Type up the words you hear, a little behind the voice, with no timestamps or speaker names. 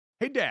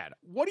Hey, Dad,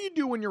 what do you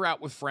do when you're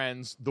out with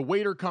friends? The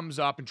waiter comes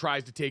up and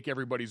tries to take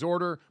everybody's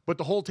order, but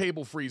the whole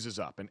table freezes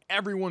up and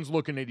everyone's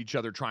looking at each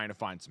other trying to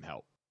find some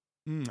help.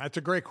 That's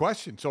a great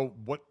question. So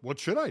what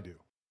should I do?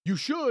 You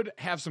should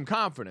have some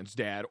confidence,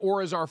 Dad,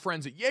 or as our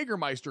friends at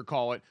Jägermeister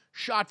call it,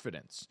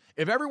 shotfidence.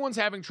 If everyone's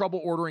having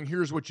trouble ordering,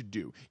 here's what you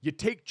do. You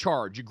take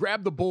charge, you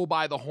grab the bull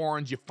by the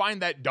horns, you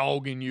find that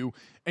dog in you,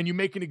 and you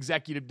make an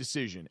executive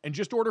decision. And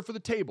just order for the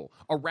table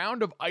a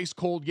round of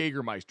ice-cold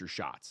Jägermeister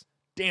shots.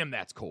 Damn,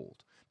 that's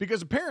cold.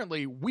 Because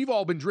apparently, we've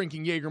all been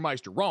drinking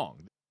Jägermeister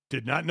wrong.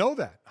 Did not know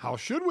that. How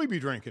should we be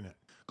drinking it?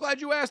 Glad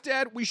you asked,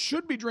 Dad. We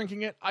should be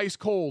drinking it ice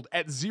cold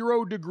at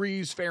 0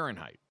 degrees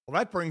Fahrenheit. Well,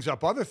 that brings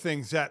up other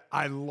things that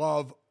I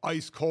love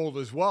ice cold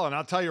as well. And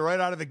I'll tell you right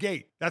out of the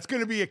gate, that's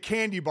going to be a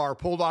candy bar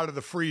pulled out of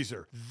the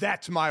freezer.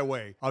 That's my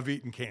way of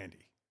eating candy.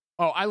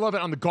 Oh, I love it.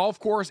 On the golf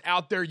course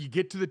out there, you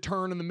get to the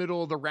turn in the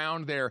middle of the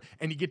round there,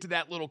 and you get to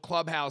that little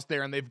clubhouse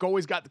there, and they've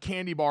always got the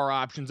candy bar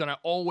options, and I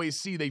always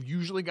see they've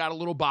usually got a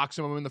little box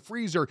of them in the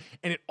freezer,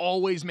 and it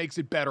always makes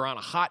it better on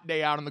a hot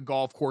day out on the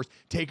golf course,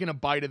 taking a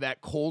bite of that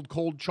cold,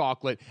 cold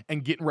chocolate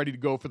and getting ready to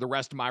go for the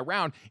rest of my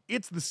round.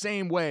 It's the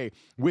same way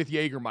with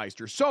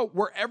Jägermeister. So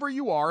wherever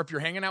you are, if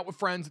you're hanging out with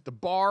friends at the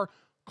bar,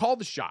 call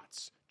the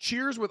shots.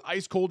 Cheers with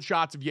ice-cold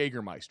shots of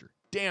Jägermeister.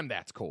 Damn,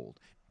 that's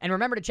cold. And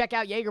remember to check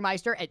out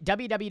Jägermeister at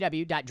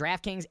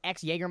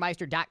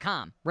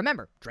www.draftkingsxjagermeister.com.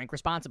 Remember, drink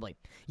responsibly.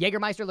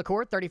 Jägermeister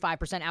liqueur,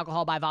 35%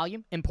 alcohol by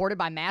volume, imported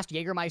by Mast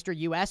Jägermeister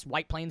US,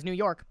 White Plains, New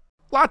York.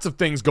 Lots of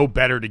things go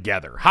better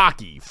together.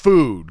 Hockey,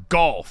 food,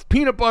 golf,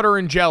 peanut butter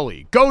and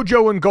jelly,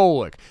 GoJo and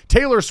Golic,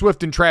 Taylor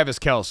Swift and Travis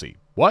Kelce.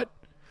 What?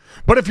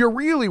 But if you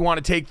really want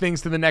to take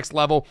things to the next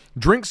level,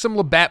 drink some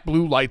Labatt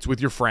Blue Lights with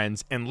your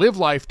friends and live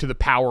life to the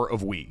power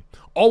of we.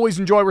 Always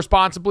enjoy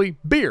responsibly.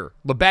 Beer,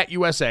 Labatt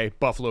USA,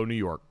 Buffalo, New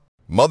York.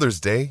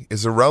 Mother's Day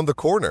is around the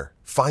corner.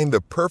 Find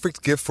the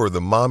perfect gift for the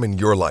mom in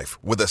your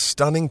life with a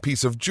stunning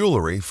piece of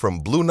jewelry from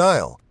Blue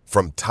Nile.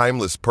 From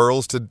timeless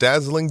pearls to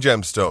dazzling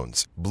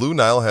gemstones, Blue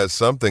Nile has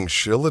something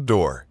she'll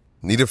adore.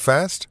 Need it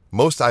fast?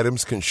 Most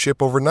items can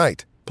ship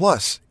overnight.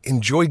 Plus,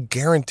 enjoy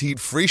guaranteed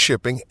free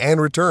shipping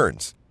and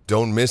returns.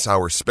 Don't miss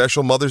our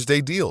special Mother's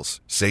Day deals.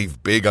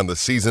 Save big on the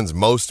season's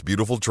most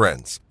beautiful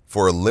trends.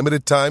 For a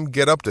limited time,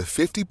 get up to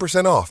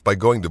 50% off by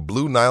going to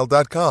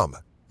BlueNile.com.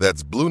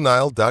 That's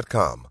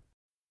BlueNile.com.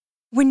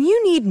 When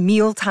you need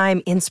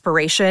mealtime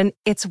inspiration,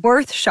 it's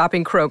worth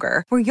shopping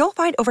Kroger, where you'll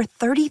find over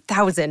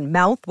 30,000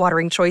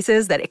 mouth-watering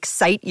choices that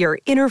excite your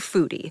inner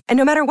foodie. And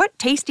no matter what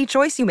tasty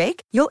choice you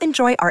make, you'll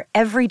enjoy our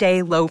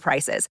everyday low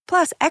prices,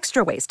 plus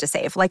extra ways to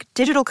save, like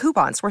digital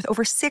coupons worth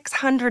over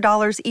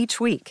 $600 each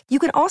week. You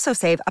can also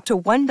save up to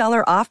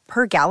 $1 off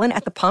per gallon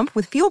at the pump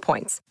with fuel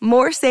points.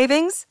 More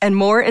savings and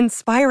more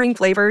inspiring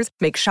flavors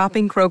make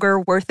shopping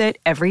Kroger worth it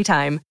every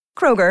time.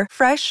 Kroger,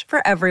 fresh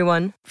for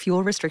everyone.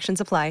 Fuel restrictions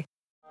apply.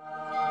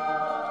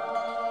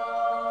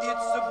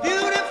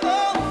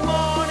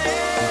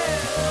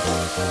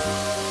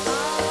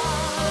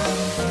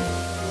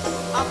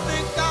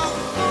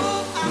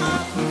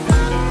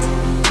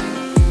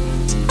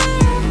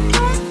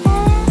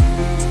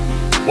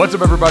 What's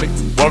up, everybody?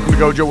 Welcome to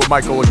GoJo with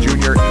Mike Golic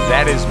Jr.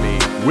 That is me.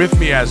 With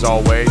me, as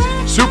always,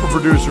 super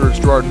producer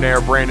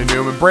extraordinaire, Brandon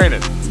Newman.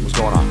 Brandon, what's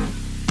going on?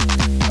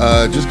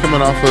 Just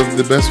coming off of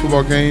the best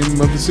football game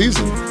of the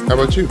season. How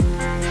about you?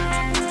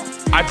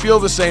 I feel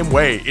the same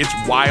way. It's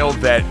wild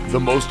that the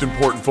most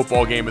important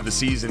football game of the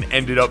season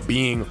ended up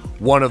being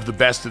one of the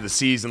best of the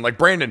season. Like,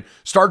 Brandon,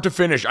 start to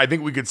finish, I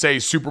think we could say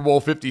Super Bowl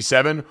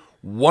 57,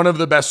 one of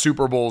the best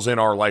Super Bowls in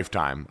our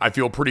lifetime. I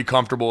feel pretty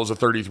comfortable as a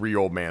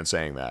 33-year-old man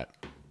saying that.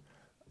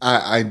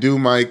 I do,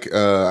 Mike.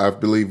 I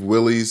believe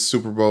Willie's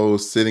Super Bowl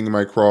is sitting in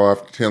my craw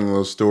after telling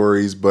those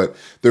stories, but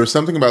there was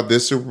something about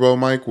this Super Bowl,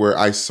 Mike, where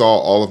I saw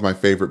all of my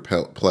favorite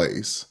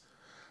plays.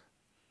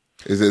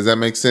 Does that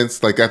make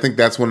sense? Like, I think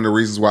that's one of the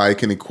reasons why I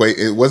can equate.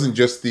 It wasn't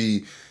just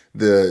the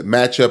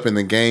matchup in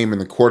the game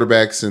and the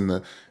quarterbacks and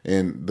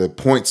the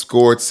points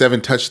scored, 7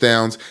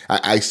 touchdowns.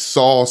 I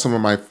saw some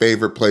of my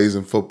favorite plays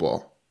in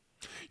football.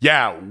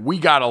 Yeah, we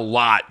got a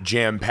lot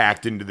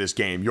jam-packed into this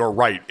game. You're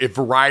right. If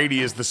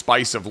variety is the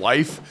spice of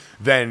life,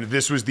 then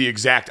this was the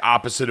exact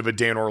opposite of a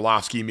Dan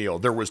Orlovsky meal.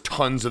 There was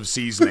tons of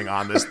seasoning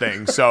on this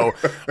thing. So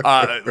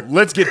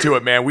let's get to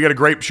it, man. We got a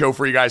great show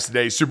for you guys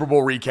today. Super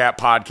Bowl recap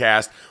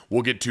podcast.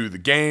 We'll get to the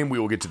game. We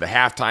will get to the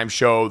halftime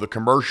show, the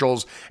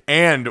commercials,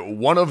 and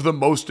one of the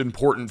most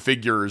important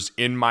figures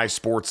in my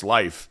sports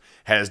life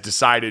has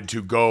decided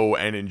to go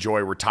and enjoy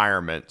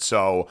retirement.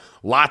 So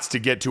lots to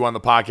get to on the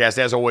podcast.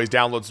 As always,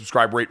 download,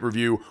 subscribe, rate,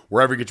 review,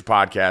 wherever you get your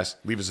podcast.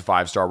 Leave us a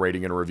 5-star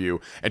rating and a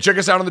review. And check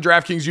us out on the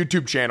DraftKings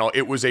YouTube channel.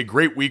 It was a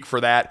great week for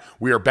that.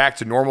 We are back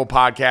to normal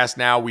podcast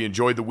now. We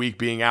enjoyed the week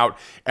being out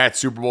at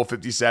Super Bowl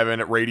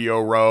 57 at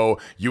Radio Row.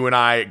 You and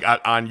I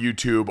got on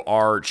YouTube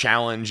our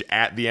challenge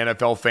at the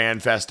NFL Fan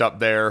Fest up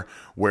there,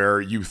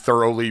 where you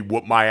thoroughly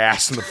whoop my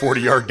ass in the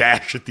 40-yard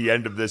dash at the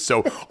end of this.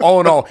 So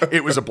all in all,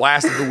 it was a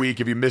blast of the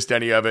week. If you missed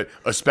any of it,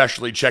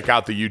 especially check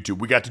out the YouTube.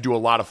 We got to do a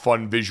lot of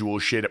fun visual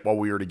shit while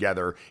we were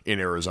together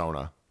in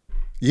Arizona.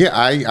 Yeah,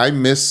 I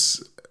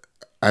miss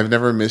I've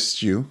never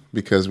missed you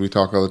because we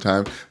talk all the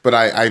time, but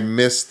I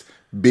missed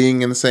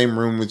being in the same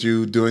room with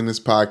you doing this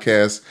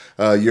podcast.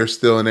 You're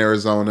still in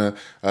Arizona.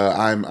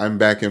 I'm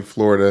back in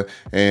Florida,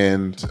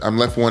 and I'm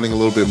left wanting a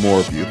little bit more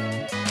of you.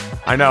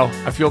 I know.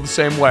 I feel the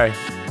same way.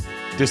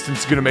 Distance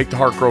is going to make the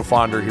heart grow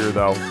fonder here,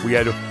 though. We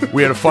had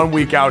a fun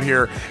week out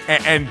here,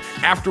 and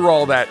after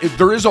all that,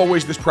 there is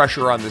always this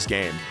pressure on this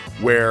game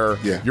where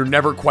you're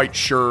never quite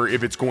sure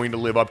if it's going to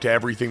live up to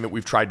everything that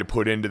we've tried to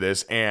put into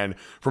this. And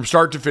from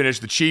start to finish,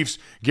 the Chiefs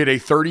get a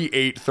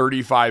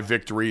 38-35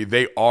 victory.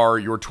 They are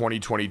your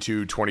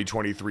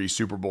 2022-2023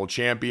 Super Bowl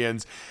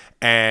champions.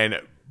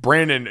 And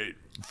Brandon,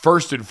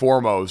 first and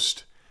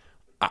foremost,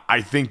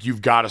 I think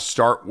you've got to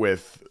start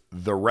with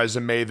the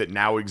resume that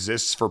now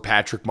exists for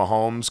Patrick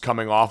Mahomes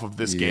coming off of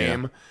this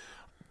game.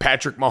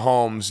 Patrick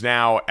Mahomes,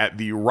 now at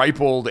the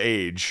ripe old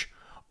age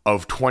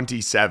of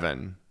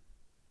 27,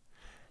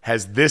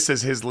 has this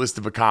as his list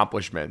of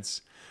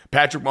accomplishments.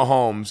 Patrick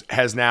Mahomes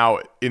has now,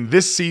 in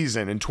this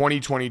season, in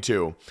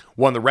 2022,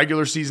 won the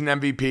regular season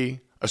MVP,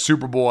 a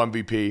Super Bowl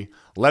MVP,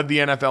 led the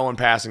NFL in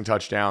passing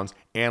touchdowns,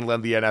 and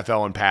led the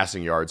NFL in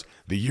passing yards.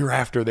 The year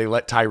after they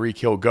let Tyreek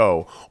Hill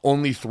go,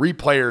 only 3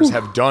 players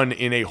have done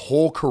in a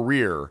whole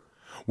career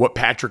what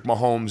Patrick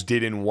Mahomes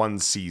did in one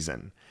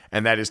season,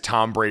 and that is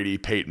Tom Brady,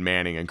 Peyton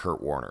Manning, and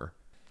Kurt Warner.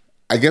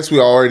 I guess we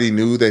already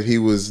knew that he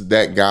was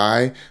that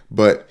guy,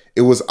 but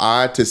it was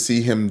odd to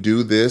see him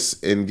do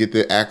this and get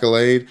the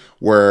accolade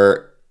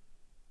where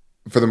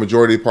for the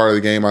majority part of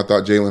the game, I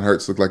thought Jalen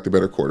Hurts looked like the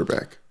better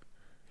quarterback.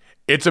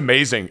 It's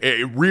amazing.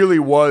 It really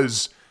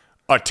was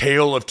a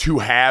tale of two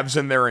halves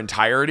in their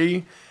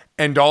entirety,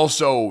 and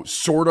also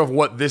sort of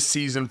what this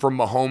season from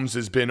Mahomes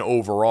has been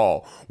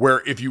overall,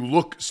 where if you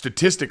look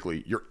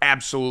statistically, you're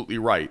absolutely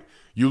right.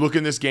 You look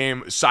in this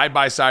game, side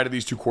by side of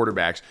these two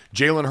quarterbacks,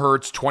 Jalen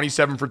Hurts,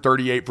 27 for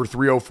 38 for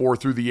 304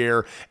 through the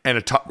air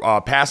and a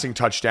passing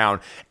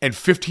touchdown, and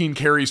 15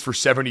 carries for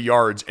 70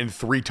 yards and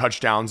 3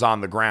 touchdowns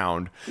on the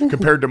ground,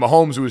 compared to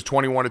Mahomes, who was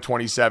 21 to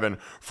 27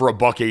 for a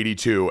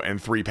 $182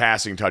 and 3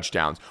 passing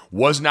touchdowns.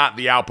 Was not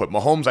the output.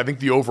 Mahomes, I think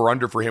the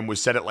over-under for him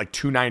was set at like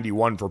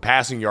 291 for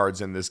passing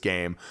yards in this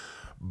game.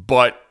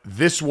 But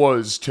this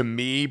was, to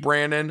me,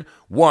 Brandon,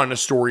 one, a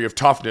story of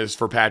toughness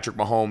for Patrick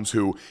Mahomes,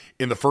 who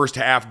in the first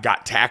half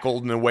got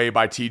tackled in a way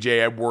by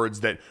TJ Edwards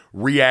that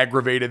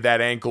re-aggravated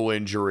that ankle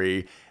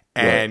injury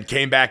and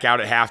came back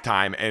out at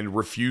halftime and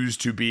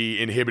refused to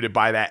be inhibited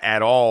by that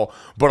at all,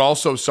 but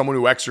also someone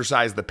who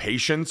exercised the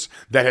patience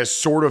that has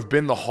sort of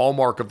been the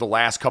hallmark of the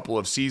last couple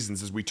of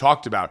seasons. As we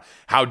talked about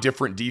how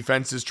different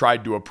defenses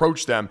tried to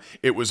approach them,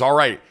 it was all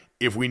right.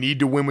 If we need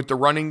to win with the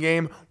running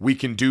game, we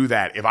can do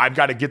that. If I've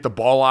got to get the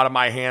ball out of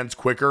my hands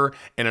quicker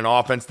in an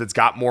offense that's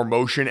got more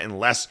motion and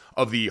less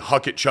of the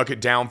huck it, chuck it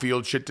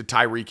downfield shit to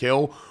Tyreek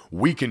Hill,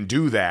 we can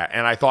do that.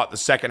 And I thought the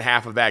second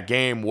half of that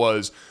game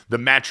was the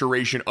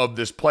maturation of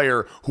this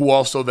player, who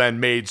also then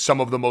made some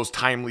of the most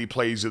timely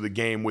plays of the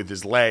game with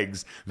his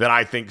legs that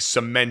I think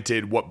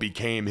cemented what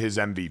became his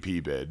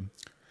MVP bid.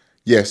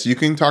 Yes, you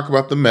can talk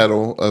about the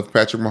medal of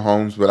Patrick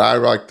Mahomes, but I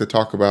like to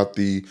talk about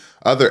the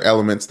other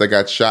elements that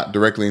got shot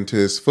directly into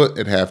his foot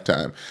at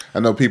halftime. I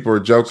know people are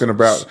joking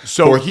about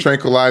fourth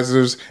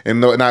tranquilizers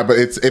and whatnot, but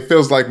it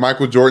feels like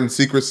Michael Jordan's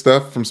secret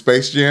stuff from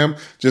Space Jam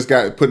just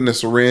got put in a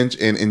syringe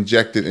and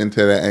injected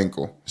into that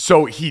ankle.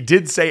 So he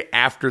did say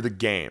after the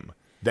game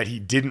that he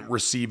didn't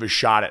receive a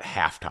shot at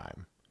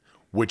halftime,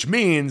 which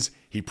means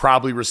he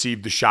probably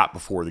received the shot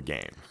before the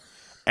game.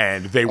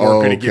 And they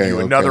weren't going to give you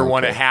another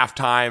one at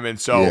halftime.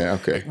 And so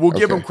we'll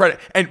give him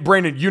credit. And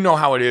Brandon, you know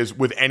how it is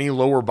with any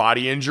lower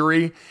body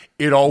injury.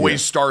 It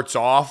always starts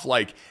off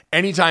like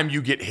anytime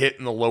you get hit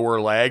in the lower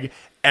leg,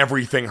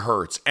 everything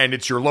hurts. And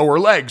it's your lower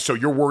leg, so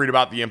you're worried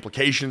about the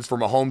implications for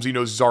Mahomes. He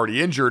knows he's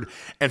already injured.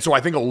 And so I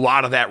think a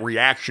lot of that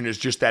reaction is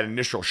just that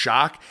initial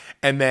shock.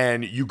 And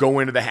then you go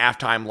into the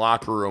halftime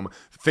locker room,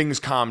 things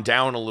calm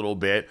down a little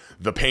bit.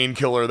 The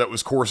painkiller that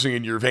was coursing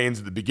in your veins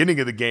at the beginning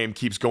of the game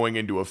keeps going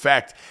into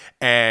effect.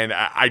 And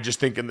I just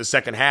think in the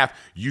second half,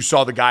 you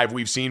saw the guy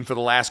we've seen for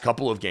the last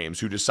couple of games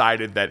who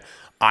decided that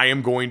I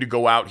am going to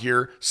go out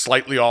here,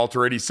 slightly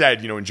alter it. He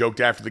said, and joked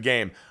after the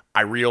game,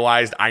 I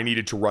realized I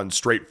needed to run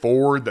straight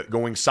forward, that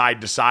going side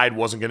to side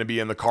wasn't going to be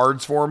in the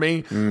cards for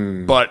me.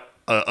 But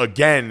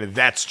again,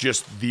 that's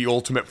just the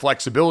ultimate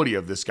flexibility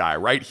of this guy,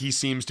 right? He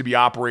seems to be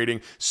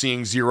operating,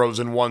 seeing zeros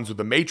and ones with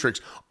the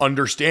matrix,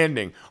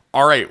 understanding,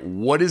 all right,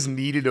 what is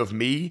needed of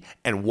me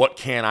and what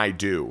can I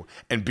do?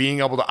 And being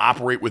able to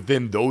operate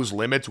within those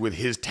limits with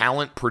his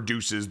talent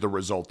produces the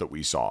result that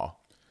we saw.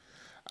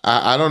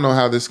 I don't know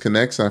how this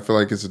connects. I feel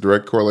like it's a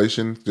direct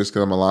correlation just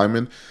because I'm a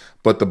lineman.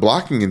 But the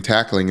blocking and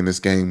tackling in this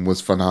game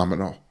was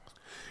phenomenal.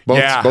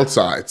 Both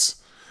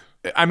sides.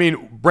 I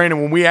mean,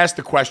 Brandon, when we asked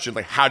the question,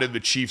 like, how did the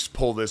Chiefs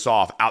pull this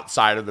off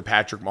outside of the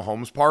Patrick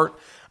Mahomes part,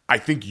 I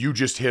think you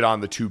just hit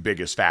on the two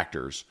biggest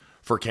factors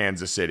for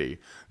Kansas City.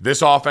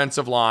 This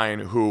offensive line,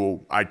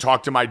 who I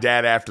talked to my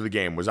dad after the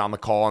game, was on the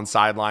call on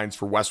sidelines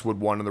for Westwood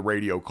One in the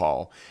radio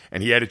call,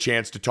 and he had a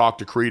chance to talk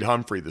to Creed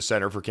Humphrey, the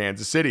center for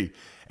Kansas City,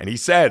 and he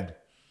said,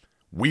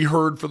 We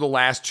heard for the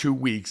last 2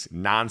 weeks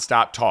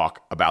nonstop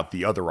talk about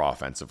the other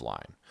offensive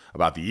line,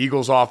 about the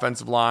Eagles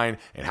offensive line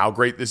and how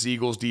great this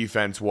Eagles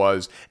defense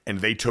was, and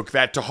they took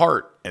that to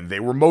heart and they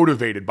were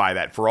motivated by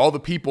that. For all the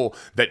people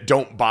that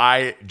don't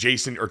buy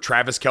Jason or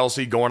Travis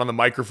Kelce going on the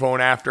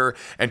microphone after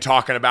and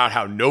talking about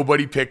how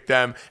nobody picked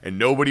them and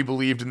nobody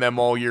believed in them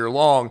all year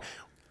long,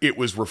 it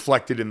was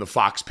reflected in the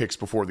Fox picks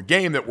before the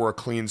game that were a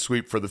clean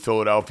sweep for the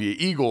Philadelphia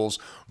Eagles.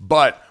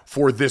 But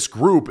for this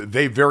group,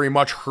 they very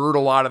much heard a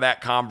lot of that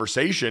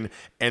conversation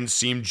and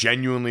seemed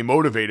genuinely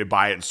motivated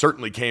by it and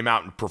certainly came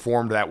out and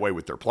performed that way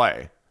with their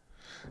play.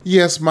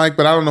 Yes, Mike,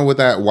 but I don't know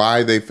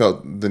why they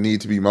felt the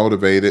need to be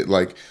motivated.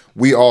 Like,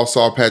 we all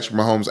saw Patrick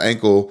Mahomes'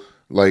 ankle,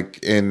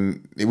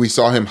 and we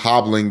saw him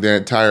hobbling the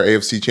entire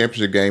AFC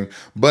Championship game.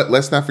 But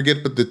let's not forget,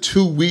 the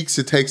 2 weeks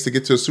it takes to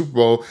get to a Super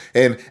Bowl,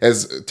 and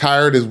as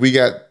tired as we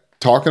got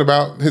talking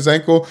about his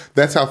ankle,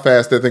 that's how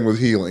fast that thing was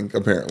healing,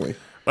 apparently.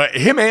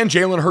 Him and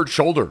Jalen Hurts'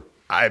 shoulder.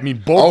 I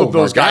mean, both of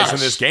those guys in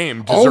this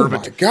game deserve it. Oh,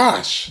 my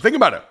gosh. Think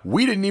about it.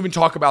 We didn't even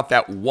talk about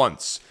that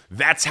once.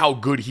 That's how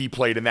good he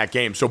played in that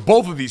game. So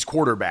both of these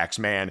quarterbacks,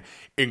 man,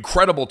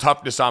 incredible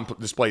toughness on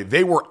display.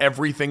 They were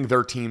everything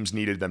their teams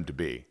needed them to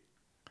be.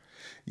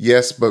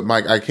 Yes, but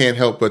Mike, I can't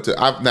help but to.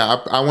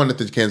 I wanted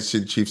the Kansas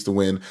City Chiefs to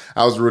win.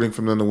 I was rooting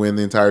for them to win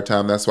the entire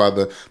time. That's why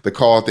the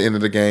call at the end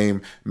of the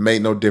game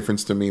made no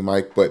difference to me,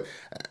 Mike. But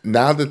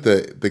now that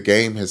the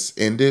game has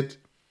ended,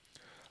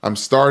 I'm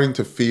starting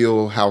to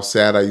feel how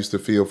sad I used to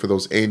feel for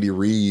those Andy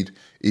Reid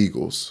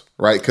Eagles,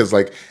 right? Because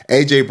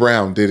A.J.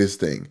 Brown did his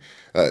thing.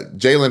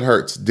 Jalen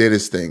Hurts did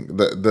his thing.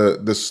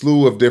 The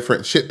slew of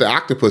different shit, the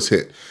octopus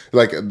hit.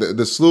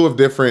 The slew of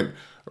different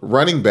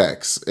running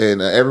backs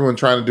and everyone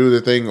trying to do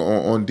their thing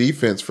on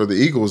defense for the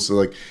Eagles.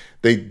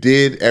 They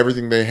did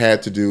everything they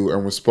had to do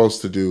and were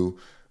supposed to do,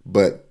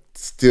 but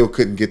still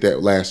couldn't get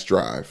that last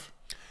drive.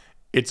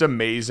 It's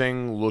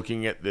amazing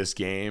looking at this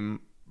game,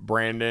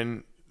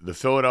 Brandon. The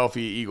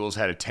Philadelphia Eagles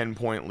had a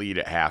 10-point lead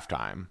at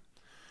halftime.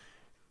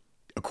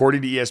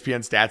 According to ESPN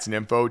Stats and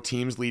Info,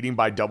 teams leading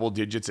by double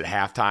digits at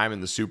halftime in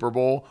the Super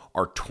Bowl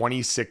are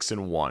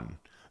 26-1.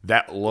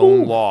 That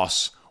lone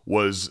loss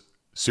was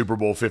Super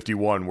Bowl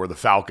 51, where the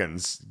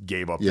Falcons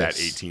gave up that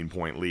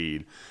 18-point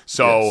lead.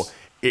 So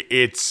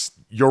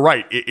you're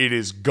right. It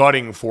is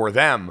gutting for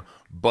them.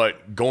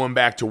 But going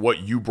back to what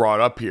you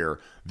brought up here,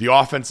 the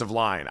offensive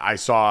line, I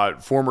saw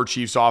former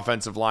Chiefs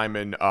offensive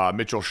lineman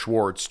Mitchell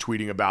Schwartz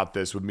tweeting about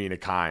this with Mina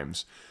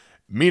Kimes.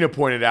 Mina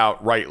pointed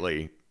out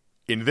rightly,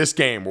 in this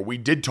game where we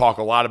did talk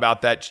a lot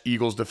about that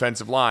Eagles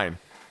defensive line,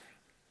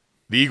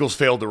 the Eagles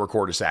failed to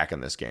record a sack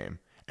in this game.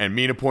 And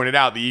Mina pointed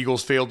out the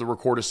Eagles failed to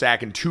record a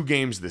sack in 2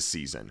 games this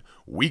season,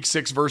 Week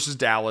 6 versus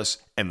Dallas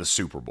and the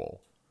Super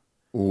Bowl.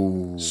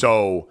 Ooh.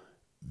 So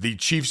the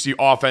Chiefs'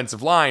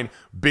 offensive line,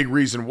 big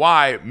reason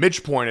why,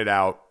 Mitch pointed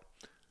out,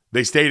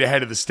 they stayed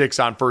ahead of the sticks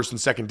on first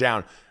and second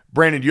down.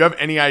 Brandon, do you have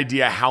any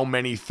idea how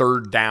many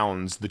third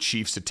downs the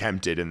Chiefs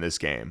attempted in this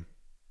game?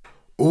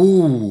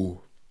 Ooh.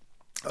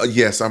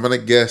 Yes, I'm going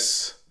to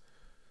guess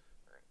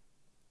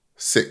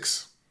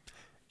 6.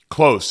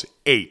 Close,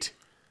 8.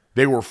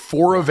 They were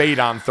 4 of 8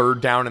 on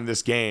third down in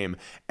this game,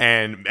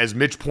 and as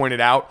Mitch pointed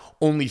out,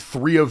 only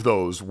 3 of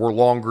those were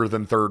longer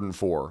than 3rd and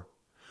 4.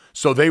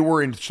 So they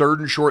were in 3rd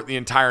and short the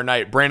entire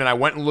night. Brandon, I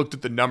went and looked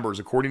at the numbers.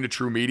 According to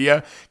True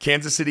Media,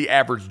 Kansas City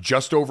averaged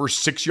just over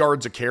 6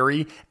 yards a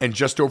carry and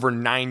just over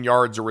 9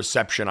 yards a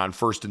reception on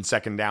first and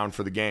second down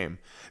for the game.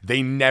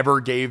 They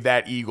never gave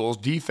that Eagles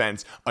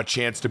defense a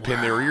chance to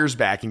pin their ears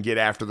back and get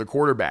after the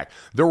quarterback.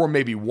 There were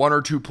maybe 1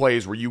 or 2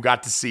 plays where you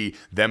got to see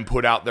them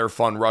put out their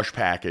fun rush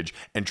package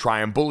and try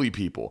and bully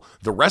people.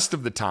 The rest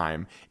of the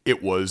time,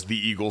 it was the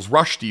Eagles'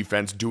 rush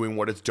defense doing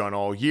what it's done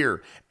all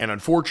year, and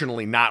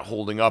unfortunately not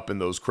holding up in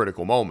those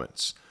critical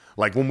moments.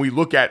 Like when we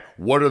look at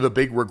what are the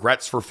big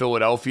regrets for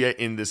Philadelphia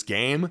in this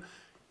game,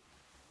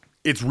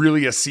 it's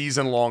really a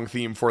season-long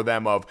theme for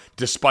them of,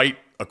 despite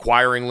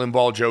acquiring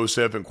Linval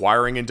Joseph,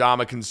 acquiring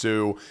Ndamukong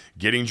Suh,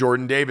 getting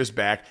Jordan Davis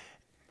back,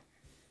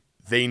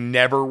 they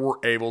never were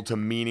able to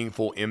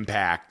meaningfully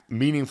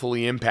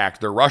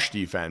impact their rush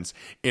defense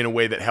in a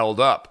way that held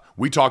up.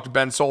 We talked to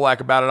Ben Solak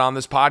about it on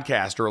this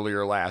podcast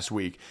earlier last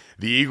week.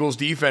 The Eagles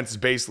defense is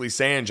basically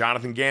saying,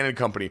 Jonathan Gannon and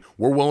company,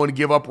 we're willing to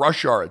give up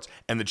rush yards.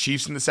 And the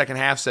Chiefs in the second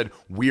half said,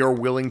 we are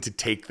willing to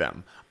take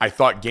them. I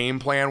thought game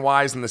plan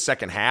wise in the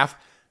second half,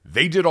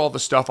 they did all the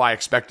stuff I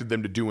expected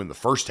them to do in the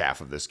first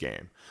half of this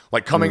game.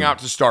 Like coming out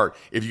to start,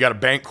 if you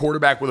got a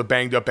quarterback with a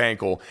banged up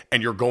ankle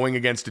and you're going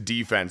against a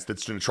defense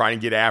that's going to try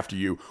and get after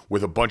you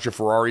with a bunch of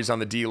Ferraris on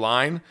the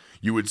D-line,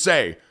 you would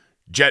say,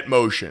 jet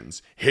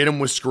motions, hit them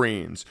with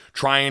screens,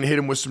 try and hit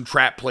them with some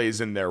trap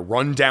plays in there,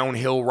 run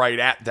downhill right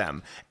at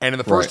them. And in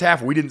the first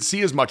half, we didn't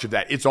see as much of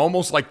that. It's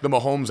almost like the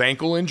Mahomes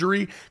ankle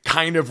injury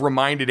kind of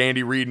reminded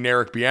Andy Reid and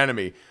Eric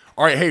Bieniemy,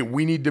 all right, hey,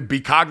 we need to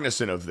be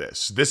cognizant of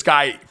this. This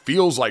guy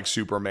feels like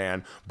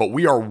Superman, but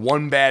we are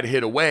one bad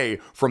hit away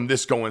from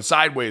this going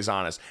sideways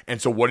on us.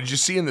 And so what did you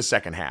see in the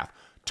second half?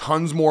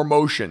 tons more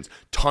motions,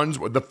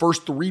 the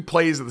first 3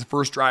 plays of the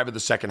first drive of the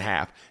second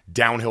half,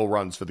 downhill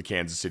runs for the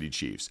Kansas City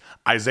Chiefs.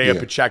 Isaiah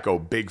Pacheco,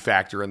 big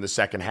factor in the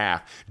second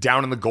half,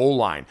 down in the goal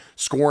line,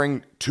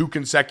 scoring 2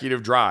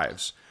 consecutive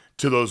drives.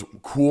 To those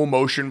cool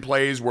motion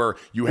plays where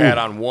you had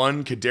on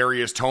one,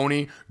 Kadarius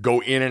Toney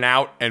go in and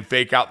out and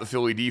fake out the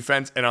Philly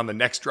defense, and on the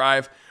next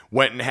drive,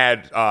 went and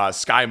had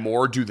Sky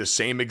Moore do the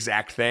same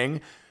exact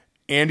thing.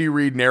 Andy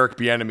Reid and Eric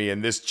Bieniemy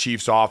in this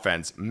Chiefs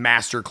offense,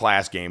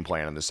 masterclass game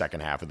plan in the second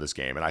half of this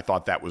game, and I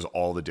thought that was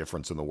all the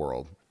difference in the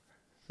world.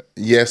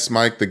 Yes,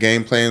 Mike, the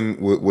game plan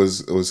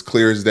was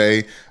clear as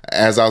day.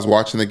 As I was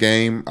watching the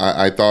game,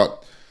 I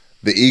thought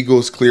the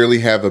Eagles clearly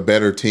have a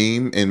better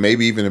team and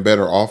maybe even a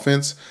better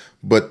offense,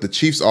 but the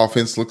Chiefs'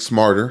 offense looks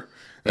smarter.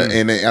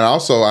 And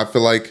also, I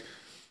feel like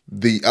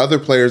the other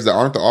players that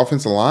aren't the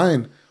offensive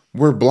line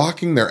were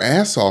blocking their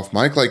ass off,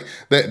 Mike. Like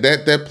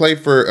that play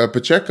for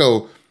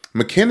Pacheco,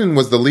 McKinnon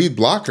was the lead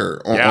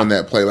blocker on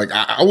that play. Like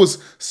I was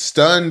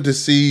stunned to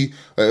see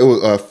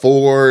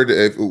Ford,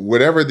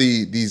 whatever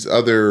these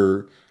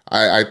other.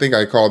 I think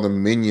I called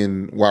them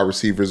minion wide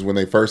receivers when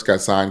they first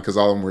got signed because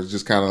all of them were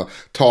just kind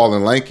of tall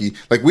and lanky.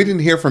 Like we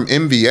didn't hear from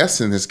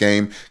MVS in this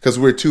game because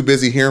we were too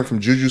busy hearing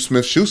from Juju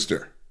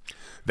Smith-Schuster.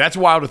 That's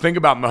wild to think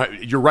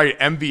about. You're right.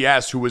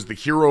 MVS, who was the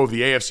hero of the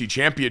AFC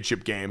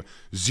Championship game,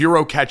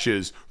 0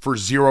 catches for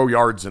 0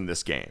 yards in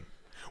this game.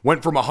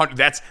 Went from 100.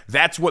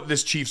 That's what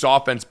this Chiefs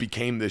offense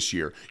became this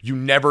year. You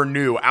never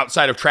knew,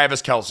 outside of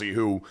Travis Kelce,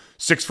 who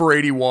 6 for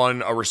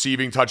 81, a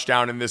receiving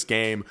touchdown in this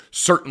game,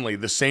 certainly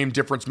the same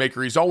difference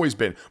maker he's always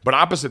been. But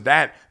opposite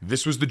that,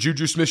 this was the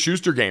Juju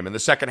Smith-Schuster game. In the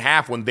second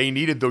half, when they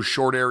needed those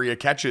short area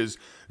catches,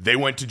 they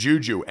went to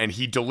Juju, and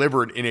he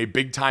delivered in a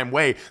big-time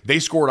way. They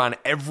scored on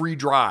every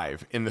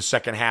drive in the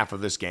second half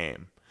of this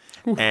game.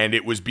 And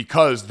it was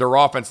because their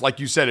offense, like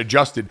you said,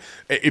 adjusted.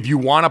 If you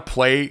want a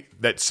play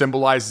that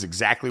symbolizes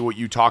exactly what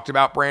you talked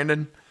about,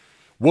 Brandon,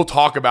 we'll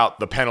talk about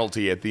the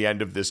penalty at the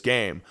end of this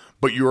game.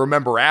 But you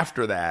remember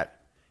after that,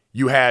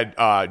 you had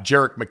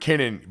Jerick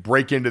McKinnon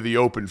break into the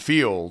open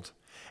field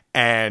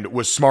and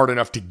was smart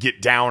enough to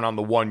get down on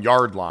the 1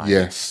 yard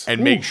line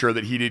and make sure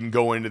that he didn't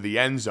go into the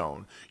end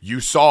zone. You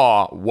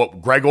saw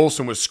what Greg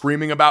Olsen was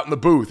screaming about in the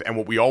booth and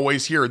what we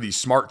always hear these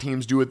smart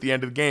teams do at the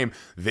end of the game.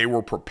 They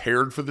were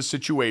prepared for the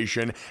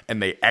situation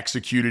and they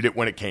executed it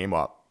when it came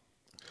up.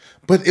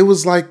 But it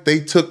was like they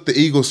took the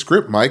Eagles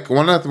script, Mike.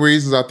 One of the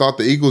reasons I thought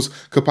the Eagles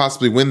could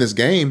possibly win this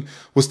game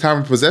was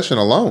time of possession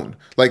alone.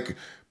 Like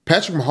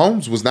Patrick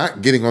Mahomes was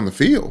not getting on the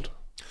field.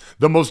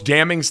 The most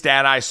damning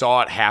stat I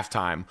saw at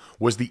halftime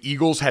was the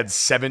Eagles had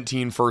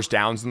 17 first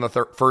downs in the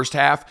first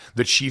half.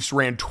 The Chiefs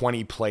ran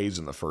 20 plays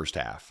in the first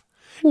half.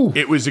 Ooh.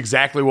 It was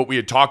exactly what we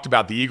had talked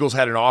about. The Eagles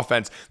had an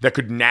offense that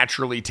could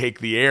naturally take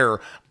the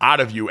air out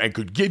of you and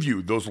could give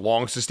you those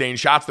long sustained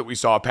shots that we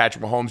saw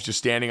Patrick Mahomes just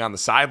standing on the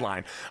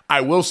sideline.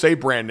 I will say,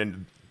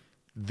 Brandon,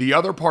 the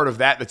other part of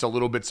that that's a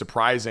little bit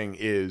surprising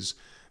is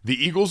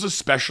the Eagles,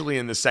 especially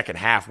in the second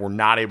half, were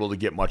not able to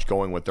get much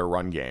going with their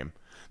run game.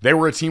 They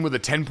were a team with a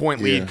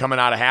 10-point lead coming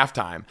out of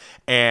halftime,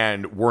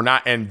 and we're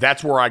not. And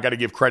that's where I got to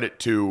give credit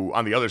to,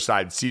 on the other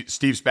side, Steve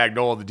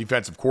Spagnuolo, the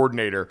defensive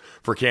coordinator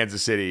for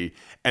Kansas City,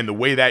 and the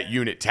way that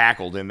unit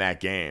tackled in that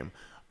game.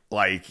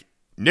 Like,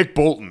 Nick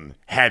Bolton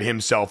had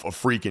himself a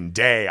freaking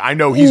day. I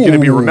know he's going to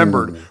be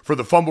remembered for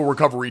the fumble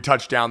recovery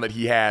touchdown that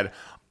he had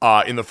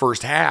in the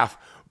first half,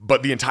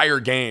 but the entire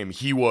game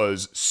he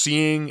was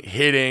seeing,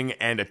 hitting,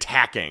 and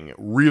attacking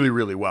really,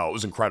 really well. It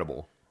was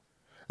incredible.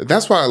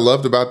 That's what I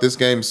loved about this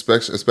game,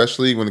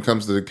 especially when it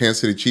comes to the Kansas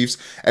City Chiefs.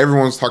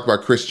 Everyone's talked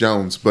about Chris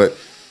Jones, but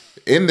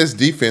in this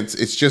defense,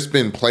 it's just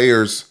been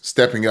players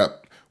stepping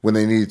up when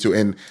they needed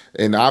to.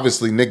 And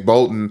obviously, Nick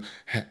Bolton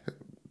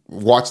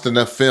watched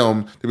enough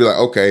film to be like,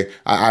 okay,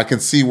 I can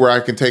see where I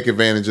can take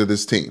advantage of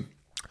this team.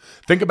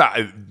 Think about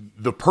it.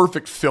 The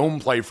perfect film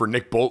play for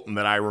Nick Bolton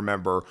that I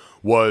remember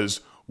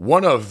was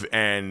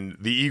and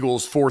the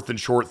Eagles' 4th and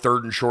short,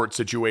 3rd and short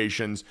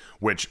situations,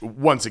 which,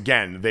 once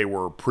again, they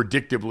were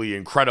predictably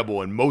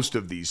incredible in most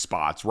of these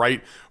spots,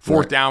 right?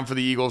 4th down for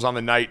the Eagles on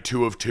the night,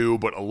 2 of 2,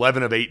 but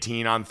 11 of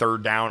 18 on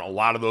 3rd down. A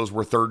lot of those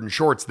were 3rd and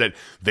shorts that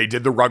they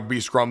did the rugby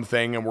scrum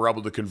thing and were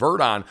able to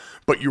convert on.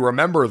 But you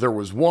remember there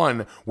was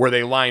one where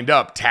they lined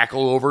up,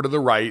 tackle over to the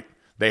right.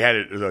 They had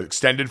an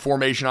extended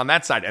formation on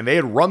that side, and they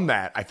had run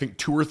that, I think,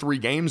 2 or 3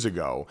 games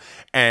ago.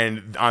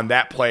 And on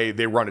that play,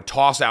 they run a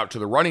toss out to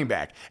the running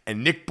back,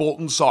 and Nick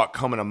Bolton saw it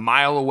coming a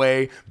mile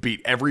away,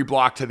 beat every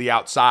block to the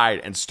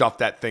outside, and stuffed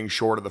that thing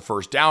short of the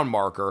first down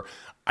marker.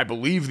 I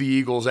believe the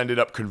Eagles ended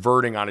up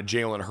converting on a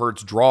Jalen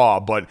Hurts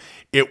draw, but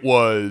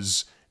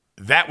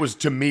that was,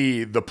 to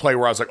me, the play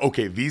where I was like,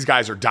 okay, these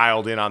guys are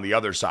dialed in on the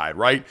other side,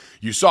 right?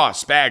 You saw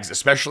Spags,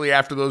 especially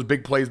after those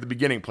big plays at the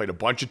beginning, played a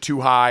bunch of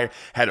too high,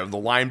 had the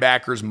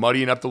linebackers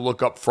muddying up the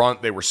look up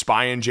front. They were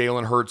spying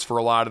Jalen Hurts for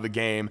a lot of the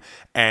game,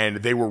 and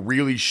they were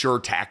really sure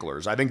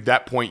tacklers. I think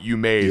that point you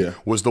made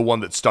was the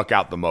one that stuck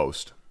out the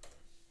most.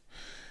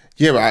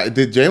 Yeah, but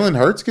did Jalen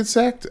Hurts get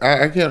sacked?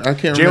 I can't remember.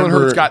 Jalen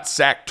Hurts got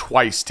sacked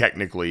twice,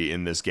 technically,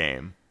 in this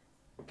game.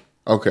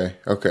 Okay.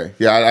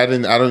 Yeah, I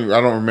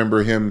don't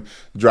remember him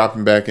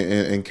dropping back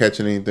and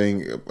catching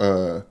anything.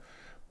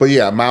 But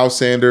yeah, Miles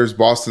Sanders,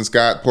 Boston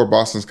Scott, poor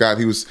Boston Scott.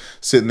 He was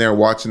sitting there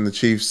watching the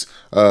Chiefs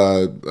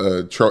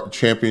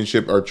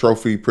championship or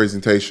trophy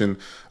presentation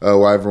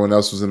while everyone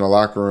else was in the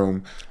locker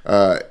room.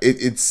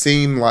 It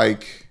seemed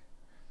like,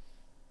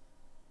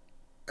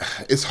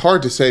 it's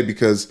hard to say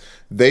because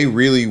they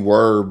really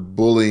were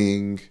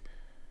bullying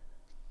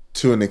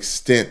to an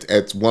extent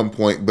at one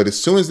point, but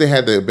as soon as they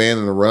had to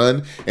abandon the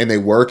run and they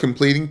were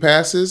completing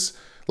passes,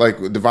 like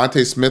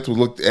Devontae Smith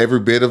looked every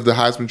bit of the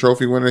Heisman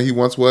Trophy winner he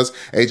once was.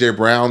 AJ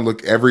Brown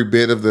looked every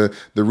bit of the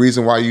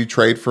reason why you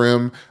trade for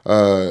him.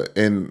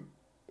 And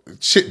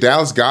shit,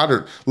 Dallas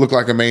Goedert looked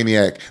like a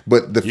maniac.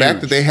 But the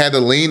fact that they had to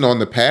lean on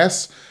the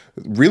pass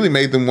really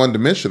made them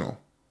one-dimensional.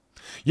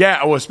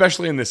 Yeah, well,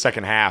 especially in the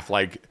second half,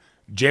 like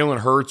Jalen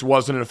Hurts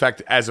wasn't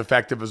as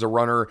effective as a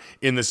runner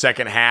in the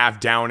second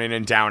half, down in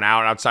and down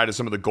out, outside of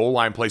some of the goal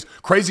line plays.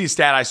 Craziest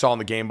stat I saw in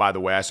the game, by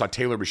the way, I saw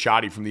Taylor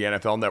Bisciotti from the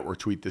NFL Network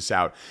tweet this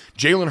out.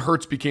 Jalen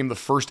Hurts became the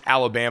first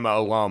Alabama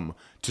alum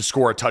to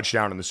score a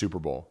touchdown in the Super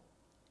Bowl.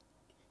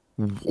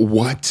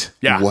 What?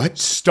 Yeah. What?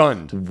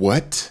 Stunned.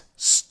 What?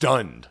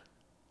 Stunned.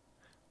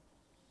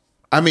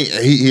 I mean,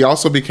 he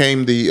also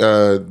became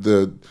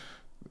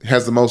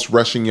has the most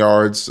rushing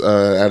yards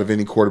out of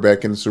any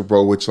quarterback in the Super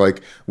Bowl, which, like,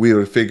 we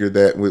would have figured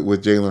that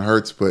with Jalen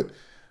Hurts, but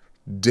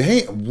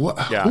damn,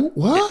 what? Yeah.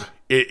 What?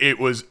 It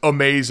was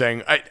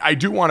amazing. I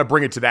do want to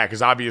bring it to that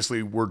because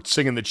obviously we're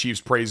singing the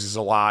Chiefs' praises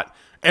a lot,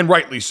 and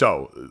rightly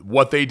so.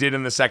 What they did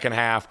in the second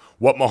half,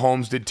 what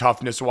Mahomes did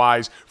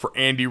toughness-wise, for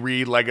Andy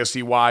Reid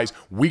legacy-wise,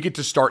 we get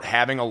to start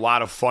having a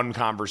lot of fun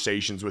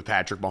conversations with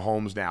Patrick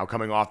Mahomes now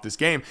coming off this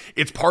game.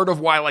 It's part of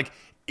why, like,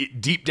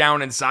 deep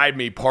down inside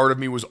me, part of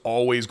me was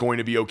always going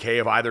to be okay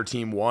if either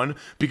team won,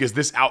 because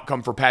this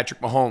outcome for Patrick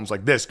Mahomes,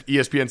 like this,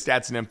 ESPN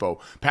Stats and Info,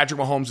 Patrick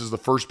Mahomes is the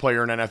first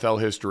player in NFL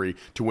history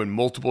to win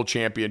multiple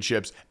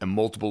championships and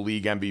multiple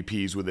league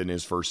MVPs within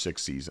his first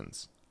 6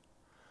 seasons.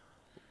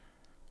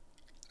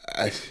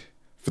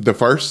 The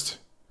first?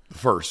 The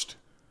first.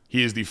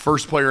 He is the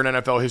first player in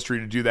NFL history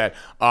to do that.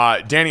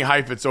 Danny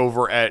Heifetz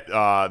over at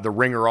The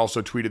Ringer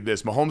also tweeted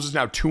this. Mahomes is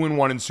now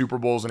 2-1 in Super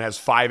Bowls and has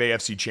 5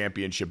 AFC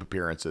championship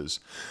appearances.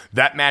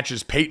 That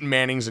matches Peyton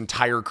Manning's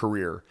entire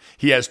career.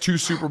 He has 2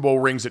 Super Bowl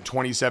rings at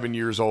 27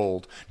 years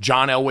old.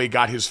 John Elway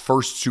got his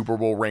first Super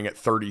Bowl ring at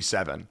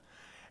 37.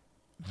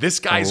 This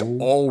guy's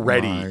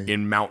already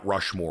in Mount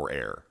Rushmore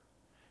air.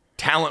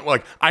 Talent,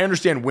 like, I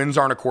understand wins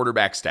aren't a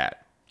quarterback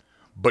stat,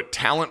 but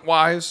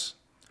talent-wise,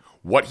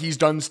 what he's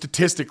done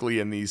statistically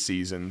in these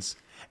seasons,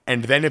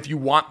 and then if you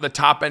want the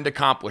top-end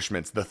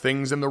accomplishments, the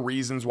things and the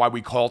reasons why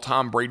we call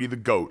Tom Brady the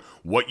GOAT,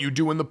 what you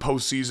do in the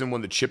postseason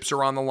when the chips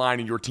are on the line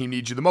and your team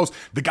needs you the most,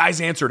 the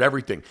guy's answered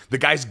everything. The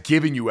guy's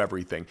given you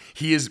everything.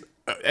 He is,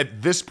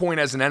 at this point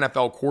as an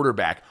NFL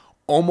quarterback,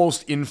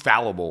 almost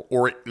infallible,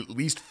 or it at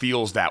least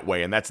feels that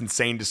way, and that's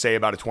insane to say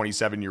about a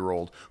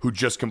 27-year-old who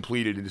just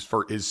completed his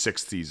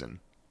 6th season.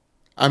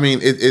 I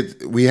mean,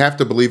 we have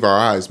to believe our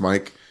eyes,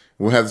 Mike.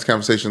 We'll have this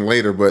conversation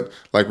later, but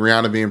like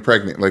Rihanna being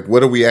pregnant, like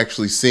what are we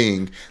actually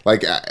seeing?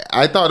 Like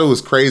I thought it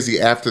was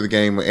crazy after the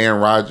game when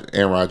Aaron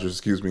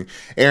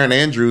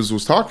Andrews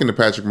was talking to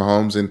Patrick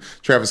Mahomes and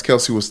Travis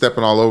Kelce was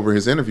stepping all over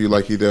his interview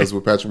like he does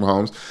with Patrick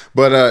Mahomes.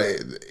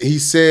 But he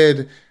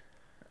said,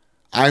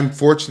 I'm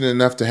fortunate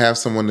enough to have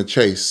someone to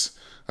chase.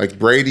 Like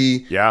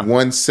Brady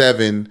won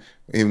 7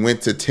 and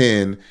went to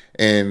 10,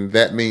 and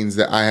that means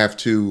that I have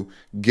to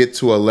get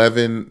to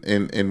 11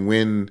 and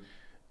win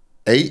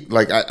 8.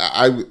 Like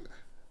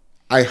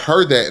I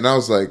heard that and I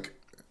was like,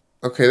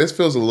 okay, this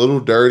feels a little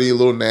dirty, a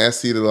little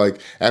nasty to,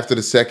 like, after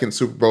the second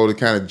Super Bowl to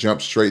kind of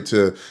jump straight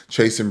to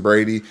chasing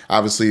Brady.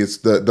 Obviously, it's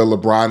the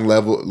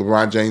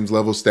LeBron James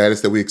level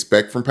status that we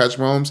expect from Patrick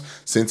Mahomes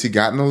since he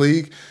got in the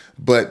league.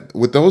 But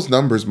with those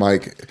numbers,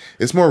 Mike,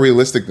 it's more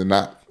realistic than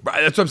not.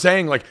 That's what I'm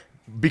saying. Like,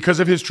 because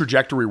of his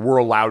trajectory, we're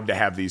allowed to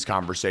have these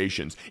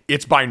conversations.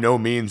 It's by no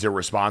means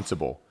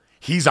irresponsible.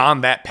 He's on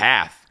that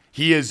path.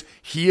 He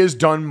has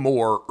done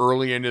more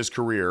early in his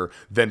career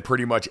than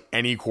pretty much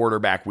any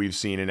quarterback we've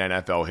seen in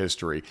NFL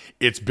history.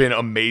 It's been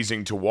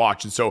amazing to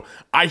watch. And so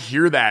I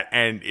hear that,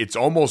 and it's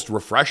almost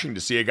refreshing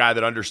to see a guy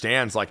that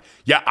understands, like,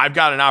 yeah, I've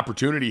got an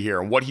opportunity here.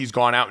 And what he's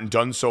gone out and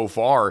done so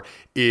far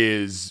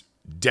is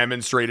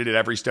demonstrated at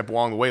every step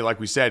along the way. Like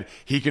we said,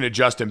 he can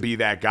adjust and be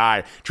that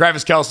guy.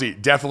 Travis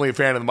Kelce, definitely a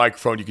fan of the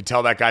microphone. You can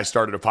tell that guy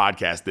started a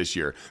podcast this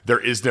year. There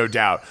is no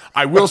doubt.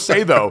 I will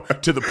say, though,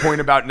 to the point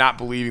about not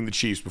believing the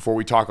Chiefs, before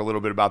we talk a little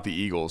bit about the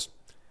Eagles,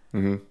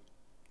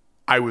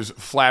 I was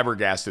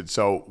flabbergasted.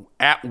 So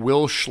at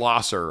Will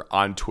Schlosser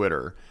on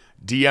Twitter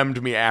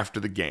DM'd me after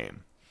the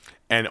game,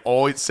 and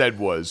all it said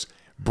was,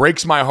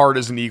 breaks my heart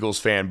as an Eagles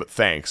fan, but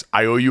thanks.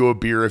 I owe you a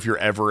beer if you're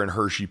ever in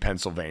Hershey,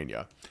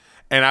 Pennsylvania.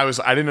 And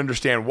I didn't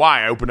understand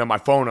why. I opened up my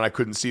phone and I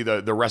couldn't see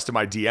the rest of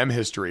my DM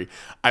history.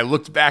 I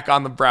looked back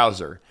on the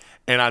browser,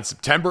 and on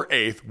September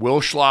 8th,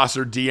 Will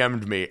Schlosser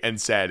DM'd me and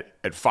said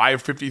at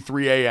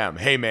 5:53 a.m.,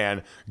 hey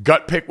man,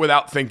 gut pick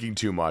without thinking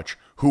too much.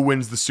 Who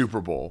wins the Super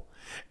Bowl?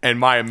 And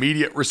my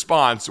immediate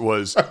response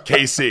was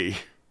KC.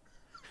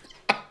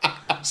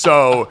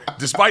 So,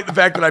 despite the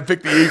fact that I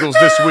picked the Eagles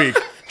this week,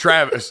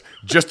 Travis,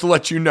 just to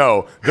let you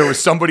know, there was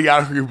somebody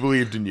out here who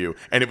believed in you,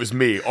 and it was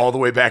me all the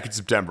way back in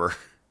September.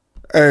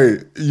 Hey,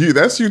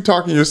 that's you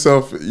talking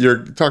yourself.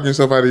 You're talking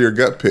yourself out of your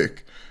gut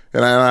pick,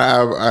 and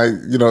I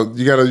you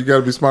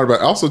gotta be smart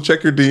about it. Also,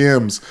 check your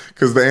DMs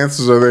because the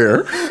answers are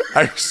there.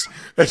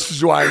 That's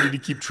just why I need to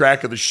keep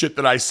track of the shit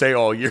that I say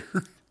all year.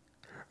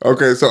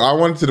 Okay, so I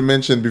wanted to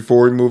mention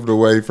before we moved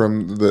away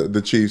from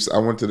the Chiefs, I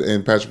wanted to,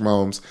 and Patrick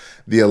Mahomes,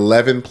 the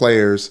 11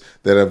 players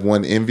that have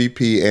won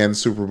MVP and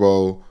Super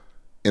Bowl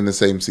in the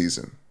same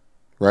season,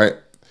 right?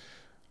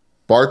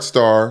 Bart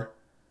Starr,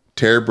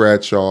 Terry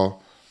Bradshaw,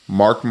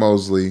 Mark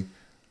Mosley,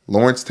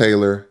 Lawrence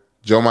Taylor,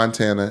 Joe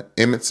Montana,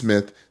 Emmitt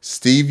Smith,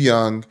 Steve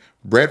Young,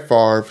 Brett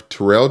Favre,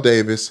 Terrell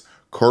Davis,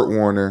 Kurt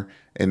Warner,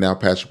 and now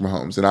Patrick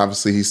Mahomes. And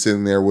obviously he's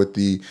sitting there with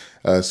the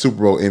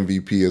Super Bowl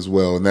MVP as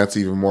well, and that's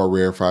even more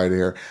rarefied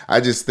air.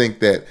 I just think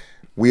that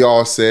we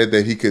all said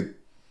that he could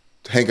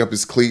hang up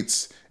his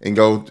cleats and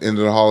go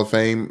into the Hall of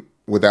Fame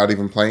without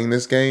even playing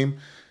this game.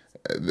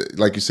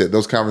 Like you said,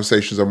 those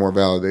conversations are more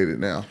validated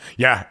now.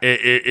 Yeah,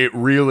 it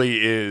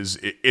really is.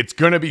 It's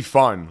going to be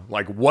fun.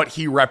 Like, what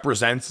he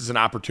represents as an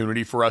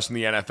opportunity for us in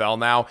the NFL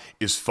now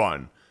is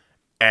fun.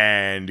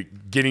 And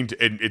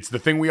it's the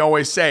thing we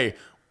always say,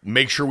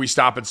 make sure we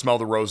stop and smell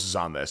the roses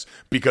on this,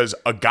 because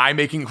a guy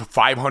making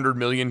 $500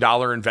 million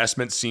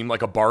investment seem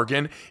like a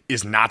bargain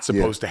is not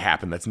supposed to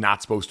happen. That's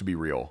not supposed to be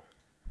real.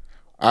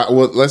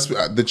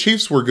 The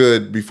Chiefs were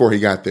good before he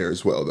got there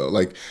as well, though.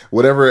 Like,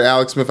 whatever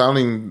Alex Smith, I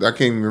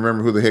can't even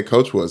remember who the head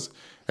coach was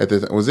at the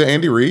time. Was it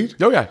Andy Reid?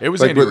 Oh yeah, it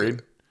was Andy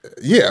Reid.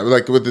 Yeah,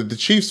 like the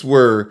Chiefs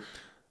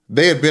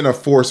they had been a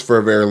force for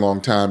a very long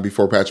time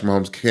before Patrick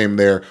Mahomes came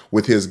there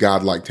with his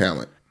godlike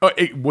talent.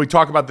 We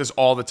talk about this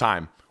all the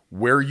time.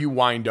 Where you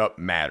wind up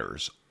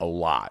matters a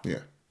lot.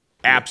 Yeah.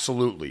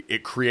 Absolutely.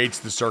 It creates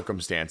the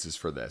circumstances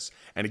for this.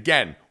 And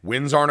again,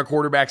 wins aren't a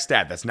quarterback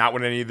stat. That's not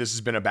what any of this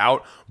has been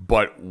about.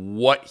 But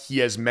what he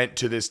has meant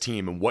to this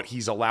team and what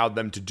he's allowed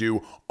them to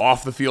do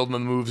off the field and the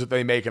moves that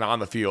they make and on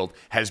the field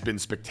has been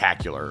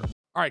spectacular.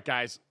 All right,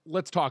 guys,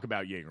 let's talk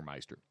about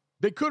Jägermeister.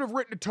 They could have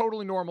written a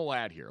totally normal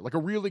ad here, like a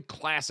really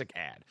classic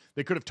ad.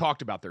 They could have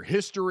talked about their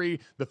history,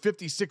 the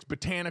 56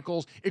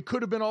 botanicals. It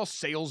could have been all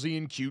salesy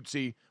and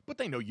cutesy, but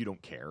they know you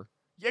don't care.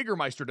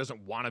 Jägermeister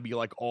doesn't want to be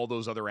like all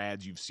those other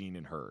ads you've seen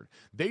and heard.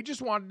 They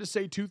just wanted to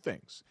say two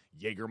things.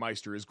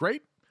 Jägermeister is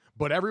great,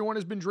 but everyone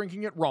has been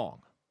drinking it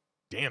wrong.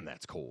 Damn,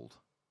 that's cold.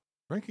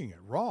 Drinking it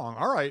wrong?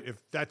 All right,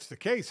 if that's the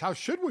case, how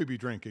should we be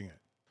drinking it?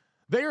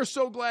 They are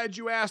so glad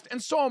you asked,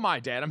 and so am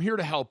I, Dad. I'm here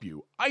to help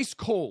you. Ice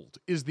cold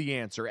is the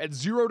answer, at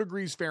 0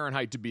 degrees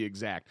Fahrenheit to be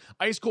exact.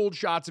 Ice cold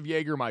shots of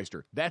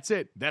Jägermeister. That's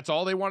it. That's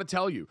all they want to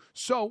tell you.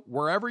 So,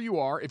 wherever you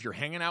are, if you're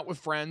hanging out with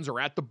friends or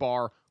at the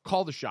bar,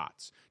 call the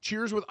shots.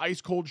 Cheers with ice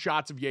cold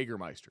shots of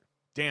Jägermeister.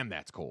 Damn,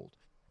 that's cold.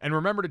 And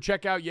remember to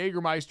check out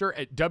Jägermeister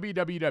at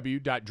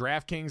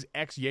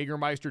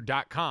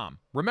www.draftkingsxjagermeister.com.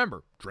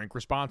 Remember, drink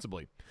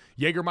responsibly.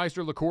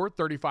 Jägermeister liqueur,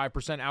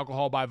 35%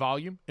 alcohol by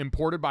volume,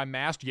 imported by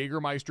Mast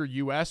Jägermeister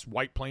US,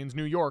 White Plains,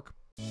 New York.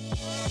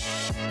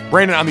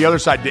 Brandon, on the other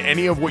side, did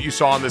any of what you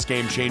saw in this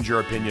game change your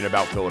opinion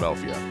about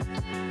Philadelphia?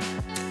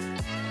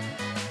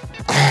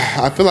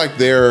 I feel like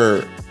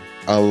they're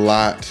a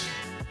lot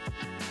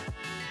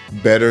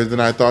better than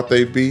I thought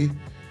they'd be.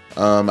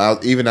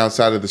 Even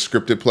outside of the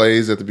scripted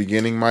plays at the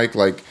beginning, Mike,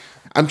 like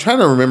I'm trying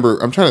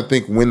to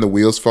think when the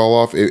wheels fall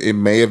off. It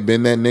may have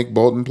been that Nick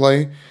Bolton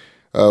play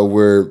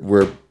where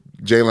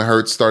Jalen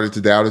Hurts started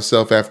to doubt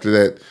himself after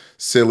that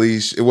silly,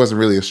 it wasn't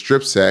really a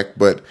strip sack,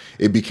 but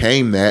it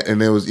became that.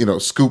 And there was,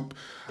 scoop.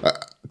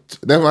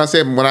 That's when I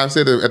said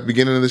at the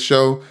beginning of the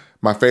show,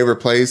 my favorite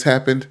plays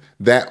happened.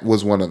 That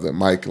was one of them,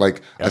 Mike.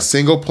 Like a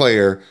single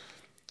player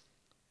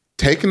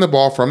taking the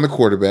ball from the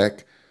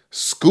quarterback,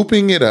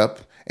 scooping it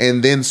up,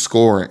 and then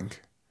scoring.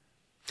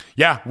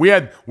 Yeah, we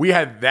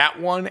had that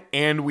one,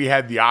 and we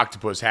had the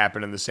octopus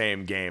happen in the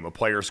same game. A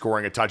player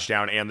scoring a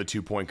touchdown and the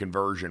 2-point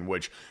conversion.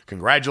 Which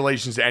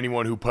congratulations to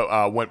anyone who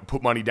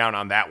put money down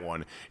on that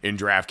one in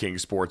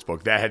DraftKings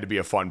Sportsbook. That had to be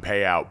a fun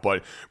payout.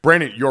 But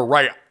Brandon, you're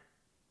right.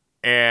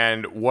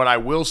 And what I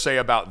will say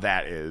about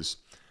that is,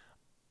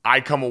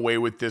 I come away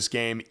with this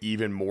game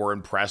even more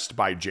impressed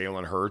by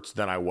Jalen Hurts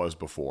than I was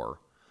before.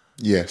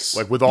 Yes.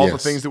 Like with all the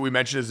things that we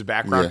mentioned as a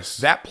background,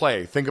 that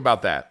play, think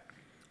about that.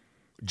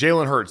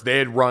 Jalen Hurts, they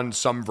had run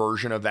some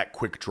version of that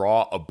quick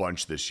draw a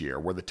bunch this year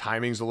where the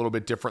timing's a little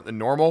bit different than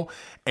normal,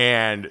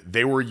 and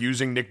they were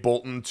using Nick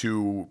Bolton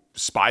to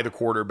spy the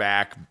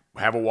quarterback,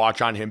 have a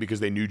watch on him because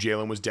they knew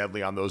Jalen was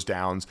deadly on those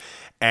downs,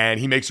 and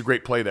he makes a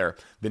great play there.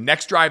 The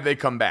next drive they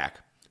come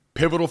back.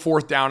 Pivotal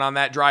fourth down on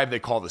that drive, they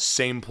call the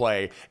same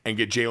play and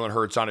get Jalen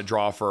Hurts on a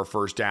draw for a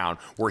first down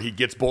where he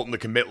gets Bolton to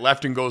commit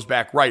left and goes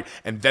back right.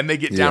 And then they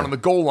get down on the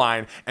goal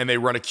line and they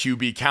run a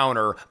QB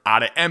counter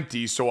out of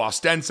empty. So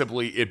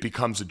ostensibly it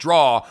becomes a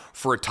draw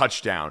for a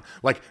touchdown.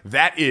 Like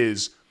that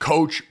is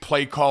coach,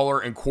 play caller,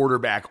 and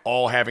quarterback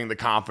all having the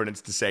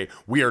confidence to say,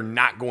 we are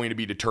not going to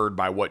be deterred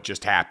by what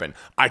just happened.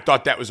 I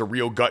thought that was a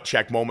real gut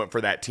check moment for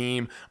that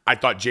team. I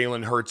thought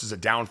Jalen Hurts is a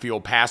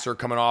downfield passer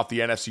coming off the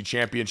NFC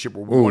Championship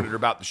where we wondered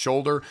about the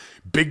shoulder.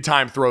 Big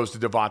time throws to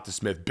Devonta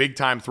Smith. Big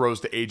time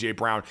throws to A.J.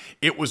 Brown.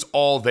 It was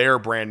all there,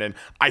 Brandon.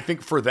 I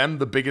think for them,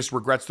 the biggest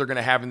regrets they're going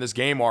to have in this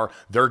game are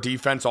their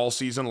defense all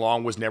season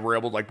long was never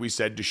able, like we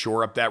said, to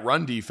shore up that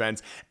run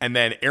defense. And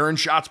then Aaron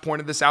Schatz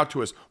pointed this out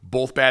to us.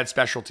 Both bad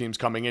special teams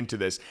coming into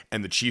this,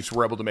 and the Chiefs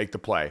were able to make the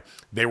play.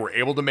 They were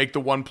able to make the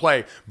one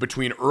play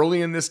between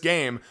early in this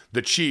game.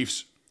 The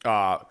Chiefs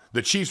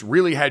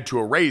really had to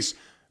erase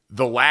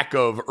the lack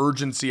of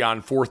urgency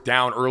on fourth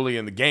down early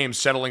in the game,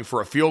 settling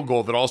for a field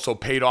goal that also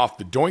paid off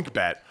the doink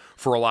bet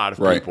for a lot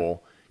of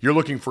people. You're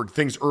looking for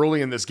things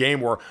early in this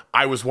game where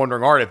I was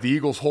wondering, all right, if the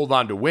Eagles hold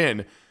on to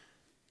win,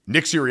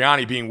 Nick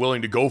Sirianni being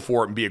willing to go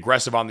for it and be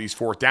aggressive on these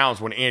fourth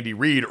downs when Andy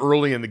Reid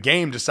early in the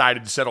game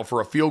decided to settle for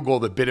a field goal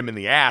that bit him in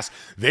the ass.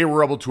 They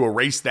were able to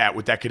erase that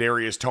with that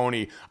Kadarius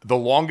Toney, the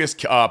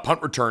longest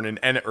punt return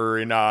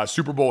in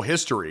Super Bowl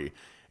history.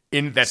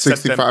 In that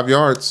 65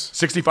 yards.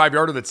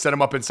 65-yarder that set him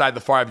up inside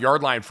the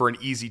 5-yard line for an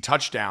easy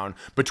touchdown.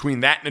 Between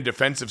that and a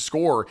defensive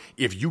score,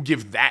 if you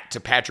give that to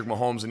Patrick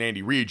Mahomes and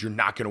Andy Reid, you're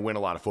not going to win a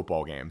lot of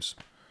football games.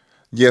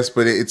 Yes,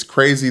 but it's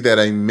crazy that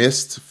a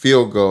missed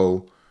field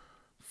goal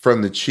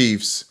from the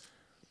Chiefs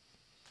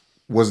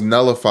was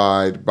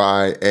nullified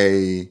by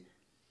a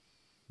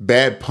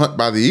bad punt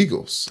by the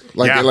Eagles.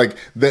 Like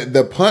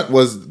the punt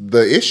was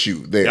the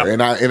issue there.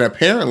 Yep. And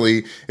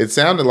apparently it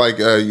sounded like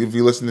if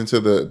you listening to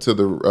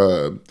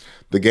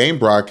the game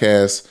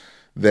broadcast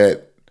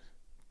that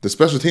the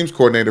special teams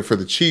coordinator for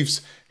the Chiefs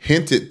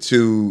hinted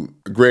to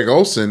Greg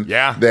Olsen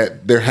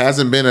that there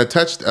hasn't been a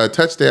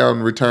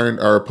touchdown return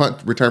or a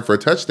punt return for a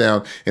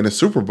touchdown in a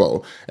Super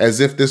Bowl, as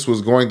if this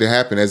was going to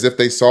happen, as if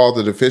they saw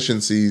the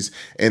deficiencies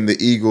in the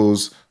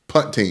Eagles'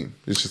 punt team.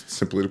 It's just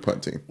simply the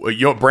punt team.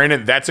 Well,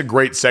 Brandon, that's a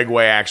great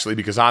segue, actually,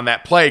 because on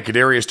that play,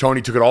 Kadarius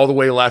Toney took it all the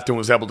way left and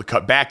was able to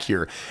cut back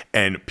here.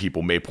 And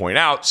people may point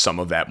out some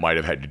of that might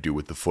have had to do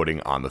with the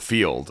footing on the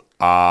field.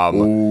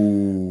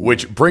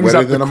 Which brings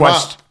up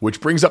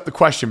the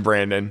question,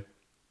 Brandon.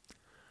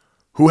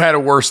 Who had a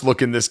worse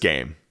look in this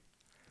game?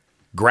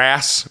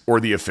 Grass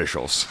or the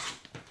officials?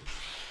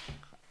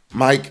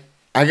 Mike,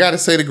 I gotta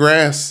say the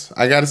grass.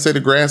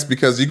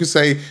 Because you can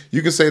say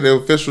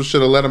the officials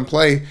should have let him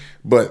play,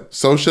 but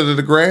so should have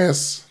the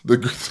grass. The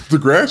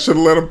grass should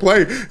have let him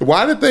play.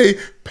 Why did they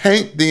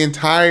paint the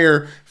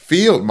entire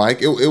field,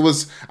 Mike? It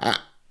was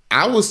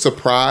I was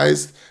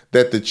surprised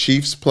that the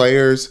Chiefs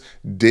players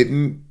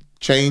didn't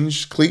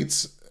change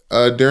cleats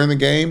during the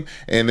game,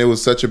 and it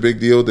was such a big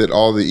deal that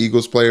all the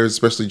Eagles players,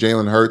 especially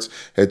Jalen Hurts,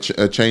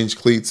 had changed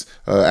cleats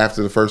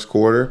after the first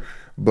quarter.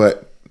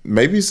 But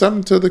maybe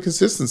something to the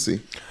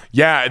consistency.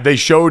 Yeah, they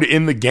showed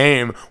in the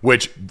game,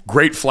 which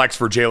great flex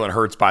for Jalen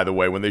Hurts, by the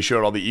way, when they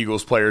showed all the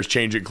Eagles players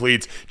changing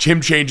cleats, him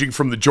changing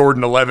from the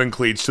Jordan 11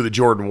 cleats to the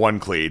Jordan 1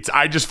 cleats.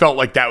 I just felt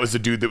like that was the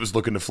dude that was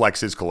looking to flex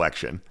his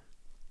collection.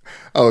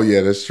 Oh,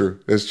 yeah, that's true.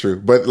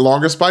 But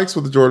longer spikes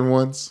with the Jordan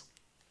 1s.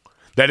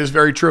 That is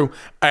very true.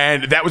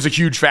 And that was a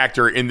huge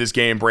factor in this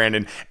game,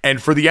 Brandon.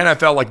 And for the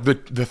NFL, like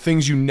the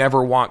things you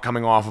never want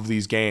coming off of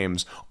these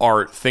games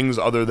are things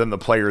other than the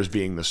players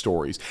being the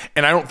stories.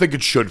 And I don't think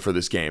it should for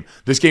this game.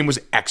 This game was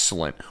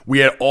excellent. We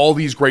had all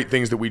these great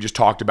things that we just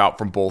talked about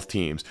from both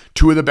teams.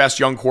 Two of the best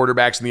young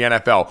quarterbacks in the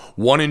NFL,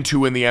 1 and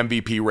 2 in the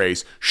MVP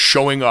race,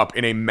 showing up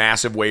in a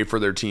massive way for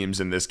their teams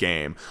in this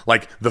game.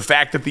 Like the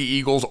fact that the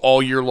Eagles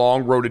all year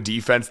long wrote a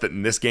defense that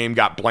in this game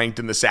got blanked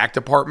in the sack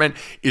department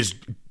is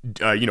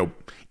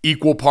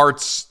equal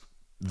parts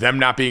them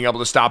not being able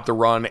to stop the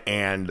run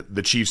and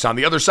the Chiefs on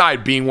the other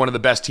side being one of the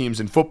best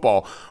teams in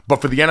football.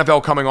 But for the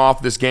NFL coming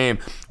off this game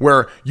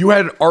where you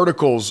had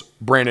articles,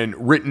 Brandon,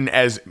 written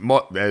as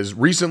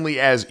recently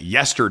as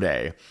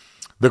yesterday,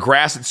 the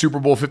grass at Super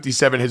Bowl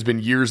 57 has been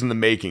years in the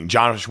making.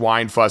 Josh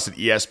Weinfuss at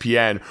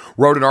ESPN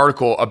wrote an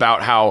article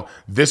about how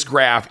this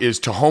graph is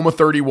Tahoma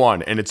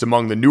 31, and it's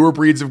among the newer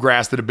breeds of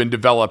grass that have been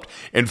developed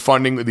in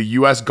funding the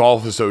U.S.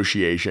 Golf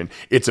Association.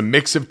 It's a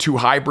mix of two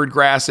hybrid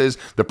grasses.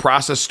 The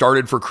process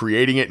started for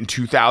creating it in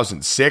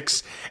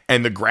 2006,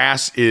 and the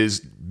grass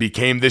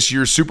became this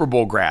year's Super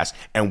Bowl grass.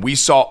 And we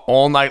saw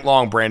all night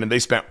long, Brandon, they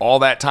spent all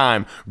that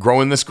time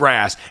growing this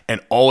grass,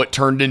 and all it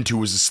turned into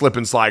was a slip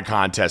and slide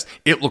contest.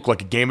 It looked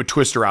like a game of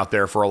Twister out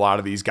there for a lot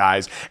of these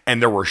guys.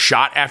 And there were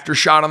shot after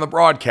shot on the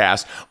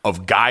broadcast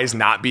of guys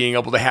not being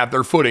able to have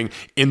their footing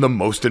in the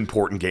most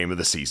important game of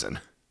the season.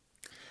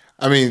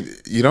 I mean,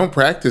 you don't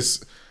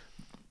practice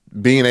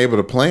being able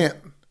to plant.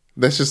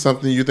 That's just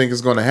something you think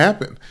is going to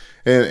happen.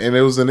 And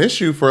it was an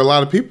issue for a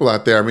lot of people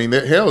out there. I mean,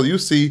 hell, you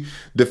see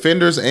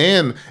defenders,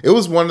 and it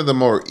was one of the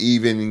more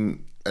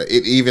even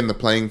the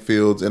playing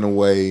fields in a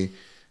way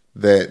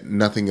that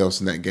nothing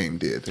else in that game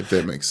did, if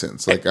that makes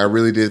sense. Like, I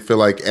really did feel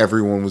like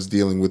everyone was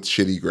dealing with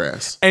shitty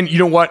grass. And you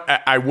know what?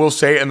 I will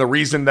say, and the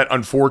reason that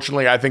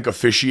unfortunately I think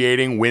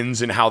officiating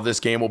wins in how this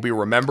game will be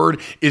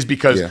remembered is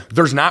because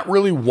there's not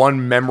really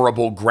one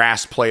memorable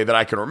grass play that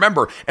I can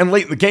remember. And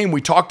late in the game,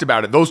 we talked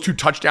about it. Those 2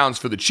 touchdowns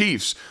for the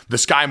Chiefs, the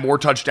Sky Moore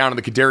touchdown and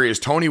the Kadarius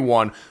Toney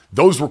one,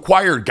 those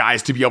required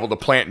guys to be able to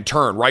plant and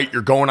turn, right?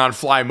 You're going on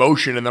fly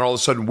motion and then all of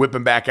a sudden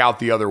whipping back out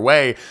the other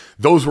way.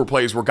 Those were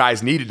plays where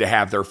guys needed to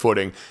have their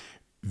footing.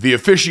 The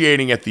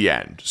officiating at the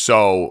end.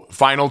 So,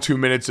 final 2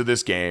 minutes of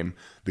this game,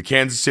 the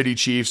Kansas City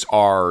Chiefs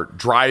are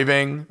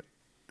driving.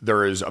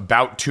 There is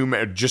about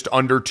just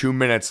under 2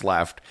 minutes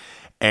left,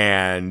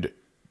 and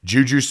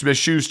Juju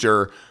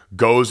Smith-Schuster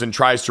goes and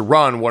tries to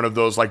run one of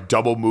those like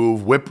double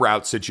move whip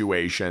route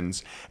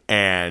situations,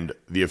 and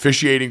the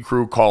officiating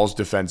crew calls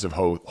defensive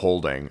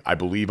holding, I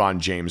believe on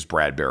James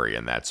Bradbury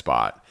in that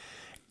spot.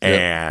 Yep.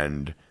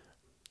 And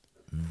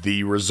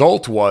the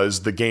result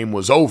was the game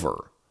was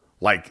over.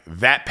 Like,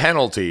 that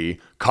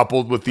penalty,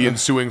 coupled with the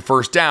ensuing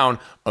first down,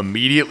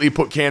 immediately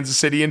put Kansas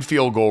City in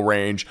field goal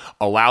range,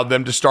 allowed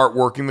them to start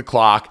working the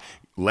clock,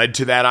 led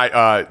to that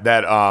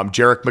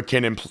Jerick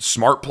McKinnon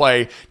smart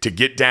play to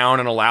get down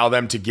and allow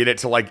them to get it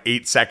to like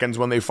 8 seconds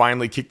when they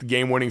finally kicked the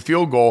game-winning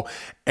field goal.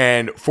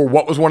 And for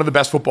what was one of the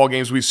best football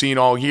games we've seen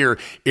all year,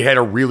 it had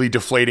a really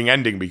deflating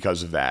ending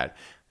because of that.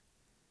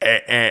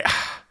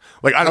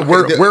 Like, I don't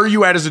know, where are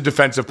you at as a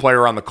defensive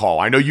player on the call?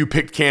 I know you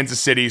picked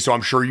Kansas City, so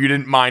I'm sure you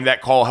didn't mind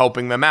that call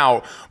helping them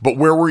out. But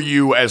where were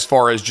you as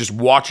far as just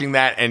watching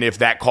that and if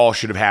that call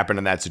should have happened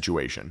in that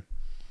situation?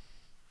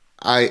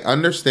 I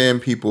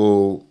understand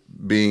people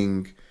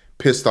being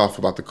pissed off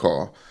about the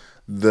call.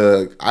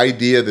 The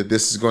idea that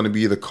this is going to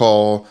be the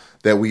call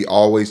that we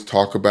always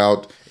talk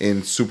about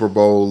in Super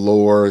Bowl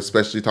lore,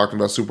 especially talking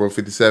about Super Bowl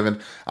 57,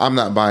 I'm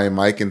not buying,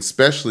 Mike, and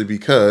especially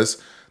because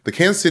the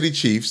Kansas City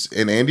Chiefs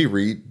and Andy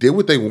Reid did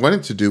what they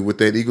wanted to do with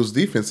that Eagles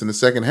defense in the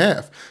second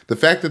half. The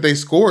fact that they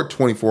scored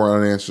 24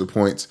 unanswered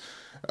points,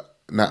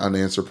 not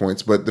unanswered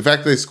points, but the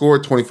fact that they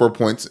scored 24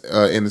 points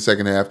in the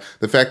second half,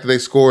 the fact that they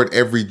scored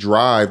every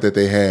drive that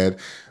they had,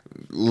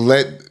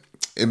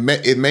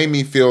 it made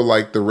me feel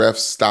like the refs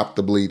stopped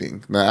the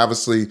bleeding. Now,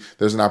 obviously,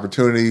 there's an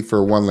opportunity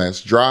for one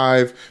last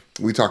drive.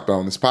 We talked about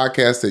on this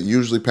podcast that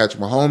usually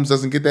Patrick Mahomes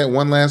doesn't get that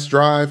one last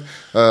drive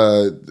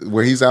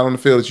where he's out on the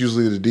field. It's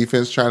usually the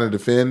defense trying to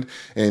defend.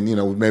 And, you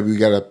know, maybe we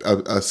got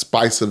a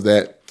spice of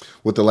that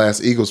with the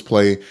last Eagles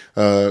play,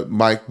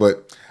 Mike.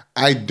 But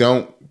I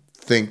don't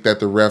think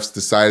that the refs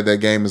decided that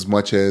game as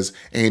much as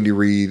Andy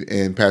Reid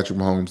and Patrick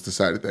Mahomes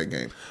decided that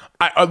game.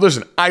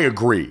 Listen, I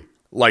agree.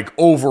 Like,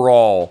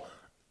 overall,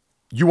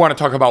 you want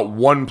to talk about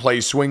one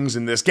play swings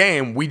in this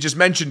game. We just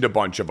mentioned a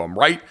bunch of them,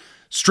 right?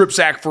 Strip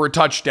sack for a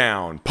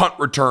touchdown, punt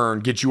return,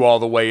 get you all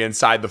the way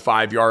inside the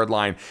 5-yard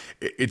line.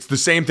 It's the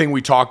same thing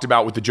we talked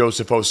about with the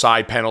Joseph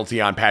Osai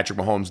penalty on Patrick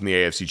Mahomes in the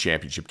AFC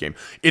Championship game.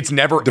 It's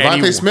never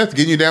Devontae Smith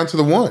getting you down to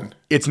the 1.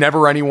 It's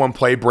never any one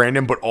play,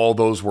 Brandon, but all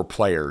those were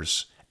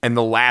players. And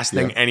the last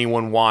thing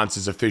anyone wants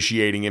is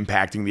officiating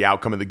impacting the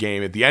outcome of the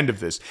game at the end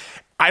of this.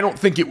 I don't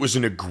think it was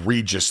an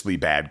egregiously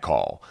bad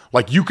call.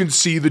 Like, you can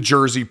see the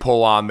jersey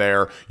pull on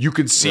there. You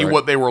can see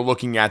what they were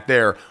looking at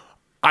there.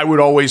 I would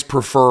always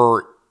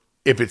prefer,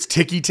 if it's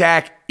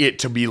ticky-tack, it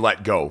to be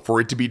let go, for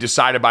it to be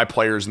decided by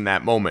players in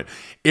that moment.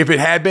 If it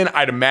had been,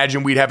 I'd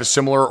imagine we'd have a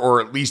similar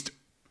or at least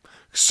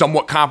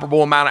somewhat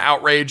comparable amount of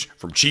outrage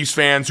from Chiefs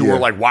fans who were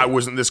like, why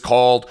wasn't this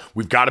called?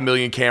 We've got a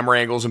million camera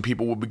angles and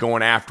people would be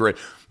going after it.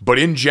 But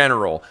in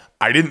general,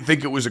 I didn't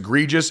think it was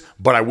egregious,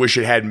 but I wish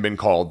it hadn't been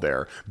called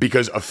there,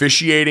 because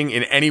officiating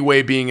in any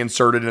way being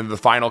inserted into the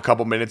final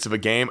couple minutes of a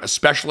game,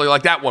 especially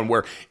like that one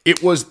where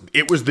it was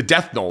the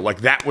death knell, like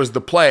that was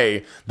the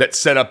play that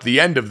set up the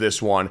end of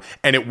this one,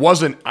 and it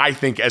wasn't, I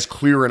think, as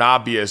clear and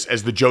obvious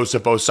as the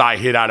Joseph Osai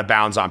hit out of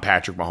bounds on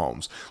Patrick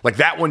Mahomes. Like,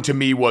 that one to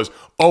me was,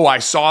 oh, I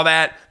saw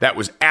that. That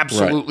was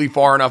absolutely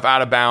far enough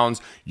out of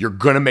bounds. You're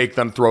going to make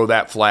them throw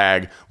that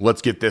flag.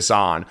 Let's get this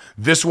on.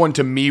 This one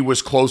to me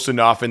was close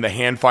enough in the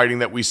hand fighting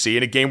that we see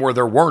in a game where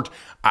there weren't,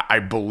 I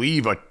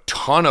believe, a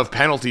ton of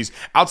penalties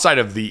outside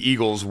of the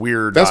Eagles'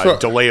 weird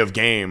delay of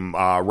game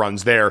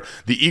runs there.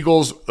 The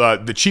Eagles,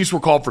 the Chiefs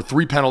were called for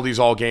 3 penalties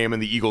all game,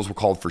 and the Eagles were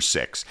called for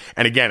 6.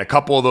 And again, a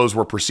couple of those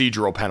were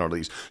procedural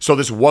penalties. So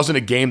this wasn't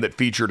a game that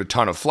featured a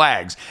ton of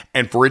flags.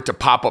 And for it to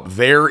pop up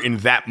there in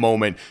that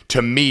moment,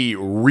 to me,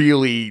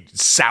 really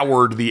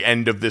soured the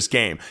end of this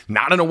game.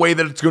 Not in a way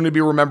that it's going to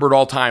be remembered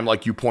all time,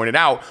 like you pointed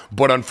out,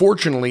 but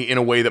unfortunately in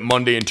a way that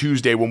Monday and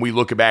Tuesday, when we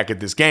look back at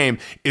this game,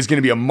 is going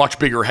to be a much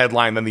bigger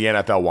headline than the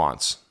NFL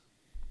wants.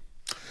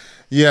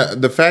 Yeah,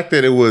 the fact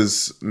that it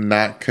was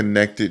not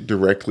connected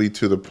directly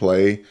to the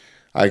play,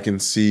 I can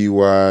see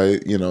why,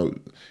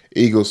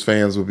 Eagles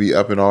fans would be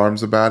up in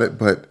arms about it.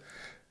 But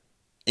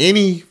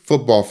any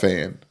football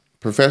fan,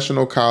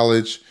 professional,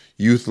 college,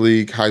 youth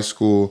league, high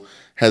school,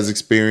 has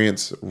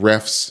experienced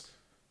refs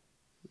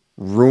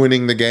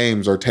ruining the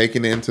games or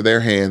taking it into their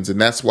hands. And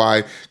that's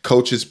why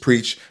coaches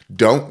preach,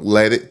 don't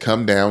let it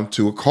come down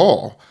to a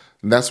call.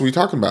 And that's what we're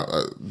talking about.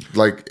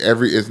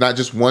 It's not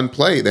just one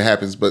play that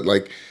happens, but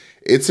like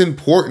it's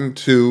important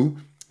to,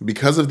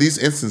 because of these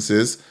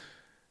instances,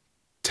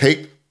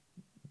 take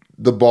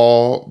the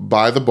ball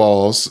by the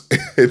balls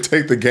and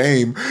take the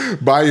game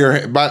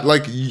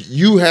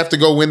you have to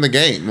go win the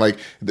game. Like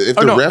if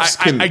the refs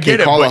can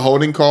call a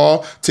holding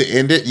call to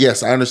end it,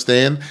 yes, I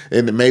understand.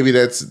 And maybe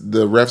that's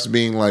the refs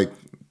being like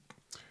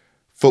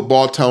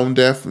football tone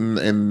deaf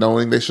and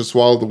knowing they should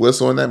swallow the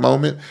whistle in that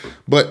moment.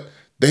 But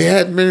they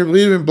hadn't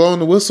really been blowing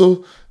the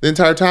whistle the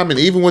entire time. And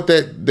even with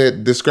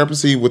that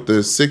discrepancy with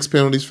the 6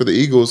 penalties for the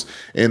Eagles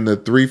and the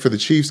 3 for the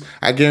Chiefs,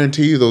 I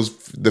guarantee you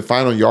the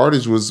final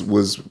yardage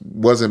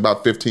wasn't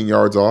about 15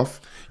 yards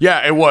off.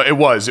 Yeah, it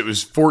was. It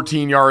was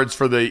 14 yards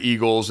for the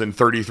Eagles and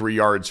 33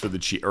 yards for the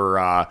Chiefs.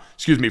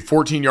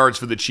 14 yards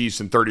for the Chiefs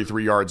and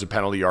 33 yards of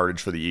penalty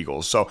yardage for the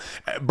Eagles. So,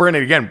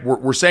 Brandon, again,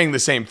 we're saying the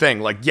same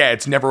thing. Like, yeah,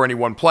 it's never any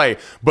one play,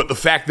 but the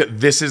fact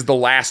that this is the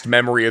last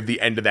memory of the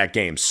end of that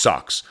game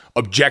sucks.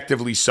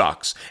 Objectively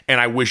sucks,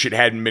 and I wish it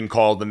hadn't been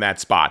called in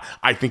that spot.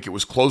 I think it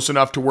was close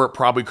enough to where it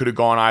probably could have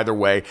gone either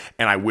way,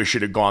 and I wish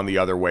it had gone the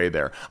other way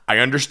there. I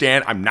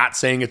understand. I'm not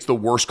saying it's the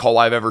worst call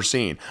I've ever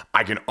seen.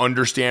 I can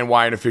understand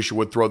why an official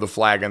would throw the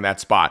flag in that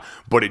spot,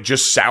 but it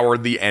just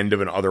soured the end of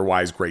an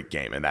otherwise great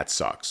game, and that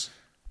sucks.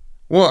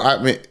 Well, I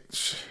mean,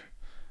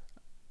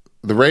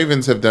 the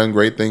Ravens have done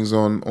great things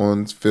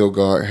on field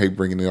goal. I hate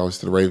bringing it always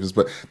to the Ravens,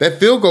 but that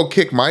field goal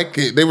kick, Mike,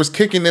 they was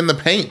kicking in the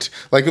paint.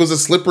 Like it was a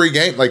slippery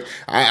game. Like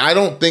I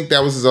don't think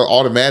that was an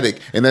automatic.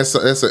 And that's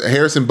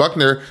Harrison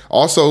Buckner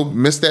also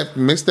missed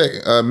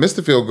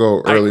the field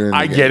goal earlier in the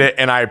game. I get it,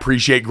 and I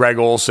appreciate Greg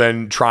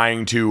Olsen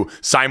trying to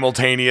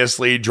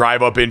simultaneously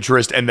drive up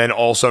interest and then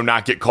also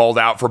not get called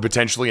out for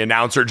potentially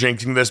announcer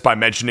jinxing this by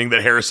mentioning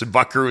that Harrison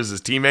Buckner was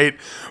his teammate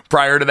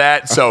prior to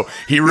that. So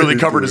he really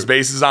covered his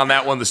bases on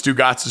that one. The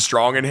Stugotz is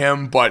strong in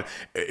him, but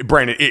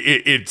Brandon,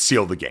 it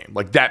sealed the game.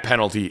 Like that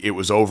penalty, it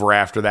was over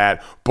after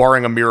that.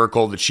 Barring a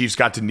miracle, the Chiefs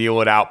got to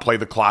kneel it out, play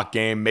the clock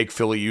game, make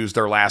Philly use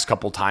their last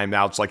couple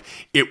timeouts. Like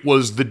it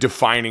was the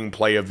defining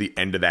play of the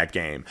end of that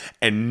game,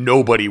 and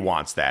nobody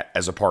wants that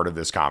as a part of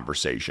this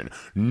conversation.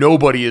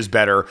 Nobody is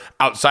better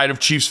outside of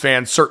Chiefs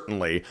fans,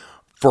 certainly,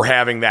 for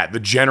having that.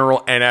 The general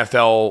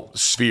NFL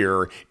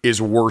sphere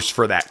is worse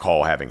for that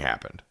call having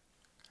happened.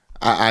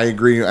 I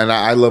agree, and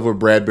I love what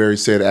Bradbury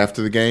said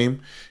after the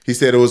game. He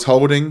said it was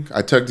holding.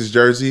 I tucked his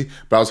jersey,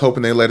 but I was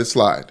hoping they let it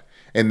slide.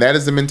 And that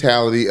is the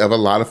mentality of a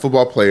lot of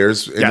football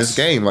players in this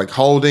game, like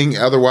holding.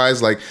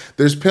 Otherwise, like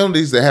there's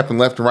penalties that happen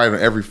left and right on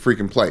every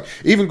freaking play.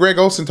 Even Greg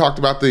Olsen talked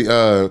about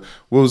it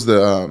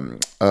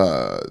wasn't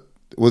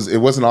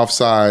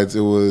offsides,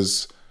 it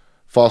was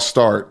false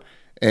start.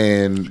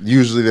 And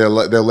usually they'll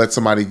let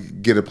somebody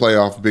get a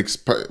playoff big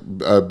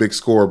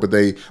score, but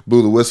they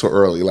blew the whistle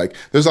early. Like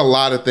there's a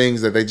lot of things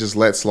that they just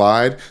let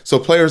slide. So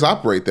players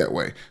operate that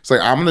way. It's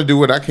like I'm gonna do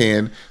what I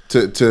can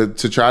to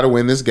try to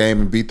win this game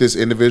and beat this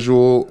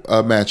individual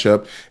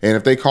matchup. And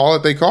if they call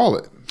it, they call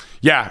it.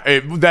 Yeah,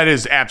 that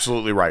is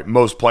absolutely right.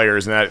 Most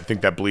players, and I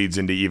think that bleeds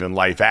into even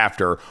life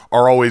after,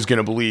 are always going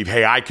to believe,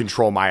 hey, I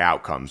control my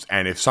outcomes.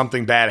 And if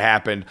something bad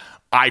happened,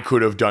 I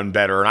could have done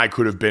better and I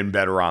could have been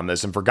better on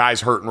this. And for guys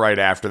hurting right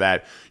after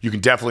that, you can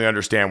definitely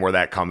understand where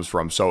that comes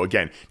from. So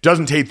again,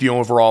 doesn't take the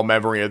overall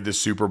memory of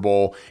this Super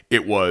Bowl.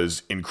 It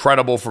was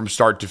incredible from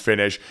start to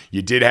finish.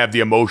 You did have the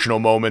emotional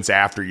moments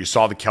after. You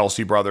saw the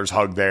Kelce brothers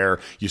hug there.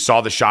 You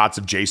saw the shots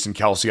of Jason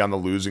Kelce on the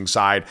losing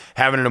side,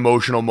 having an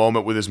emotional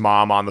moment with his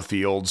mom on the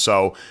field.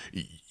 So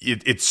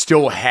it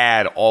still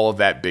had all of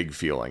that big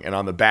feeling. And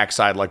on the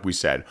backside, like we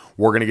said,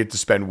 we're going to get to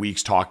spend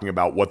weeks talking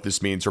about what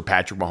this means for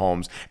Patrick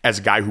Mahomes as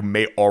a guy who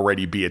may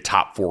already be a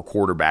top 4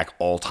 quarterback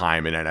all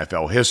time in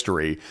NFL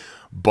history.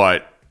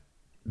 But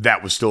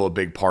that was still a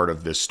big part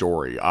of this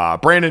story.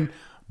 Brandon,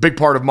 big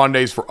part of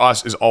Mondays for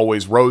us is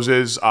always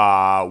roses.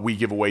 We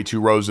give away 2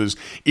 roses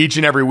each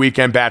and every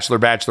weekend, Bachelor,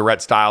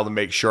 Bachelorette style, to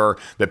make sure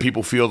that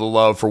people feel the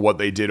love for what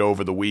they did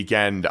over the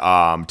weekend,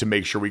 to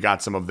make sure we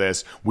got some of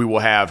this. We will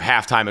have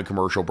halftime and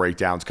commercial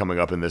breakdowns coming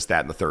up in this,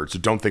 that, and the third. So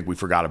don't think we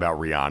forgot about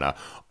Rihanna.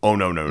 Oh,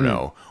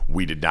 no.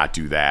 We did not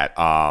do that.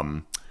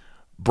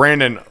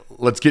 Brandon,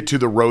 let's get to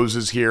the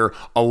roses here.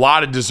 A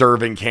lot of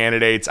deserving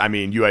candidates. I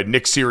mean, you had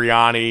Nick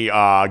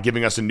Sirianni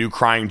giving us a new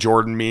crying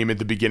Jordan meme at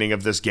the beginning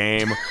of this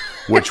game,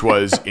 which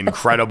was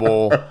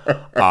incredible.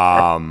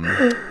 What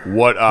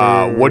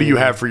do you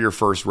have for your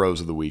first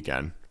rose of the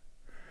weekend?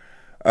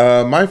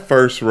 My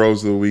first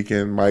rose of the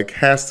weekend, Mike,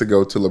 has to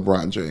go to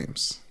LeBron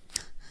James.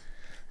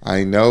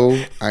 I know.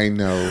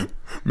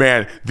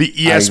 Man, the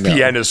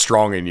ESPN is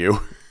strong in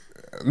you.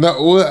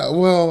 No,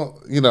 well,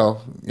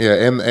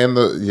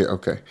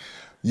 okay.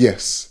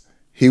 Yes,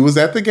 he was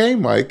at the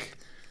game, Mike,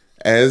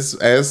 as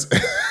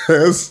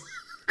the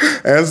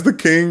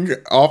king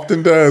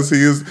often does.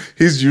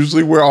 He's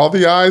usually where all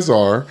the eyes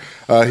are.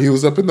 He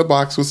was up in the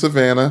box with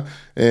Savannah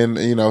and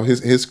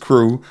his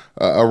crew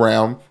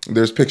around.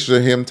 There's pictures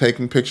of him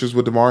taking pictures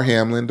with Damar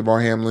Hamlin. Damar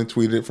Hamlin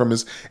tweeted it from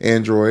his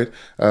Android.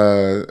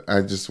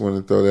 I just want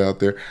to throw that out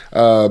there.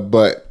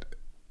 But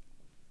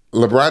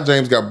LeBron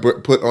James got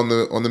put on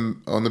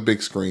the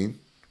big screen,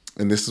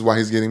 and this is why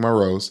he's getting my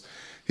rose.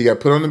 He got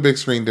put on the big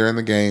screen during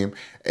the game,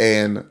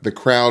 and the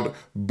crowd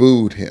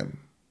booed him.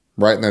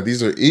 Right now,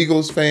 these are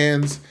Eagles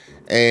fans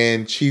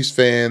and Chiefs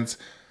fans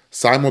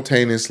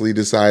simultaneously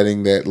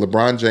deciding that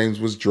LeBron James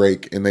was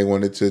Drake, and they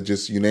wanted to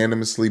just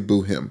unanimously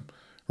boo him,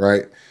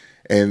 right?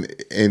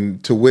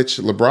 And to which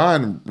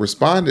LeBron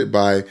responded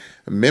by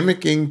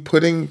mimicking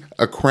putting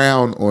a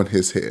crown on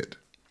his head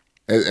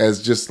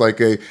as just like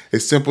a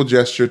simple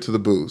gesture to the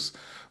boos.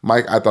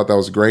 Mike, I thought that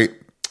was great.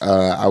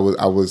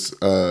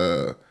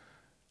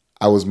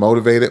 I was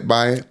motivated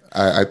by it.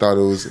 I thought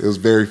it was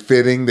very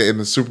fitting that in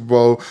the Super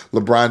Bowl,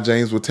 LeBron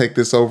James would take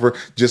this over,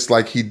 just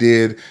like he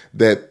did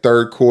that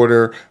third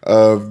quarter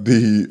of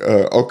the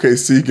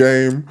OKC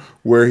game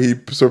where he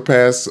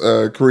surpassed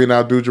Kareem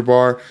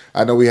Abdul-Jabbar.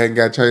 I know we hadn't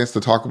got a chance to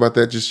talk about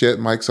that just yet,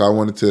 Mike, so I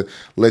wanted to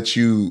let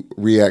you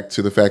react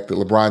to the fact that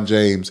LeBron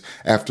James,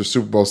 after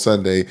Super Bowl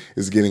Sunday,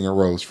 is getting a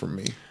rose from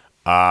me.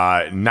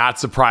 Not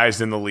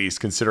surprised in the least,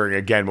 considering,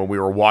 again, when we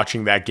were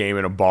watching that game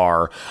in a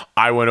bar,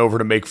 I went over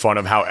to make fun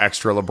of how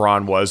extra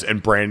LeBron was,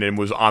 and Brandon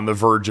was on the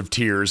verge of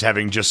tears,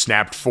 having just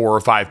snapped 4 or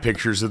 5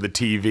 pictures of the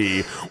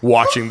TV,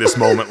 watching this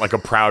moment like a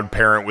proud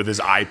parent with his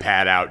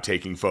iPad out,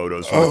 taking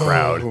photos for the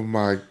crowd. Oh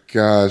my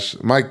gosh.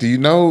 Mike, do you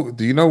know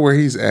where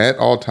he's at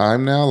all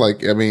time now?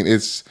 Like, I mean,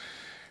 it's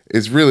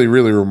really,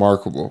 really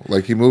remarkable.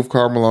 Like, he moved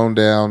Karl Malone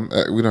down.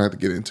 We don't have to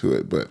get into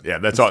it, but yeah,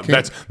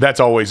 that's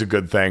always a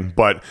good thing.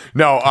 But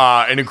no,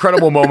 an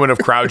incredible moment of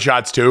crowd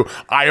shots too.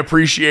 I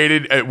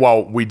appreciated.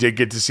 Well, we did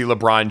get to see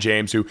LeBron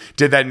James, who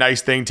did that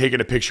nice thing, taking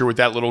a picture with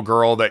that little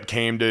girl that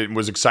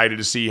was excited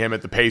to see him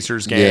at the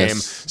Pacers game.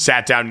 Yes.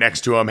 Sat down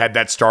next to him, had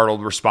that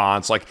startled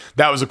response. Like,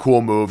 that was a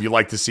cool move. You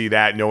like to see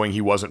that, knowing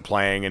he wasn't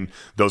playing, and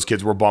those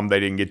kids were bummed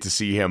they didn't get to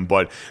see him.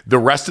 But the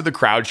rest of the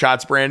crowd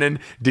shots, Brandon,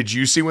 did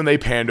you see when they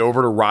panned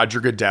over to Roger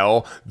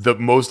Goodell, the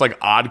most like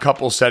odd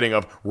couple setting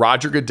of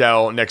Roger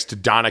Goodell next to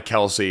Donna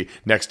Kelsey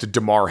next to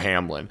Damar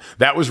Hamlin?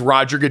 That was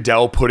Roger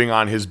Goodell putting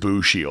on his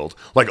boo shield.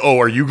 Like, oh,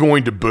 are you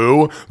going to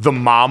boo the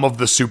mom of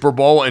the Super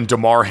Bowl and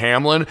Damar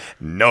Hamlin?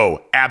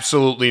 No,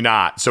 absolutely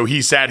not. So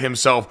he sat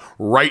himself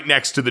right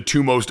next to the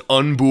 2 most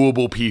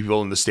unbooable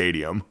people in the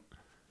stadium.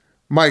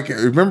 Mike,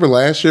 remember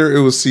last year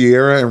it was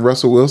Sierra and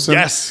Russell Wilson?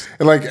 Yes.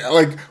 And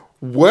like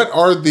what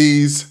are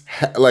these,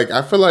 like,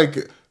 I feel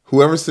like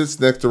whoever sits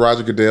next to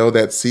Roger Goodell,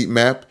 that seat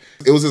map,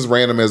 it was as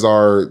random as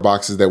our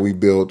boxes that we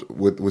built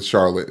with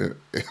Charlotte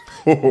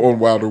on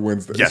Wilder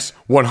Wednesdays. Yes,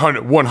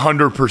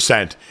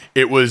 100%.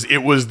 It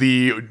was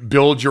the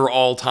build your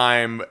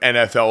all-time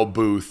NFL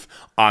booth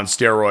on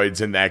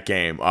steroids in that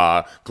game.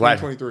 Glad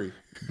 2023.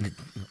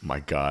 My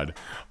God.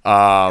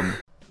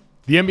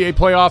 The NBA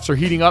playoffs are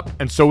heating up,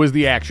 and so is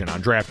the action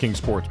on DraftKings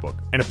Sportsbook,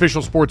 an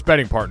official sports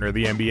betting partner of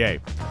the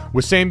NBA.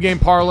 With same-game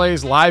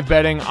parlays, live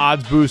betting,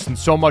 odds boosts, and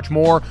so much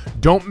more,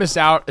 don't miss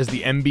out as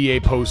the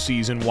NBA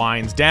postseason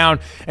winds down.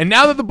 And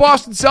now that the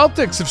Boston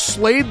Celtics have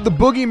slayed the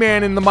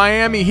boogeyman in the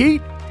Miami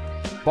Heat,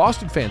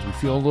 Boston fans would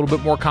feel a little bit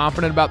more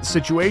confident about the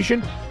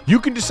situation. You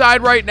can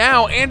decide right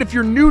now, and if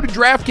you're new to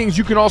DraftKings,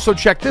 you can also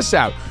check this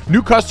out.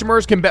 New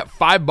customers can bet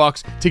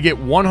 $5 to get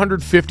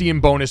 $150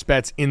 in bonus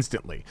bets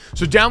instantly.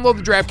 So download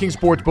the DraftKings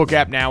Sportsbook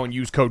app now and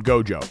use code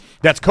GoJo.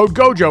 That's code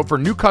GoJo for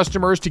new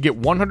customers to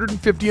get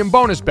 $150 in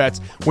bonus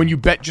bets when you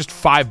bet just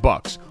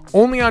 $5.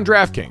 Only on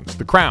DraftKings.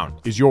 The crown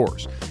is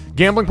yours.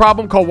 Gambling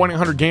problem? Call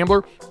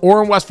 1-800-GAMBLER.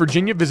 Or in West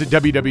Virginia, visit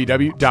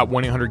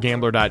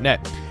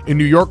www.1800gambler.net. In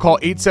New York, call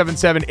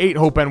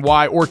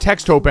 877-8-HOPE-NY or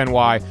text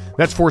HOPE-NY.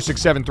 That's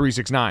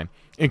 467-369.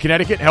 In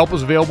Connecticut, help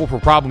is available for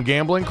problem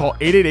gambling. Call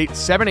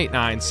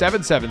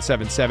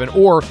 888-789-7777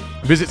 or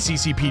visit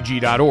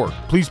ccpg.org.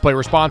 Please play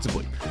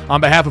responsibly.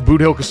 On behalf of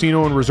Boot Hill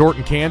Casino and Resort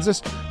in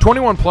Kansas,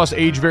 21 plus,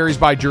 age varies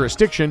by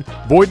jurisdiction,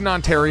 void in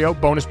Ontario,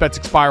 bonus bets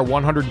expire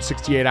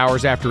 168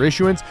 hours after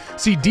issuance.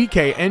 See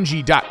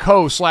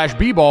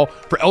dkng.co/bball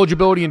for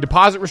eligibility and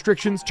deposit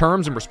restrictions,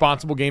 terms, and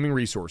responsible gaming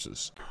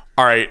resources.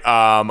 All right,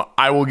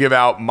 I will give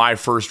out my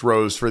first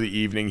rose for the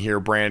evening here,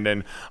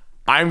 Brandon.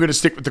 I'm going to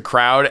stick with the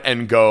crowd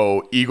and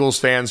go Eagles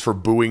fans for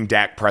booing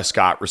Dak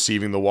Prescott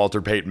receiving the Walter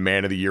Payton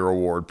Man of the Year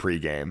award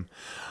pregame.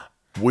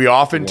 We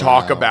often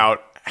talk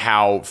about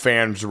how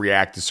fans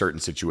react to certain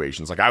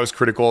situations. Like, I was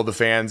critical of the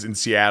fans in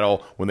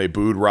Seattle when they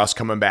booed Russ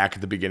coming back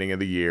at the beginning of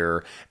the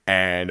year,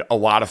 and a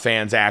lot of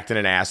fans acting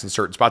an ass in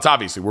certain spots.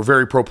 Obviously, we're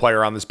very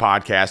pro-player on this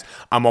podcast.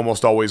 I'm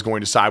almost always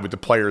going to side with the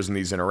players in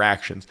these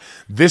interactions.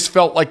 This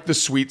felt like the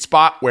sweet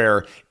spot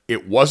where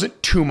it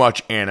wasn't too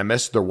much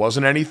animus. There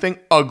wasn't anything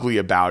ugly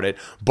about it,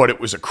 but it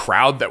was a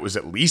crowd that was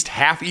at least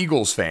half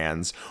Eagles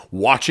fans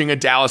watching a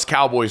Dallas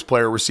Cowboys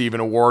player receive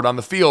an award on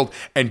the field.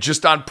 And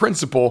just on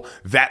principle,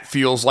 that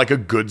feels like a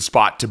good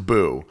spot to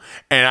boo.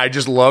 And I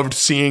just loved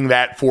seeing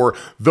that for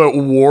the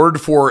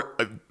award for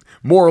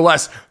more or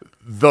less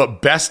the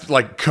best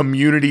like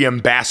community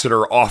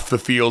ambassador off the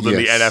field in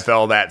the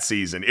NFL that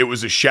season. It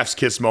was a chef's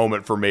kiss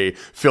moment for me.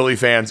 Philly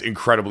fans,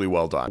 incredibly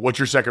well done. What's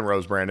your second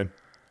rose, Brandon?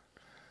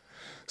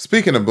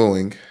 Speaking of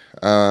booing,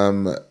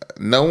 no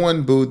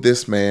one booed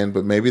this man,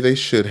 but maybe they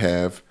should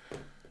have.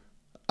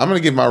 I'm going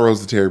to give my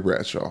rose to Terry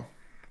Bradshaw.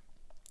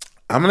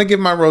 I'm going to give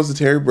my rose to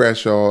Terry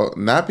Bradshaw,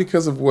 not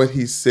because of what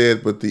he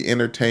said, but the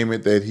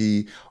entertainment that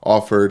he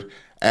offered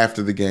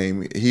after the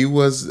game. He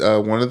was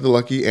one of the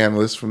lucky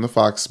analysts from the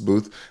Fox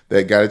booth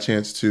that got a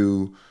chance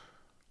to,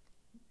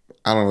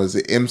 I don't know, is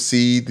it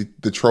MC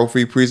the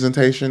trophy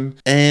presentation?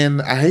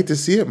 And I hate to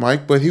see it,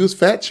 Mike, but he was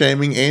fat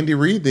shaming Andy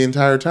Reid the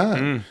entire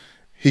time.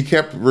 He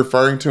kept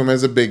referring to him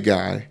as a big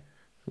guy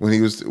when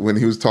he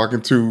was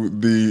talking to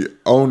the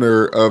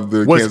owner of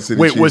the Kansas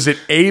City Chiefs. Was it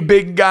a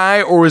big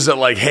guy, or was it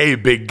like, hey,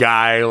 big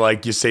guy,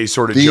 like you say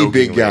sort of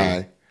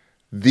jokingly?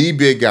 The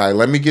big guy.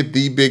 Let me get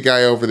the big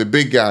guy over. The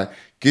big guy.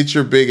 Get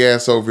your big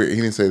ass over here. He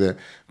didn't say that.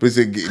 But he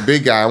said,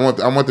 big guy. I want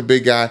the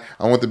big guy.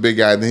 I want the big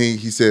guy. And then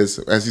he says,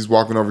 as he's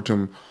walking over to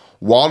him,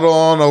 waddle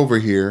on over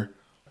here.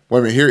 Wait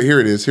a minute. Here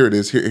it is.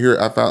 Here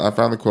I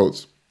found the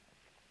quotes.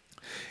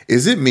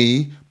 Is it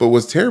me, but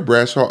was Terry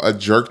Bradshaw a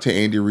jerk to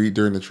Andy Reid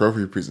during the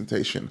trophy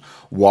presentation?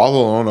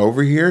 Waddle on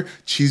over here?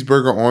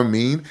 Cheeseburger on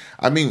mean?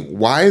 I mean,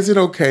 why is it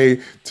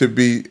okay to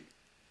be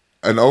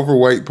an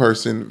overweight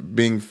person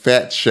being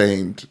fat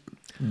shamed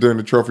during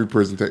the trophy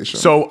presentation?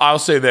 So I'll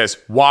say this,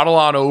 waddle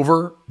on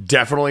over,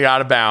 definitely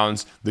out of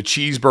bounds. The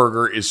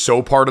cheeseburger is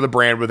so part of the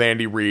brand with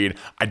Andy Reid.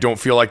 I don't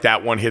feel like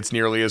that one hits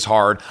nearly as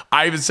hard.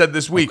 I even said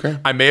this week,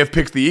 I may have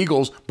picked the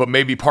Eagles, but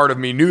maybe part of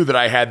me knew that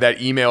I had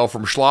that email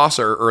from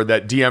Schlosser or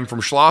that DM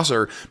from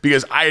Schlosser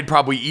because I had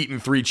probably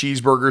eaten 3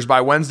 cheeseburgers by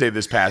Wednesday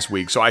this past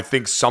week. So I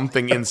think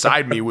something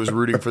inside me was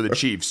rooting for the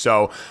Chiefs.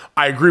 So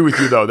I agree with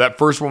you, though. That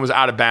first one was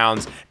out of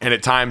bounds, and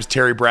at times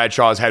Terry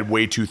Bradshaw has had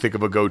way too thick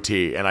of a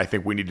goatee, and I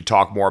think we need to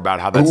talk more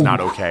about how that's not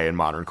okay in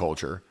modern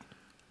culture.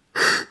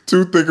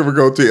 Too thick of a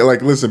goatee.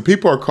 Like, listen,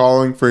 people are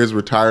calling for his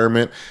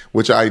retirement,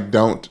 which I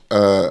don't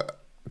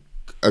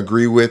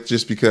agree with,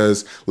 just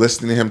because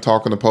listening to him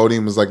talk on the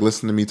podium is like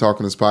listening to me talk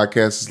on this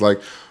podcast. It's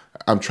like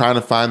I'm trying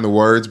to find the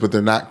words, but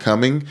they're not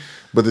coming.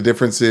 But the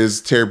difference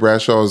is Terry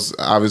Bradshaw is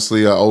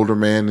obviously an older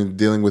man and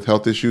dealing with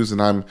health issues, and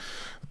I'm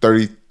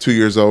 32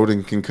 years old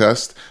and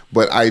concussed.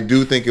 But I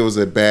do think it was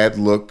a bad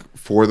look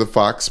for the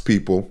Fox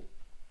people.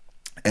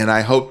 And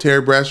I hope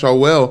Terry Bradshaw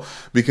will,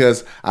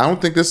 because I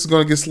don't think this is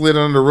going to get slid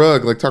under the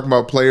rug. Like talking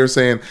about players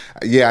saying,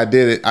 yeah, I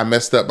did it. I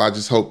messed up. I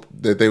just hope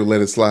that they would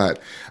let it slide.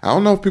 I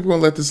don't know if people are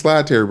going to let this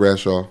slide, Terry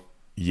Bradshaw.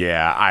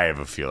 Yeah, I have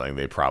a feeling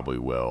they probably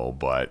will,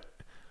 but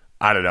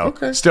I don't know.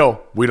 Okay. Still,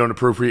 we don't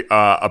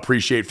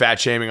appreciate fat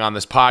shaming on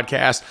this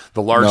podcast.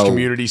 The large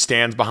community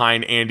stands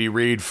behind Andy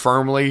Reid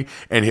firmly,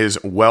 and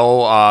his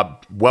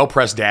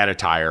well-pressed dad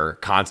attire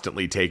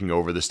constantly taking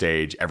over the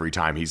stage every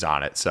time he's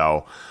on it.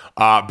 So,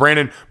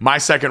 Brandon, my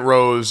second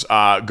rose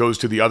goes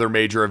to the other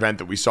major event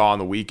that we saw on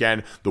the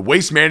weekend, the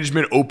Waste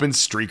Management Open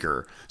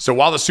Streaker. So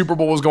while the Super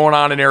Bowl was going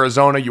on in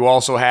Arizona, you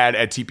also had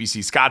at TPC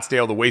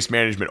Scottsdale the Waste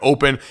Management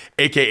Open,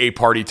 a.k.a.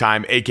 Party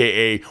Time,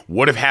 a.k.a.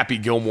 What if Happy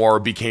Gilmore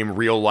became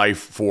real life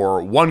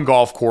for one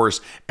golf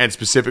course and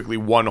specifically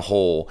one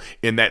hole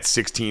in that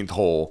 16th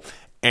hole.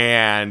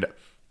 And,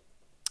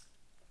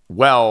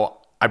 well,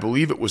 I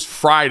believe it was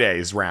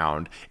Friday's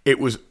round.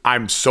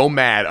 I'm so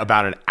mad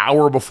about an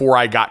hour before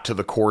I got to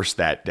the course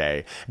that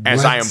day.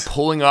 As I am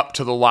pulling up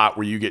to the lot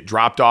where you get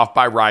dropped off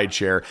by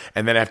rideshare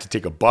and then have to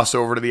take a bus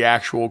over to the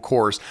actual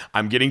course,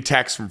 I'm getting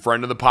texts from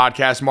friend of the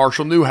podcast,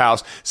 Marshall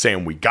Newhouse,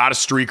 saying we got a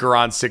streaker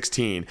on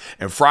 16.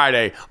 And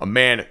Friday, a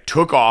man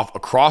took off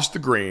across the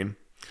green,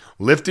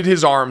 lifted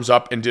his arms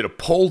up and did a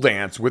pole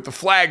dance with the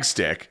flag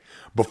stick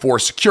before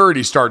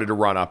security started to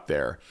run up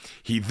there.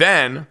 He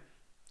then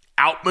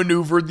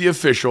outmaneuvered the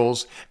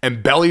officials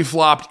and belly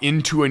flopped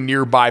into a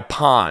nearby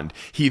pond.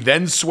 He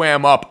then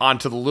swam up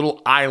onto the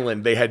little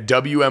island. They had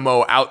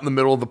WMO out in the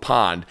middle of the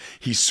pond.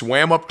 He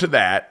swam up to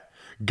that,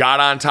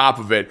 got on top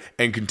of it,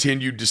 and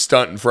continued to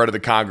stunt in front of the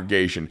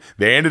congregation.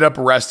 They ended up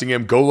arresting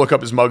him. Go look up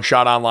his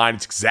mugshot online.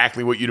 It's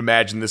exactly what you'd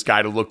imagine this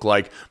guy to look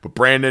like. But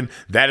Brandon,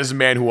 that is a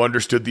man who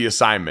understood the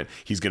assignment.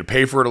 He's going to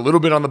pay for it a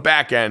little bit on the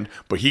back end,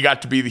 but he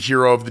got to be the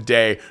hero of the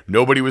day.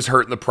 Nobody was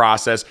hurt in the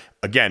process.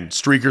 Again,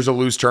 streaker's a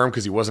loose term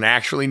because he wasn't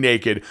actually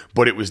naked,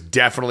 but it was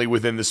definitely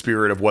within the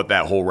spirit of what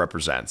that hole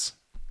represents.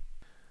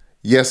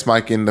 Yes,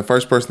 Mike, and the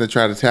first person that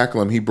tried to tackle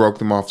him, he broke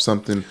them off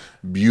something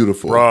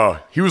beautiful. Bro,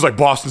 he was like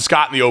Boston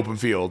Scott in the open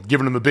field,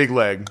 giving him the big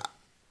leg.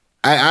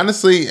 I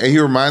honestly, he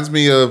reminds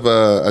me of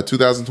a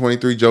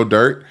 2023 Joe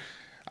Dirt.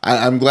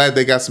 I'm glad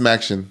they got some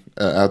action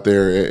out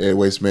there at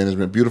Waste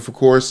Management. Beautiful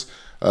course.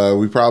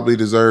 We probably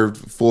deserved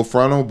full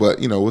frontal, but,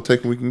 we'll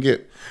take what we can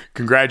get.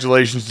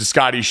 Congratulations to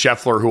Scotty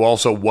Scheffler, who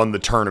also won the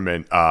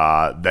tournament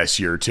this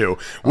year, too.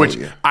 Which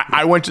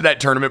I went to that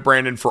tournament,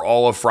 Brandon, for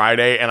all of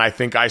Friday, and I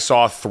think I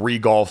saw 3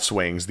 golf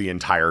swings the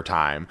entire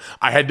time.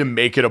 I had to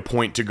make it a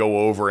point to go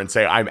over and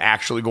say, I'm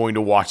actually going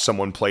to watch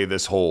someone play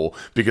this hole,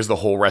 because the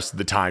whole rest of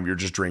the time you're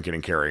just drinking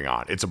and carrying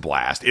on. It's a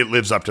blast. It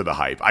lives up to the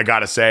hype. I got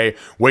to say,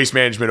 Waste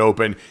Management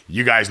Open,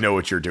 you guys know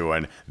what you're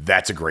doing.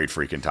 That's a great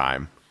freaking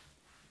time.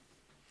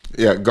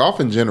 Yeah, golf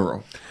in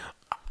general.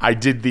 I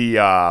did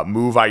the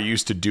move I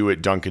used to do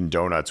at Dunkin'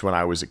 Donuts when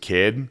I was a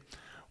kid,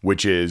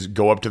 which is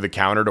go up to the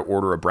counter to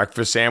order a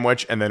breakfast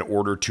sandwich and then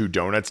order 2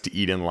 donuts to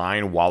eat in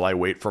line while I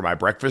wait for my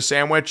breakfast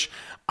sandwich.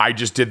 I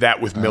just did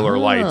that with Miller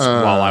Lights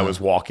while I was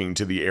walking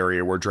to the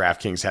area where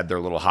DraftKings had their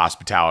little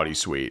hospitality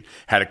suite.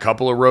 Had a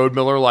couple of road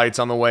Miller Lights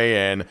on the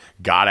way in,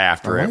 got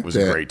after it. It was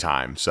a great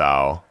time.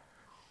 So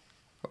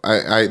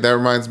I that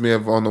reminds me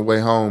of on the way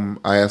home,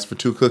 I asked for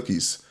 2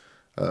 cookies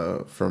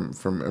from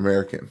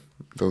American,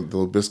 the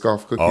little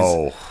Biscoff cookies.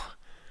 Oh,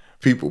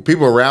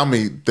 people around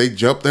me, they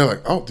jump. They're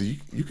like, "Oh,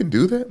 you can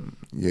do that?"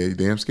 Yeah, you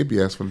damn Skippy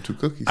asked for them 2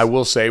 cookies. I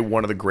will say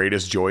one of the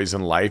greatest joys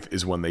in life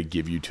is when they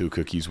give you 2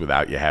 cookies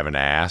without you having to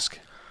ask.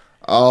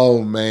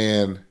 Oh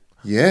man,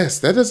 yes,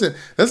 that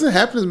doesn't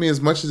happen to me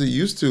as much as it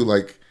used to.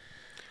 Like,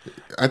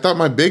 I thought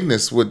my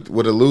bigness would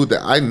allude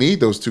that I need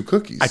those 2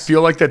 cookies. I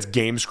feel like that's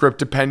game script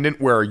dependent,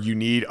 where you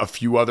need a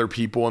few other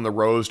people in the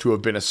rows to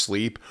have been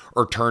asleep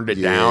or turned it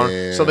down.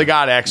 So they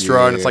got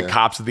extra, and it's like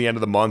cops at the end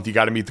of the month. You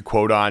got to meet the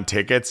quota on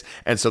tickets,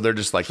 and so they're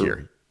just like,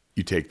 here,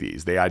 you take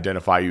these. They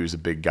identify you as a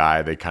big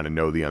guy. They kind of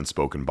know the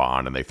unspoken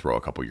bond, and they throw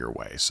a couple your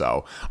way.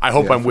 So I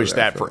hope I wish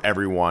that for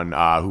everyone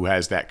who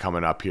has that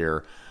coming up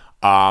here.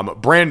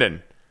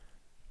 Brandon,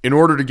 in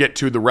order to get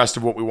to the rest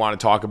of what we want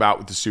to talk about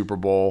with the Super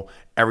Bowl,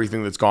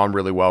 everything that's gone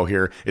really well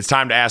here, it's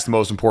time to ask the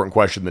most important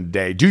question of the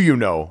day. Do you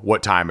know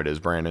what time it is,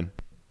 Brandon?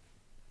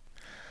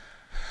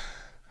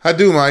 I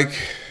do, Mike.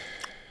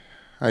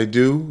 I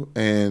do,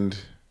 and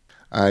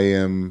I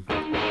am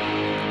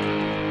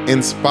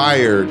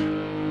inspired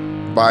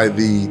by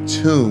the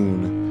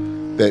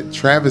tune that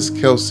Travis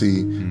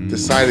Kelce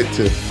decided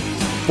to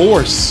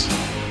force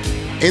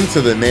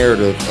into the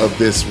narrative of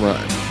this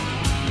run.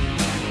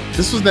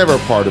 This was never a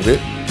part of it,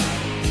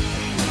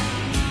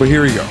 but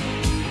here we go.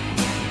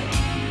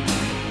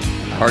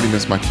 I already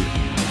missed my cue.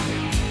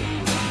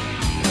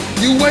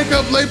 You wake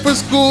up late for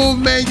school,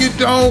 man, you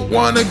don't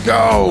want to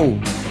go.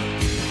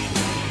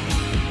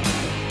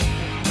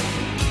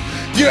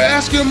 You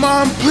ask your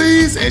mom,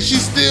 please, and she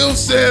still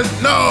says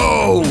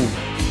no.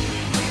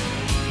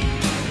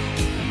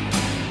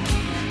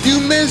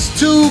 You missed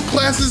 2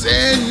 classes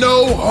and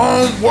no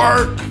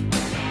homework.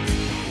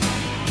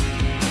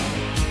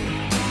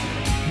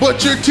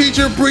 But your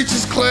teacher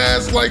preaches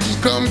class like she's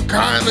some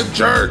kind of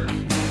jerk.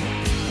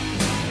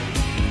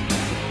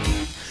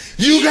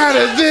 You got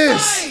a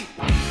this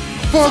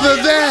for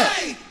the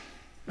that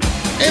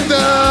and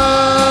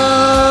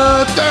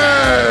the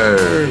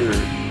third.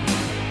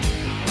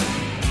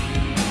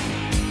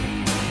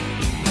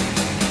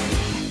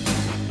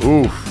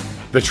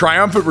 Oof. The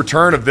triumphant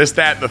return of this,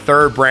 that, and the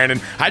third, Brandon.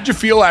 How'd you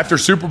feel after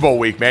Super Bowl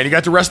week, man? You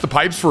got to rest the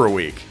pipes for a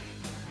week.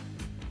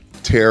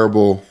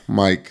 Terrible,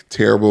 Mike.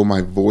 Terrible.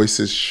 My voice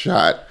is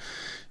shot.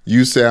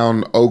 You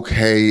sound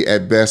okay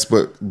at best,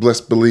 but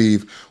let's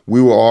believe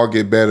we will all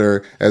get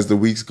better as the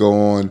weeks go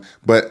on.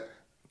 But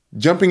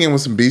jumping in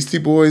with some Beastie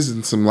Boys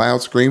and some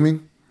loud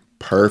screaming,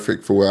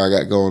 perfect for what I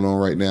got going on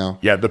right now.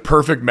 Yeah, the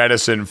perfect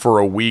medicine for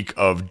a week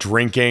of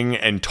drinking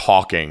and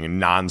talking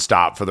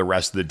nonstop for the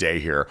rest of the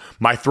day here.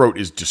 My throat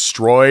is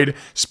destroyed.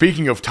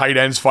 Speaking of tight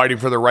ends fighting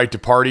for the right to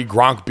party,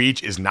 Gronk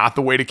Beach is not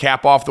the way to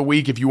cap off the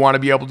week if you want to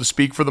be able to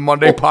speak for the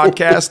Monday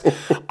podcast.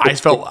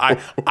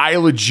 I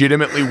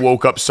legitimately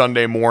woke up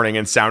Sunday morning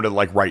and sounded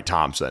like Wright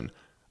Thompson.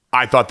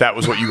 I thought that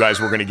was what you guys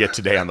were going to get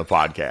today on the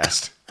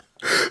podcast.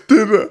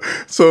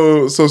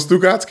 So Stu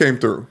Gatz came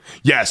through.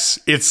 Yes,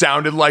 it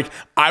sounded like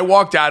I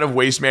walked out of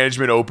Waste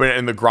Management Open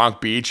in the Gronk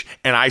Beach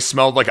and I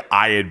smelled like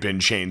I had been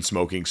chain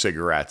smoking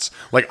cigarettes.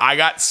 Like I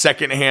got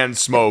secondhand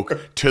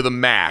smoke to the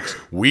max.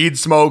 Weed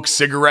smoke,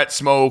 cigarette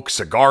smoke,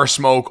 cigar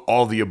smoke,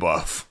 all the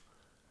above.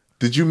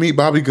 Did you meet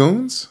Bobby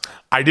Goons?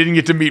 I didn't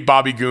get to meet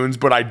Bobby Goons,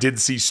 but I did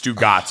see Stu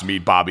Gatz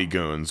meet Bobby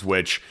Goons,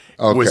 which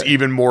was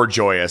even more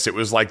joyous. It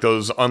was like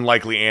those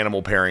unlikely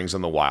animal pairings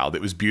in the wild.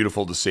 It was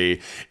beautiful to see.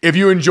 If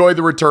you enjoyed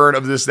the return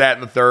of this, that,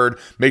 and the third,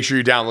 make sure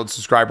you download,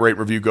 subscribe, rate,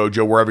 review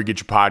GoJo, wherever you get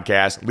your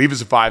podcast. Leave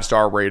us a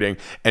 5-star rating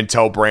and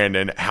tell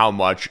Brandon how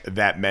much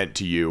that meant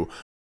to you.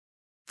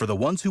 For the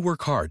ones who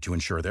work hard to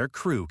ensure their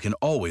crew can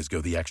always go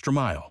the extra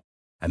mile,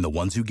 and the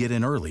ones who get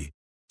in early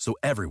so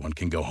everyone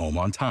can go home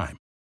on time,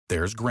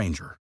 there's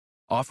Grainger,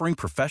 offering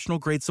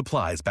professional-grade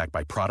supplies backed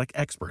by product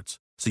experts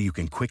so you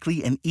can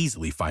quickly and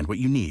easily find what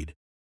you need.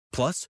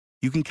 Plus,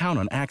 you can count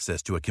on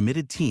access to a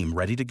committed team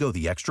ready to go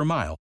the extra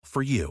mile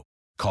for you.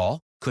 Call,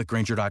 click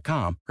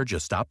Grainger.com, or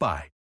just stop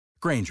by.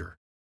 Grainger,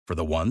 for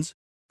the ones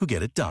who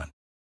get it done.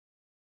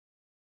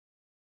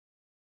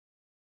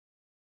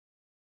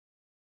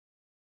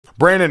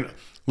 Brandon,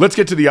 let's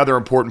get to the other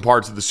important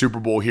parts of the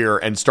Super Bowl here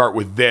and start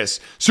with this.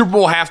 Super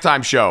Bowl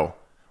halftime show.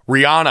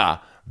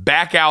 Rihanna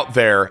back out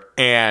there,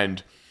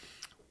 and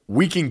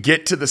we can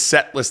get to the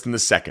set list in a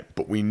second,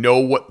 but we know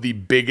what the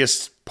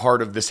biggest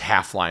part of this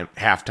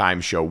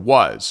halftime show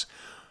was.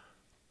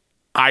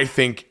 I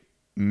think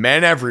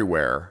men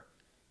everywhere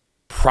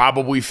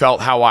probably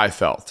felt how I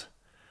felt,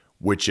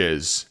 which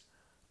is,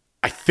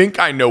 I think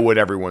I know what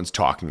everyone's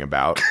talking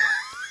about.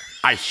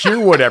 I hear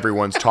what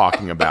everyone's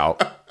talking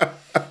about,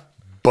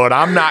 but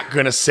I'm not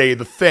going to say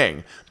the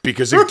thing.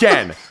 Because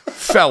again,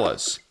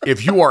 fellas,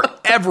 if you are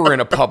ever in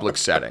a public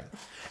setting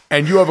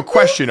and you have a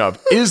question of,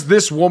 is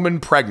this woman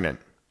pregnant?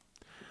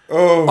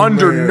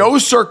 Under No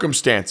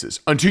circumstances,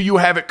 until you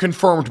have it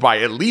confirmed by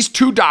at least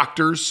 2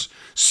 doctors,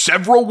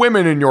 several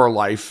women in your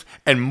life,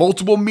 and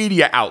multiple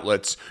media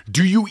outlets,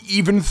 do you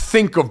even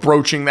think of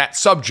broaching that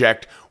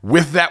subject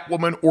with that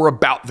woman or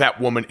about that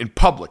woman in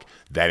public.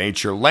 That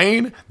ain't your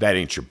lane, that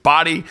ain't your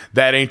body,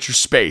 that ain't your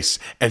space.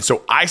 And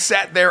so I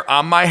sat there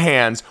on my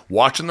hands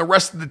watching the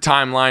rest of the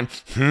timeline,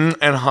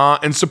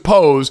 and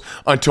suppose,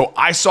 until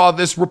I saw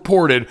this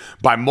reported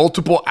by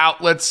multiple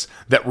outlets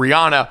that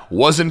Rihanna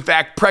was in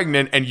fact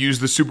pregnant and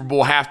used the Super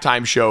Bowl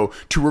halftime show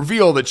to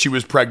reveal that she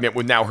was pregnant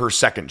with now her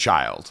second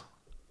child.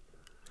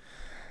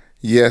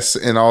 Yes,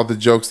 and all the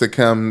jokes that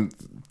come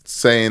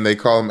saying they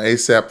call him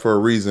ASAP for a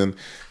reason,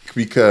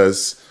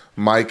 because,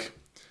 Mike,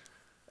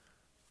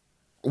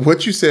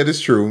 what you said is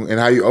true, and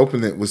how you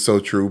opened it was so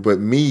true, but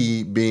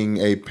me being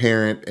a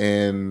parent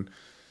and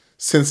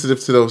sensitive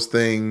to those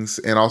things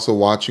and also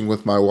watching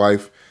with my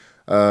wife,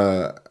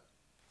 I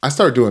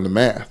started doing the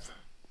math.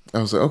 I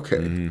was like,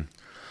 okay,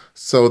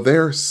 so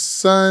their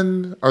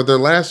son, or their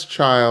last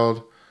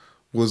child,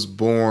 was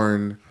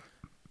born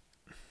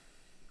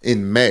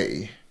in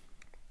May.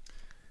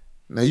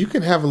 Now, you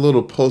can have a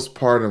little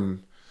postpartum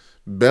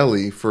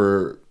belly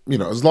for,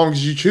 as long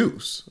as you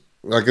choose.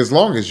 Like, as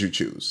long as you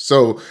choose.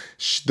 So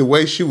the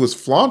way she was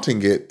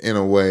flaunting it, in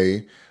a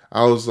way,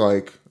 I was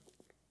like,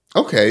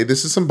 okay,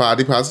 this is some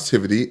body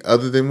positivity,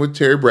 other than what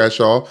Terry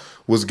Bradshaw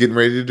was getting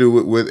ready to do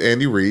with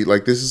Andy Reid.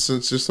 Like, this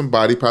is just some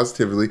body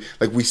positivity.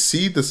 Like, we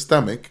see the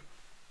stomach.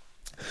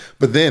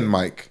 But then,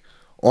 Mike,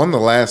 on the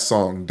last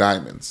song,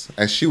 Diamonds,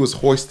 as she was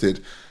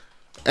hoisted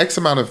X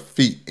amount of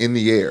feet in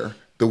the air,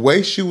 the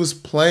way she was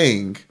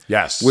playing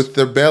with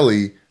the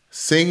belly,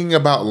 singing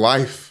about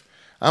life,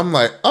 I'm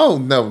like, oh,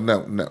 no.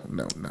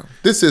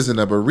 This isn't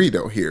a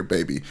burrito here,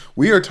 baby.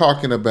 We are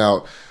talking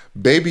about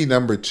baby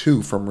number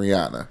 2 from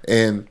Rihanna.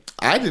 And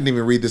I didn't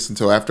even read this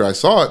until after I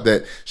saw it,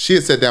 that she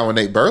had sat down with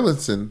Nate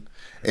Burleson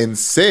and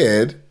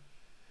said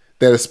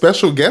that a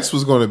special guest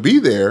was going to be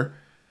there.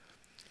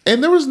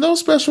 And there was no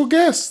special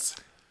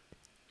guest.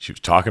 She was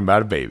talking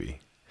about a baby.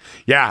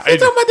 Yeah. She's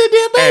talking about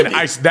that damn baby.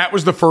 And that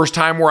was the first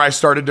time where I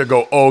started to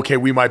go, oh, okay,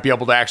 we might be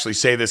able to actually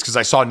say this, because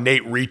I saw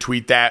Nate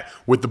retweet that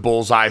with the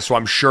bullseye. So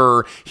I'm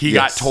sure he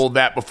got told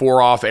that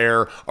before off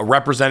air. A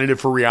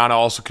representative for Rihanna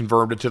also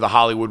confirmed it to the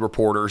Hollywood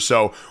Reporter.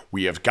 So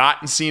we have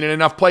gotten seen in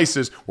enough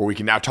places where we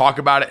can now talk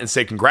about it and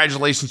say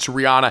congratulations to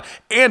Rihanna,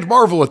 and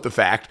marvel at the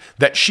fact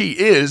that she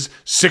is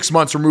 6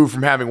 months removed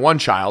from having one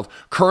child,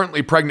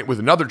 currently pregnant with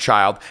another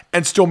child,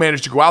 and still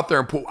managed to go out there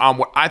and put on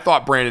what I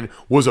thought, Brandon,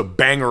 was a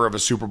banger of a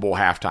Super Bowl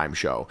halftime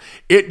show.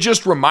 It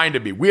just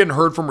reminded me, we hadn't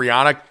heard from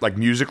Rihanna like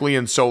musically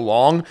in so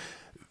long.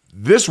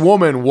 This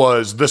woman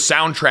was the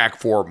soundtrack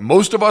for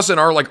most of us in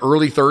our like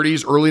early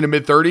 30s, early to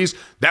mid 30s.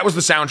 That was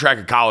the soundtrack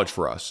of college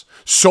for us.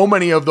 So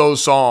many of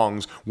those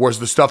songs was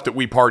the stuff that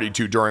we partied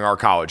to during our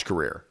college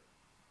career.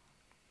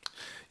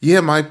 Yeah,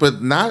 Mike,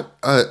 but not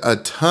a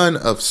ton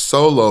of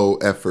solo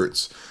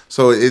efforts.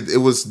 So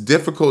it was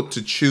difficult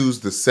to choose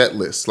the set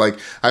list. Like,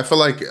 I feel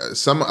like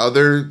some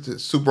other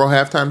Super Bowl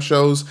halftime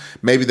shows,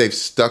 maybe they've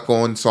stuck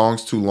on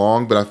songs too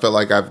long, but I felt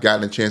like I've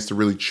gotten a chance to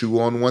really chew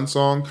on one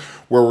song,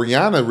 where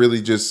Rihanna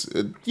really just,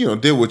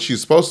 did what she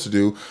was supposed to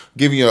do,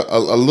 giving you a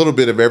little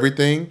bit of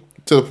everything,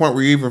 to the point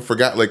where you even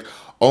forgot, like,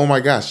 oh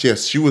my gosh,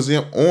 yes, she was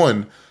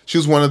one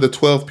of the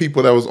 12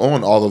 people that was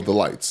on All of the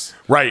Lights.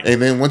 Right.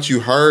 And then once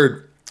you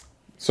heard,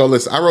 so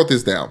listen, I wrote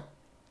this down.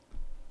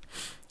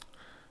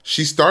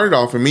 She started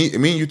off, and me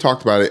and you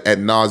talked about it ad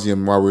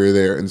nauseum while we were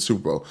there in the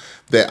Super Bowl,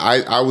 that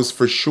I was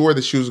for sure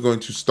that she was going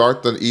to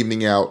start the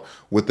evening out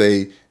with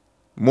a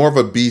more of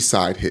a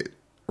B-side hit,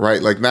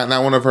 right? Like not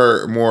one of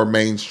her more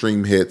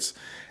mainstream hits.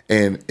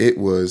 And it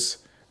was,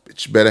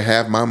 "Bitch, you better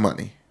have my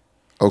money."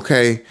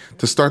 Okay?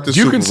 To start the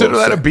Super Bowl. Do you consider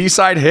that a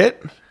B-side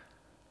hit?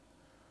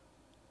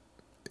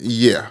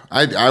 Yeah,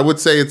 I would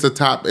say it's a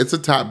top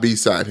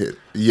B-side hit.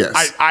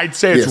 Yes. I'd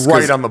say it's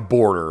right on the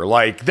border.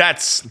 Like,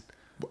 that's...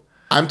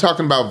 I'm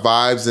talking about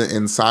vibes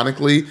and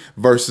sonically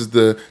versus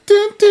the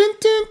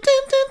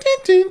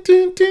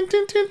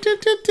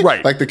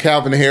right, like the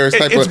Calvin Harris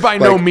type. It's by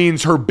no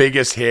means her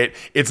biggest hit.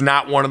 It's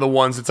not one of the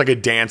ones that's like a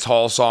dance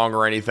hall song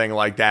or anything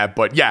like that.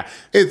 But yeah,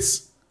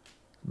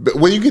 but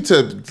when you get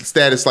to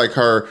status like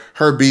her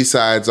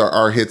B-sides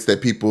are hits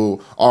that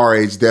people our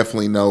age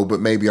definitely know, but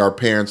maybe our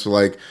parents were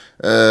like,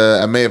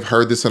 I may have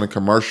heard this in a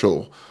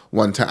commercial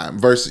one time.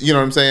 Versus, you know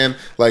what I'm saying?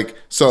 Like,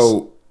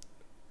 so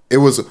it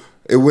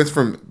went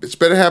from "Bitch,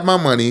 better have my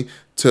money"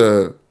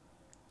 to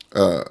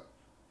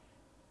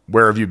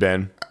Where Have You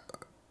Been?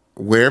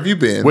 Where Have You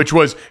Been? Which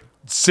was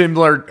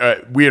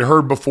similar. We had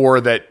heard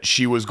before that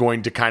she was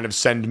going to kind of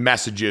send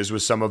messages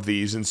with some of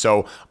these. And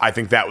so I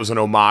think that was an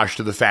homage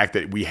to the fact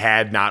that we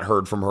had not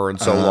heard from her in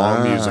so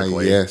long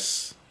musically.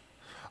 Yes.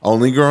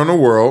 Only Girl in the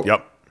World.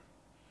 Yep.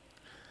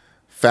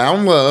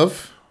 Found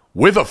Love.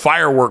 With a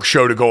fireworks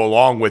show to go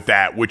along with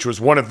that, which was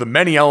one of the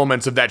many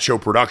elements of that show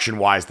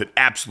production-wise that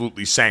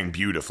absolutely sang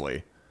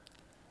beautifully.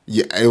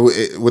 Yeah,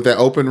 with that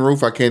open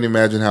roof, I can't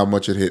imagine how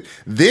much it hit.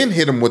 Then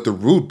hit him with the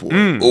rude boy.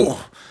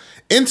 Oh,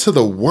 into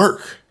the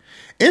work.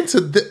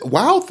 Into the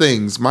Wild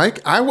Things, Mike.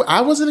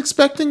 I wasn't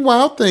expecting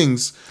Wild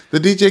Things, the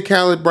DJ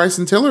Khaled,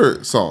 Bryson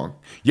Tiller song.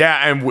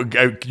 Yeah, and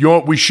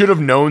we should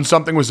have known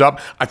something was up.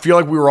 I feel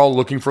like we were all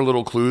looking for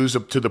little clues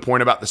up to the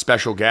point about the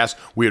special guest.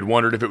 We had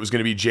wondered if it was going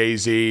to be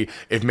Jay-Z,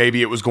 if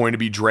maybe it was going to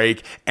be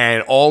Drake.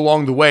 And all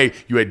along the way,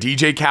 you had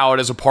DJ Khaled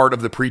as a part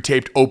of the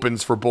pre-taped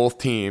opens for both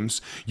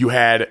teams. You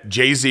had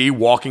Jay-Z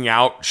walking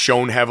out,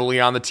 shown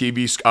heavily on the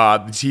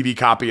TV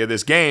copy of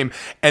this game.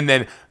 And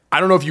then, I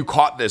don't know if you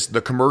caught this,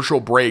 the commercial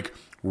break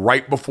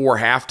right before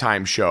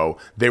halftime show,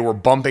 they were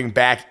bumping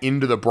back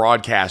into the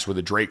broadcast with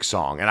a Drake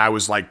song. And I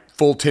was like,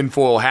 full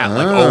tinfoil hat,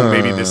 like, oh,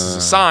 maybe this is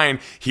a sign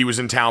he was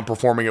in town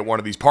performing at one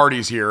of these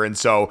parties here. And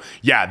so,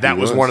 yeah, that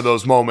was one of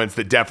those moments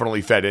that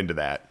definitely fed into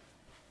that.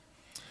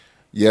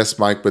 Yes,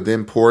 Mike, but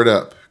then Pour It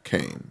Up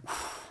came.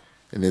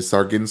 And it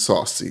started getting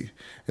saucy.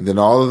 And then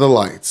all of the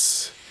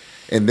lights.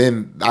 And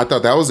then I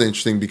thought that was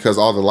interesting because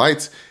all the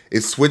lights,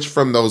 it switched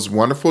from those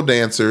wonderful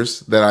dancers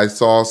that I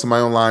saw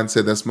somebody online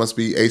said this must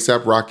be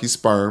A$AP Rocky's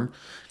sperm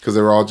because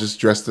they were all just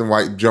dressed in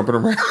white, jumping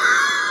around.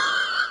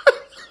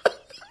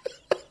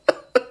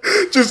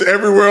 Just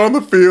everywhere on the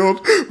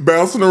field,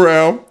 bouncing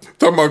around,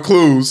 talking about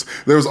clues.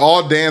 There was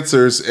all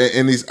dancers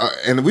in these,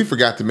 and we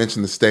forgot to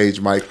mention the stage,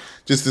 Mike.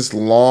 Just this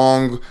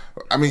long.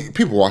 I mean,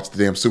 people watched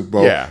the damn Super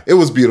Bowl. Yeah. It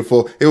was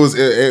beautiful. It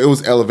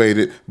was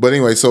elevated. But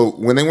anyway, so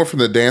when they went from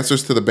the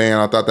dancers to the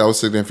band, I thought that was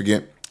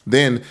significant.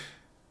 Then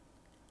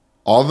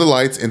all the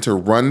lights into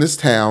Run This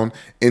Town,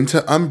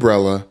 into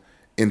Umbrella,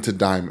 into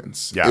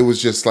Diamonds. Yeah. It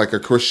was just like a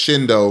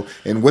crescendo.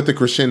 And with the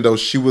crescendo,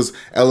 she was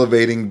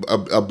elevating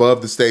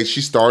above the stage.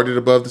 She started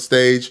above the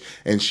stage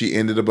and she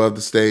ended above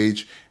the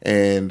stage.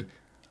 And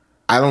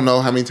I don't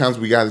know how many times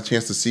we got a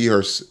chance to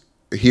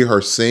hear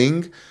her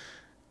sing,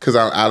 because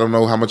I don't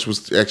know how much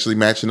was actually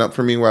matching up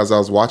for me as I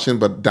was watching.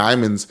 But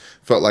Diamonds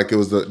felt like it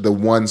was the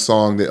one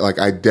song that like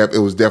it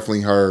was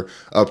definitely her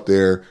up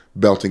there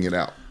belting it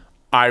out.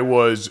 I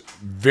was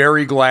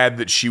very glad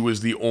that she was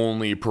the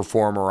only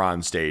performer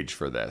on stage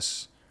for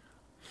this.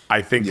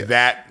 I think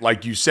that,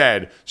 like you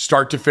said,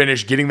 start to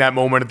finish, getting that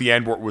moment at the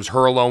end where it was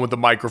her alone with the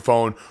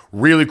microphone,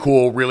 really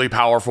cool, really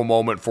powerful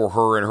moment for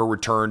her and her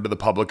return to the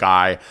public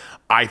eye.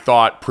 I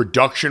thought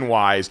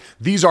production-wise,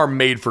 these are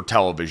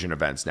made-for-television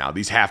events now,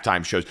 these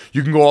halftime shows.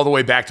 You can go all the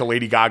way back to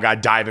Lady Gaga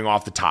diving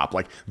off the top.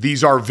 Like,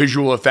 these are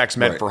visual effects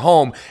meant for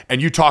home,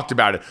 and you talked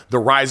about it. The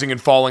rising and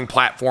falling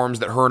platforms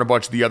that her and a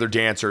bunch of the other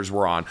dancers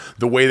were on.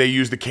 The way they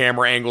use the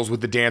camera angles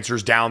with the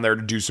dancers down there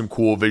to do some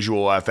cool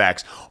visual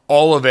effects.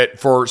 All of it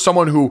for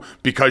someone who,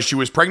 because she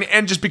was pregnant,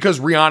 and just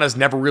because Rihanna's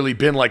never really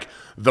been, like,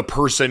 the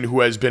person who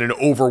has been an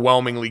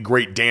overwhelmingly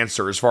great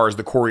dancer as far as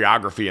the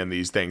choreography and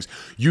these things,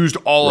 used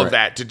all of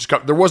that to just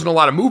come. There wasn't a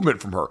lot of movement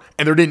from her,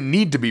 and there didn't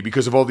need to be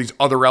because of all these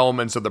other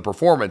elements of the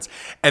performance.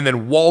 And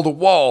then wall to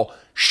wall,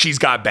 she's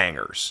got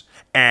bangers.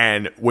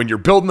 And when you're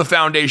building the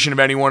foundation of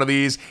any one of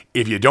these,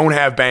 if you don't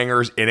have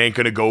bangers, it ain't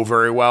going to go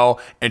very well.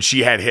 And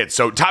she had hits.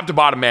 So top to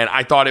bottom, man,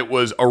 I thought it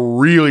was a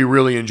really,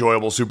 really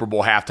enjoyable Super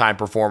Bowl halftime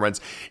performance.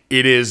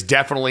 It is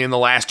definitely in the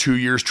last 2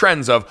 years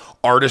trends of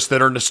artists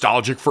that are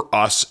nostalgic for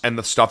us and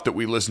the stuff that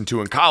we listened to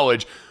in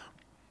college.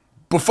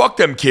 But fuck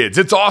them kids.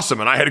 It's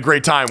awesome. And I had a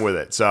great time with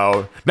it.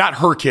 So not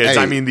her kids.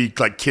 I mean the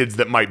kids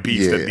that might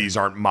beef that these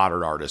aren't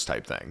modern artists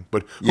type thing.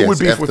 But who would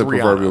beef with the Rihanna?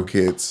 Proverbial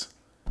kids.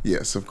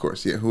 Yes, of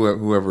course. Yeah,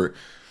 whoever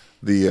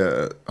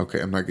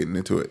okay, I'm not getting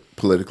into it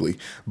politically,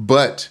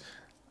 but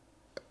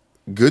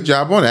good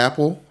job on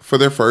Apple for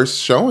their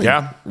first showing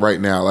right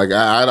now. Like,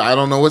 I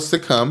don't know what's to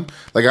come.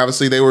 Like,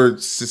 obviously they were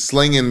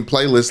slinging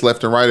playlists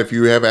left and right if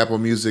you have Apple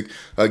Music,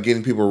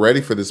 getting people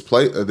ready for this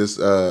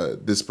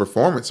this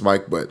performance,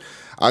 Mike, but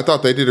I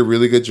thought they did a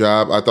really good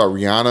job. I thought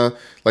Rihanna,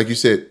 like you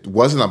said,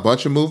 wasn't a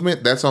bunch of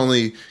movement. That's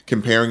only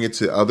comparing it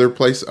to other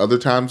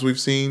times we've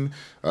seen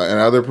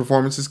and other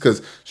performances,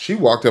 because she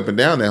walked up and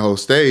down that whole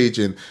stage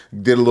and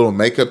did a little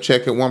makeup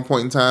check at one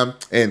point in time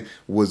and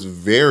was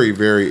very,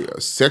 very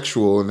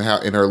sexual in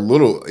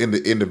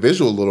the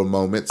individual little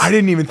moments. I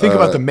didn't even think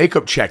about the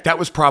makeup check. That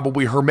was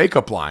probably her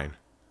makeup line.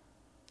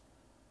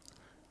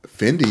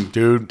 Fendi,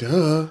 dude.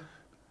 Duh.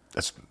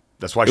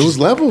 That's why she's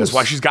levels. That's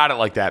why she's got it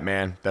like that,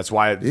 man. That's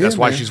why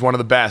she's one of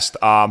the best.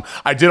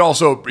 I did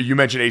also, you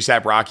mentioned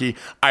A$AP Rocky.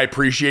 I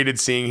appreciated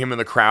seeing him in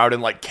the crowd in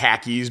like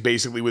khakis,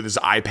 basically with his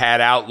iPad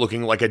out,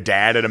 looking like a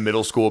dad at a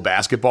middle school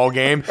basketball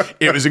game.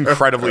 It was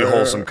incredibly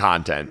wholesome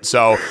content.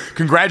 So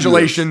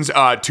congratulations to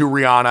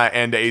Rihanna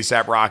and to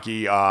A$AP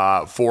Rocky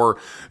for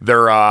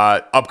their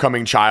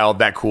upcoming child.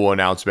 That cool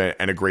announcement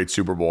and a great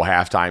Super Bowl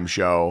halftime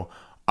show.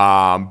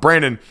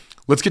 Brandon,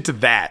 let's get to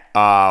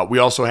that. We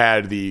also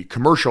had the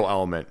commercial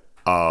element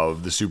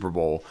of the Super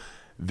Bowl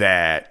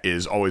that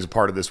is always a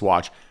part of this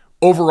watch.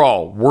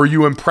 Overall, were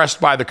you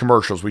impressed by the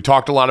commercials? We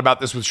talked a lot about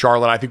this with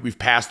Charlotte. I think we've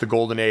passed the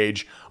golden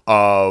age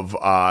of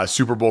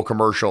Super Bowl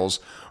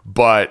commercials,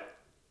 but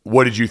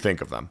what did you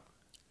think of them?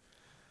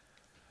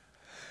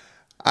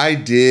 I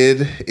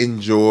did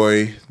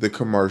enjoy the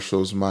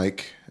commercials,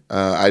 Mike.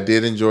 I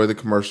did enjoy the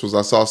commercials.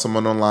 I saw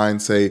someone online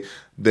say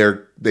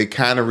they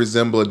kind of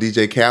resemble a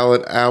DJ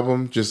Khaled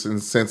album, just in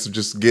the sense of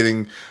just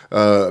getting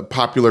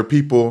popular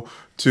people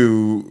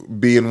to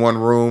be in one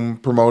room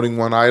promoting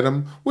one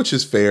item, which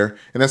is fair.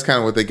 And that's kind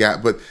of what they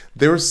got. But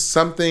there was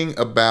something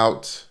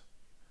about...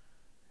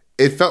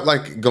 It felt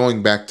like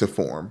going back to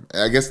form.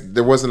 I guess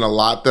there wasn't a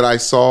lot that I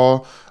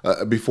saw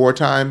before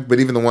time,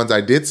 but even the ones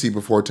I did see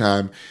before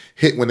time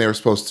hit when they were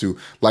supposed to.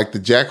 Like the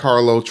Jack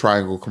Harlow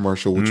triangle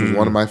commercial, which was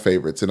one of my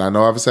favorites. And I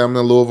know obviously I'm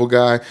a Louisville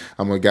guy.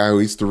 I'm a guy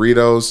who eats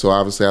Doritos, so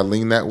obviously I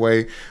lean that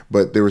way.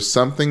 But there was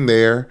something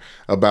there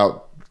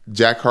about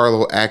Jack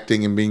Harlow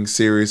acting and being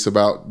serious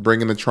about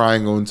bringing the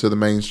triangle into the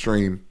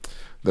mainstream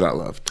that I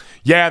loved.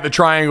 Yeah, the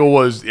triangle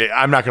was,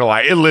 I'm not going to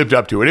lie, it lived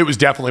up to it. It was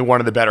definitely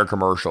one of the better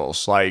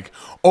commercials. Like,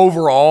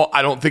 overall,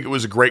 I don't think it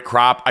was a great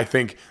crop. I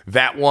think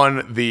that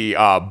one, the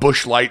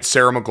Busch Light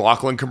Sarah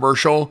McLachlan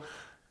commercial,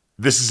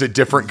 this is a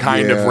different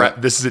kind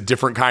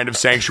of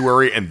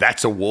sanctuary, and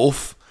that's a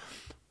wolf.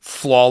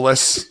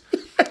 Flawless.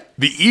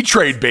 The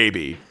E-Trade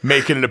baby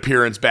making an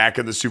appearance back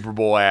in the Super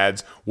Bowl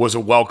ads was a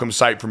welcome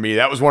sight for me.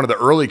 That was one of the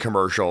early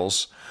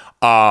commercials.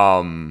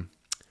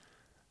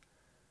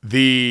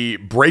 The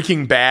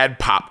Breaking Bad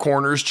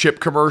Popcorners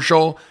chip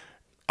commercial.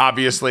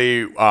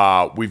 Obviously,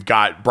 we've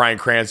got Bryan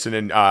Cranston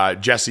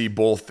and Jesse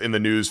both in the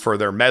news for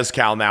their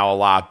mezcal now a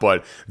lot,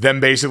 but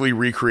them basically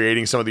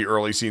recreating some of the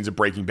early scenes of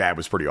Breaking Bad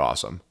was pretty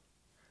awesome.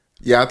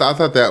 Yeah, I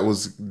thought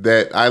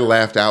that I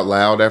laughed out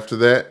loud after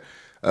that.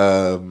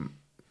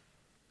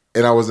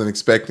 And I wasn't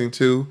expecting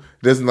to.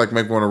 It doesn't make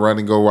me want to run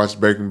and go watch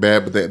Breaking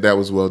Bad, but that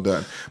was well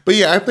done. But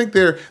yeah, I think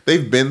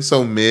they've been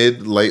so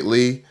mid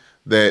lately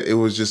that it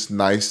was just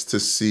nice to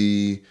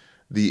see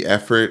the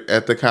effort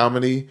at the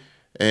comedy.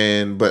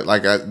 But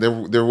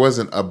there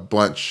wasn't a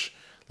bunch.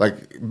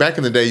 Like back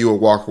in the day, you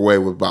would walk away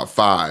with about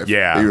 5.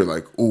 Yeah. And you were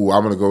like, ooh,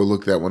 I'm going to go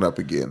look that one up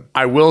again.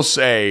 I will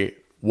say,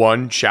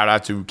 one, shout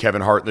out to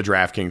Kevin Hart in the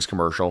DraftKings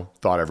commercial.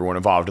 Thought everyone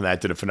involved in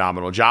that did a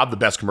phenomenal job. The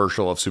best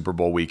commercial of Super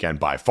Bowl weekend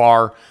by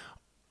far,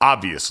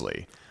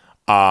 obviously.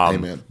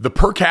 Amen. The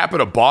per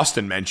capita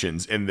Boston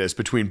mentions in this,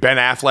 between Ben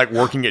Affleck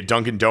working at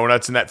Dunkin'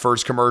 Donuts in that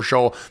first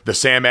commercial, the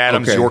Sam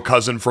Adams, Your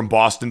Cousin from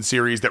Boston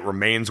series that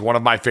remains one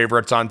of my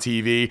favorites on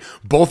TV,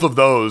 both of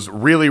those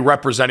really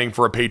representing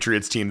for a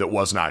Patriots team that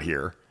was not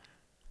here.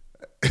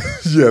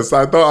 Yes,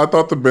 I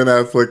thought the Ben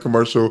Affleck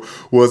commercial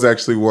was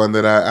actually one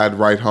that I'd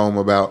write home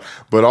about,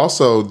 but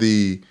also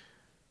the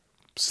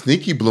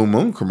Sneaky Blue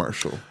Moon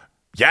commercial.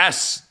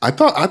 Yes, I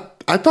thought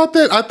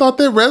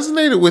that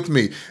resonated with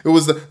me. It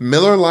was the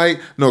Miller Lite,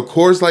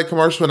 Coors Light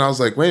commercial, and I was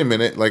like, wait a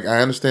minute. Like, I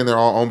understand they're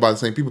all owned by the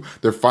same people.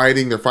 They're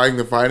fighting.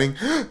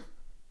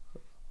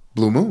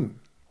 Blue Moon.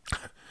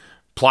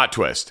 Plot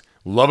twist.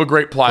 Love a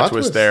great plot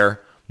twist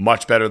there.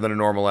 Much better than a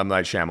normal M.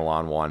 Night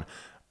Shyamalan one.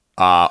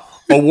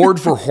 Award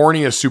for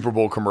horniest Super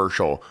Bowl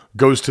commercial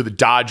goes to the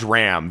Dodge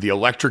Ram, the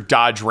electric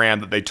Dodge Ram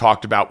that they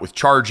talked about with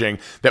charging.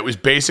 That was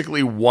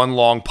basically one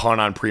long pun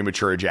on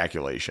premature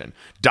ejaculation.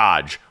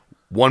 Dodge,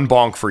 one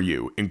bonk for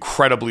you.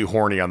 Incredibly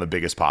horny on the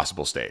biggest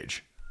possible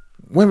stage.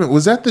 Wait a minute,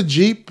 was that the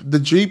Jeep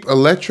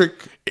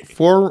electric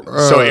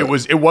so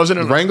it wasn't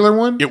a Wrangler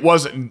one? It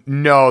wasn't.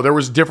 No, there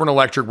was a different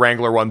electric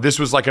Wrangler one. This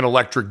was like an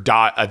electric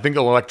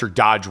electric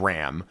Dodge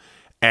Ram.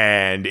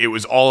 And it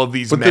was all of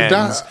these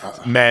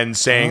men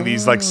saying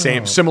these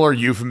similar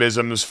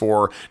euphemisms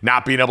for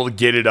not being able to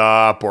get it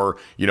up or,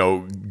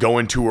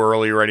 going too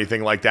early or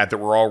anything like that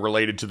were all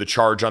related to the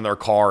charge on their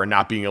car and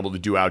not being able to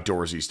do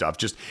outdoorsy stuff.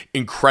 Just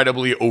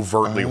incredibly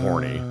overtly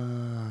horny.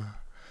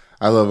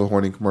 I love a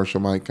horny commercial,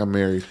 Mike. I'm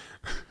married.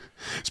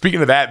 Speaking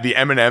of that, the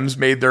M&Ms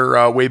made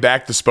their way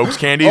back. The Spokes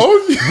candies,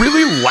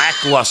 really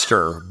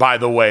lackluster, by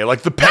the way.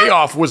 Like, the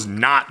payoff was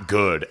not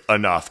good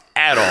enough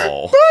at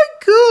all.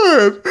 Not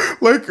good.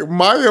 Like,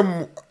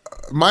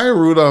 Maya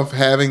Rudolph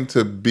having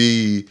to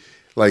be,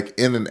 like,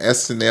 in an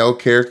SNL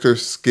character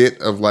skit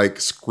of,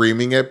 like,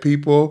 screaming at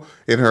people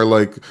in her,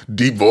 like,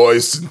 deep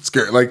voice and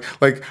scare. Like,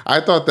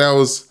 I thought that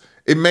was,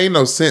 it made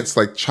no sense.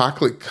 Like,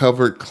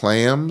 chocolate-covered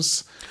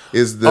clams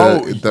is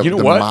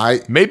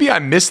maybe I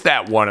missed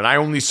that one and I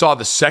only saw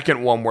the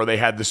second one where they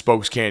had the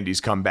Spokes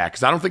candies come back,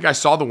 because I don't think I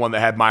saw the one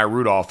that had Maya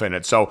Rudolph in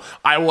it. So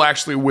I will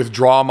actually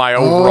withdraw my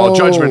overall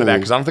judgment of that,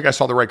 because I don't think I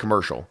saw the right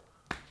commercial.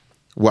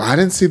 Well, I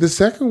didn't see the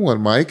second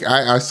one, Mike.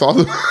 I saw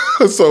the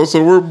so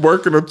we're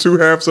working on two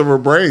halves of her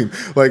brain.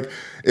 Like,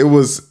 it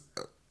was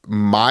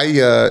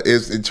Maya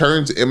it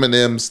turns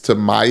M&Ms to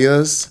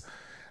Mayas.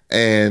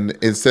 And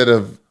instead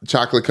of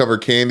chocolate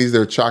covered candies,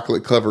 they're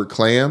chocolate covered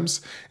clams.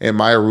 And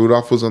Maya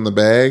Rudolph was on the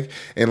bag.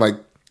 And like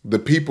the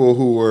people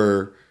who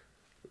were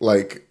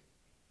like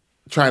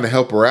trying to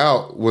help her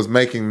out was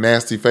making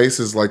nasty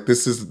faces like,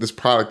 this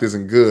product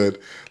isn't good.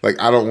 Like,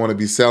 I don't want to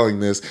be selling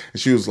this. And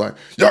she was like,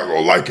 y'all gonna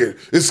like it.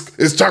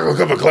 It's chocolate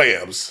covered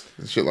clams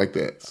and shit like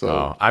that.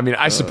 So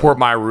I support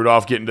Maya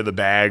Rudolph getting to the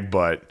bag,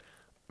 but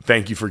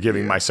thank you for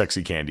giving my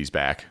sexy candies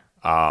back.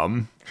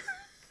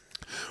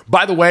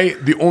 By the way,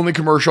 the only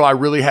commercial I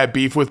really had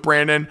beef with,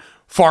 Brandon,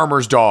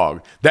 Farmer's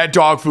Dog, that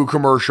dog food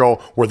commercial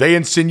where they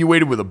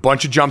insinuated with a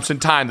bunch of jumps in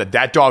time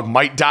that dog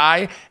might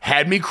die,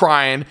 had me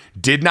crying,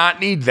 did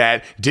not need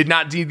that, did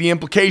not need the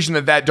implication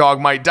that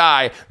dog might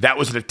die. That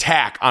was an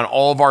attack on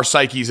all of our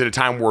psyches at a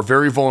time where we're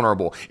very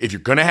vulnerable. If you're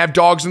going to have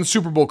dogs in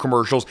Super Bowl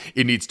commercials,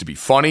 it needs to be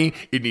funny,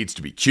 it needs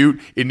to be cute,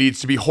 it needs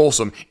to be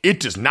wholesome. It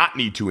does not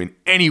need to in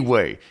any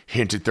way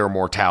hint at their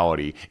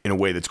mortality in a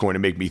way that's going to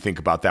make me think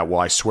about that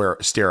while I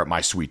stare at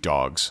my sweet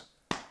dogs.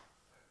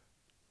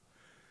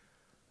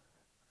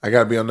 I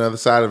got to be on the other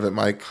side of it,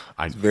 Mike.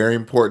 It's very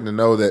important to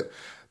know that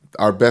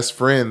our best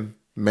friend,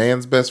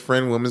 man's best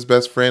friend, woman's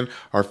best friend,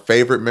 our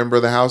favorite member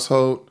of the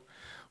household,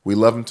 we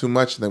love him too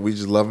much and that we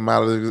just love him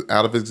out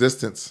of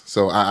existence.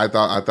 So I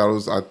thought it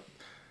was, to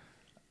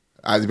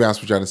be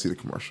honest with you, I didn't see the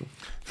commercial.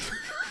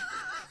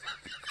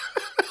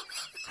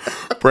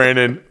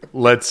 Brandon,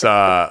 let's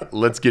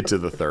get to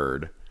the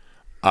third.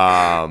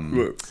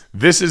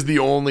 This is the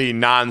only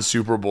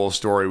non-Super Bowl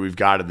story we've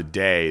got of the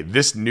day.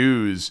 This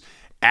news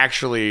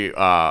actually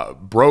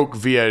broke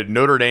via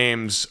Notre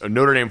Dame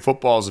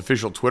football's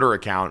official Twitter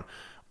account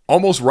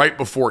almost right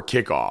before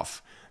kickoff,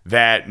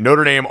 that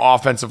Notre Dame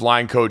offensive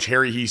line coach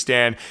Harry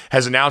Hiestand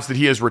has announced that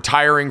he is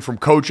retiring from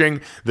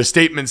coaching. The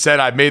statement said,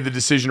 "I've made the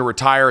decision to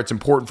retire. It's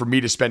important for me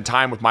to spend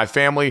time with my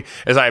family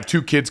as I have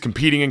 2 kids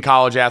competing in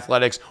college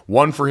athletics,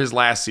 one for his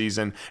last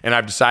season, and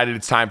I've decided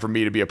it's time for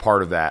me to be a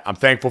part of that. I'm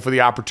thankful for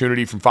the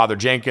opportunity from Father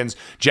Jenkins,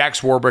 Jack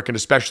Swarbrick, and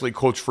especially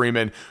Coach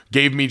Freeman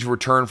gave me to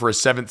return for a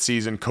 7th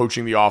season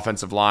coaching the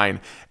offensive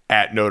line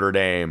at Notre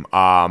Dame."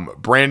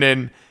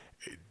 Brandon,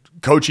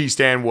 Coach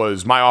Hiestand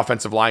was my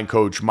offensive line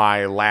coach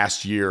my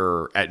last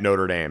year at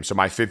Notre Dame. So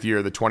my 5th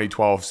year, the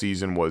 2012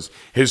 season, was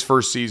his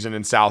first season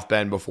in South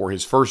Bend before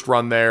his first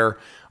run there,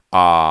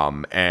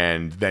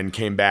 and then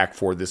came back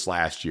for this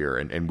last year.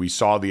 And we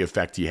saw the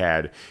effect he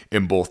had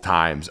in both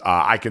times.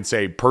 I can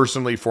say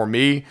personally for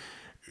me,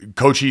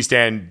 Coach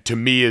Hiestand, to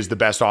me, is the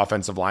best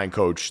offensive line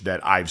coach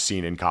that I've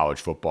seen in college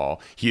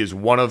football. He is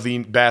one of the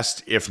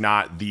best, if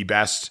not the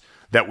best,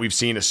 that we've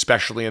seen,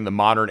 especially in the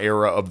modern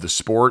era of the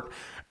sport.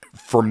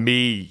 For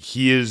me,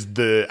 he is,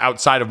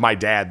 outside of my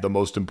dad, the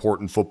most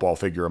important football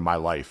figure in my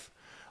life.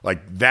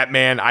 Like, that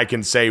man, I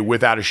can say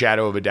without a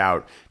shadow of a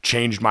doubt,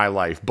 changed my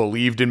life,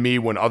 believed in me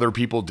when other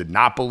people did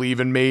not believe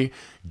in me,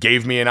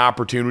 gave me an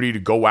opportunity to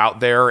go out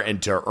there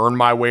and to earn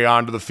my way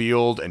onto the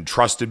field, and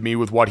trusted me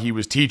with what he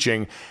was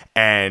teaching,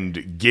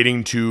 and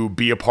getting to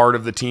be a part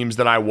of the teams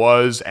that I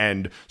was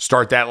and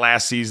start that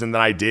last season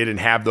that I did and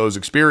have those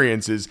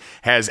experiences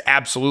has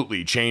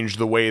absolutely changed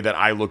the way that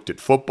I looked at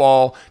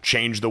football,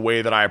 changed the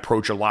way that I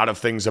approach a lot of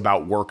things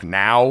about work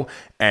now.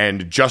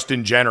 And just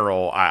in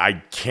general,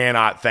 I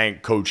cannot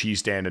thank Coach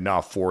Hiestand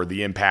enough for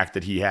the impact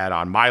that he had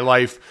on my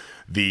life,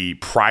 the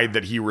pride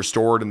that he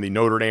restored in the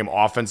Notre Dame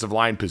offensive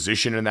line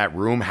position in that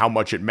room, how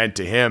much it meant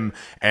to him.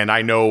 And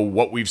I know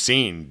what we've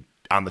seen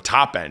on the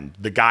top end,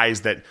 the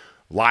guys that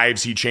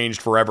lives he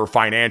changed forever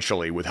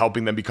financially with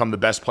helping them become the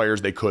best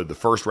players they could, the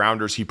first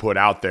rounders he put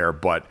out there.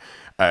 But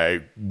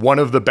one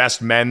of the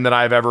best men that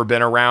I've ever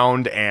been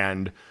around,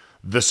 and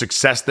the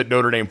success that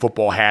Notre Dame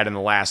football had in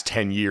the last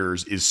 10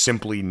 years is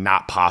simply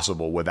not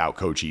possible without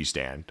Coach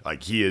Hiestand.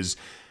 Like, he is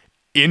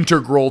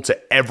integral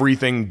to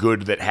everything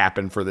good that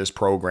happened for this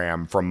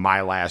program from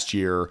my last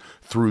year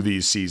through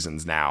these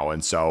seasons now.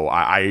 And so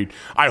I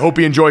hope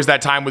he enjoys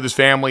that time with his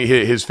family.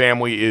 His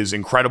family is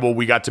incredible.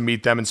 We got to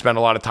meet them and spend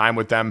a lot of time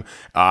with them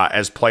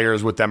as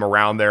players with them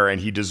around there, and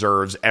he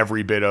deserves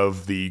every bit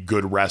of the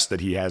good rest that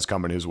he has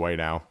coming his way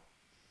now.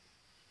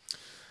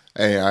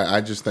 Hey, I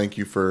just thank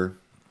you for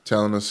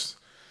telling us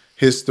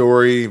his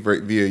story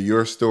via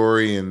your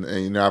story. And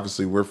you know,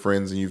 obviously we're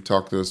friends, and you've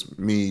talked to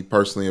me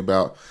personally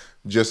about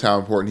just how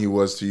important he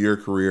was to your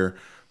career,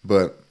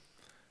 but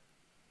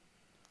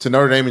to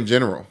Notre Dame in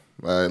general.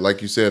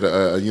 Like you said,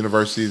 a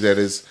university that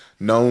is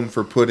known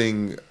for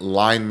putting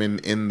linemen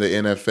in the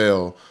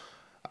NFL.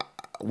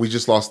 We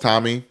just lost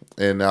Tommy,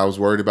 and I was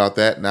worried about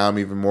that. Now I'm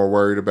even more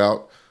worried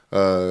about,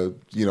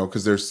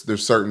 because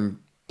there's certain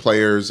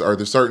players, or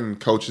there's certain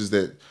coaches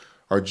that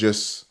are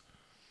just,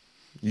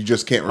 you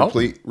just can't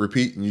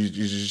repeat, and you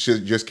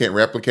just can't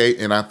replicate.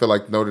 And I feel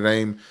like Notre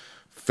Dame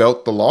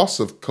felt the loss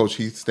of Coach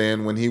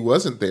Hiestand when he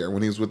wasn't there,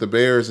 when he was with the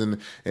Bears and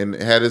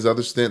had his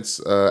other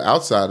stints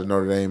outside of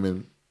Notre Dame.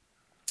 And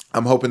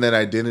I'm hoping that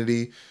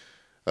identity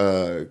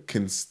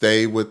can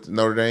stay with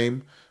Notre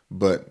Dame,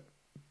 but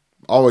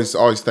always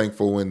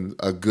thankful when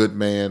a good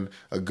man,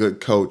 a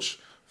good coach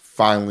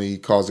finally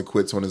calls it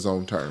quits on his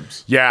own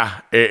terms. Yeah,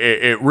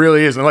 it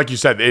really is. And like you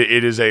said,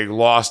 it is a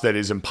loss that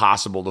is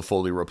impossible to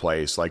fully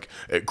replace. Like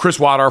Chris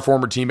Watt, our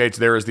former teammates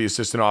there, is the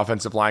assistant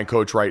offensive line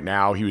coach right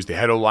now. He was the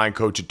head O-line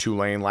coach at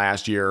Tulane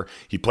last year.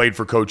 He played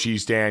for Coach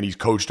Hiestand. He's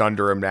coached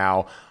under him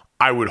now.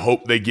 I would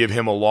hope they give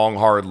him a long,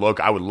 hard look.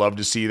 I would love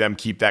to see them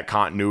keep that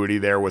continuity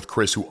there with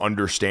Chris, who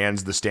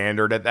understands the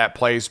standard at that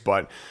place.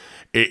 But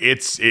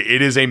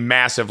it is a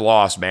massive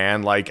loss,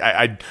 man. Like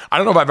I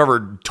don't know if I've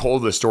ever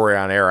told this story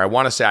on air. I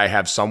want to say I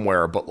have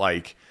somewhere, but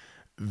like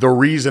the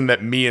reason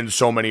that me and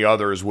so many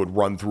others would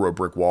run through a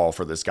brick wall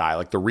for this guy,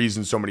 like the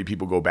reason so many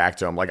people go back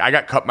to him. Like I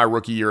got cut my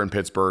rookie year in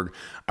Pittsburgh.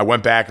 I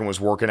went back and was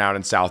working out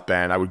in South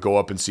Bend. I would go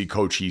up and see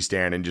Coach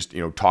Heastan and just,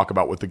 talk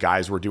about what the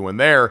guys were doing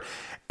there.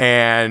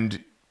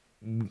 And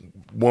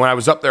when I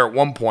was up there at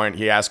one point,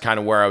 he asked kind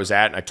of where I was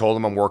at, and I told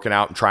him I'm working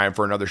out and trying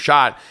for another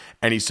shot.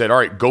 And he said, all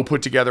right, go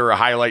put together a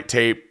highlight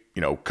tape,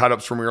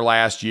 cut-ups from your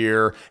last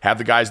year, have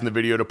the guys in the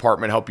video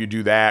department help you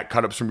do that,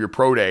 cut-ups from your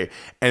pro day.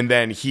 And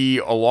then he,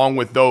 along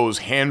with those,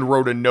 hand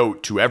wrote a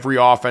note to every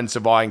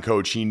offensive line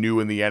coach he knew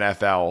in the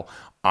NFL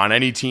on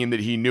any team that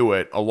he knew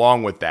it,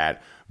 along with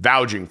that,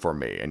 vouching for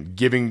me and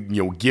giving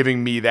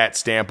me that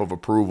stamp of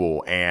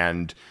approval.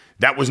 And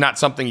that was not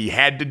something he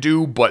had to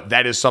do, but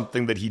that is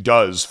something that he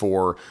does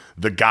for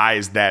the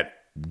guys that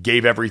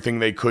gave everything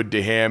they could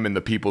to him and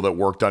the people that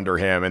worked under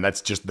him. And that's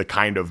just the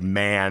kind of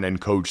man and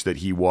coach that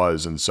he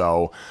was. And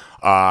so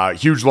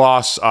huge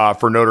loss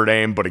for Notre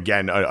Dame, but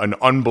again, an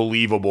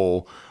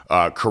unbelievable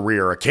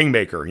career, a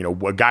kingmaker,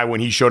 a guy when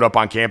he showed up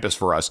on campus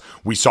for us,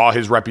 we saw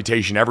his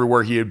reputation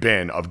everywhere he had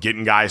been of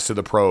getting guys to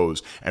the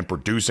pros and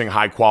producing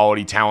high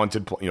quality,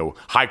 talented,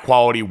 high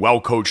quality,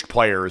 well-coached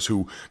players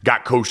who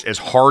got coached as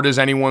hard as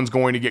anyone's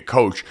going to get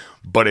coached.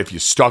 But if you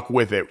stuck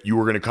with it, you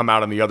were going to come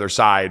out on the other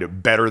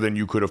side better than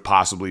you could have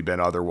possibly been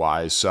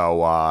otherwise.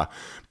 So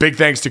big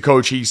thanks to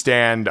Coach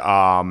Heastan,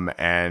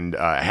 and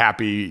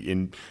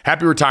happy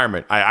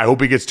retirement. I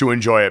hope he gets to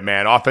enjoy it,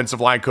 man. Offensive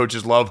line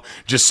coaches love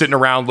just sitting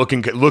around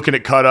looking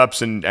at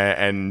cut-ups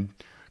and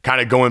kind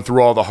of going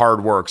through all the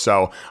hard work.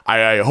 So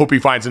I hope he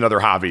finds another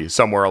hobby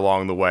somewhere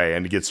along the way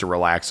and gets to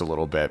relax a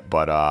little bit.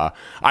 But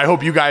I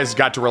hope you guys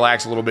got to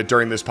relax a little bit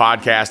during this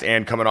podcast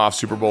and coming off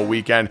Super Bowl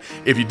weekend.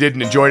 If you did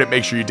and enjoyed it,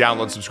 make sure you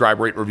download, subscribe,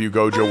 rate, review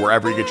GoJo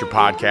wherever you get your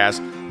podcast.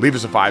 Leave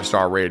us a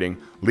 5-star rating.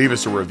 Leave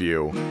us a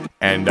review.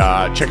 And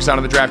check us out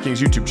on the DraftKings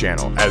YouTube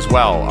channel as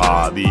well.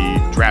 The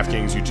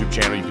DraftKings YouTube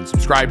channel you can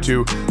subscribe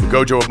to. The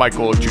GoJo of Mike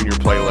Golick Jr.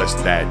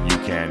 playlist that you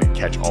can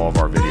catch all of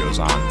our videos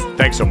on.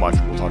 Thanks so much.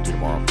 We'll talk to you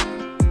tomorrow.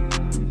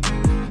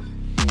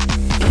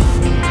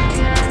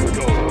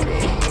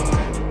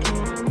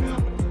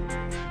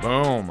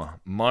 Boom.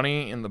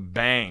 Money in the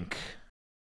bank.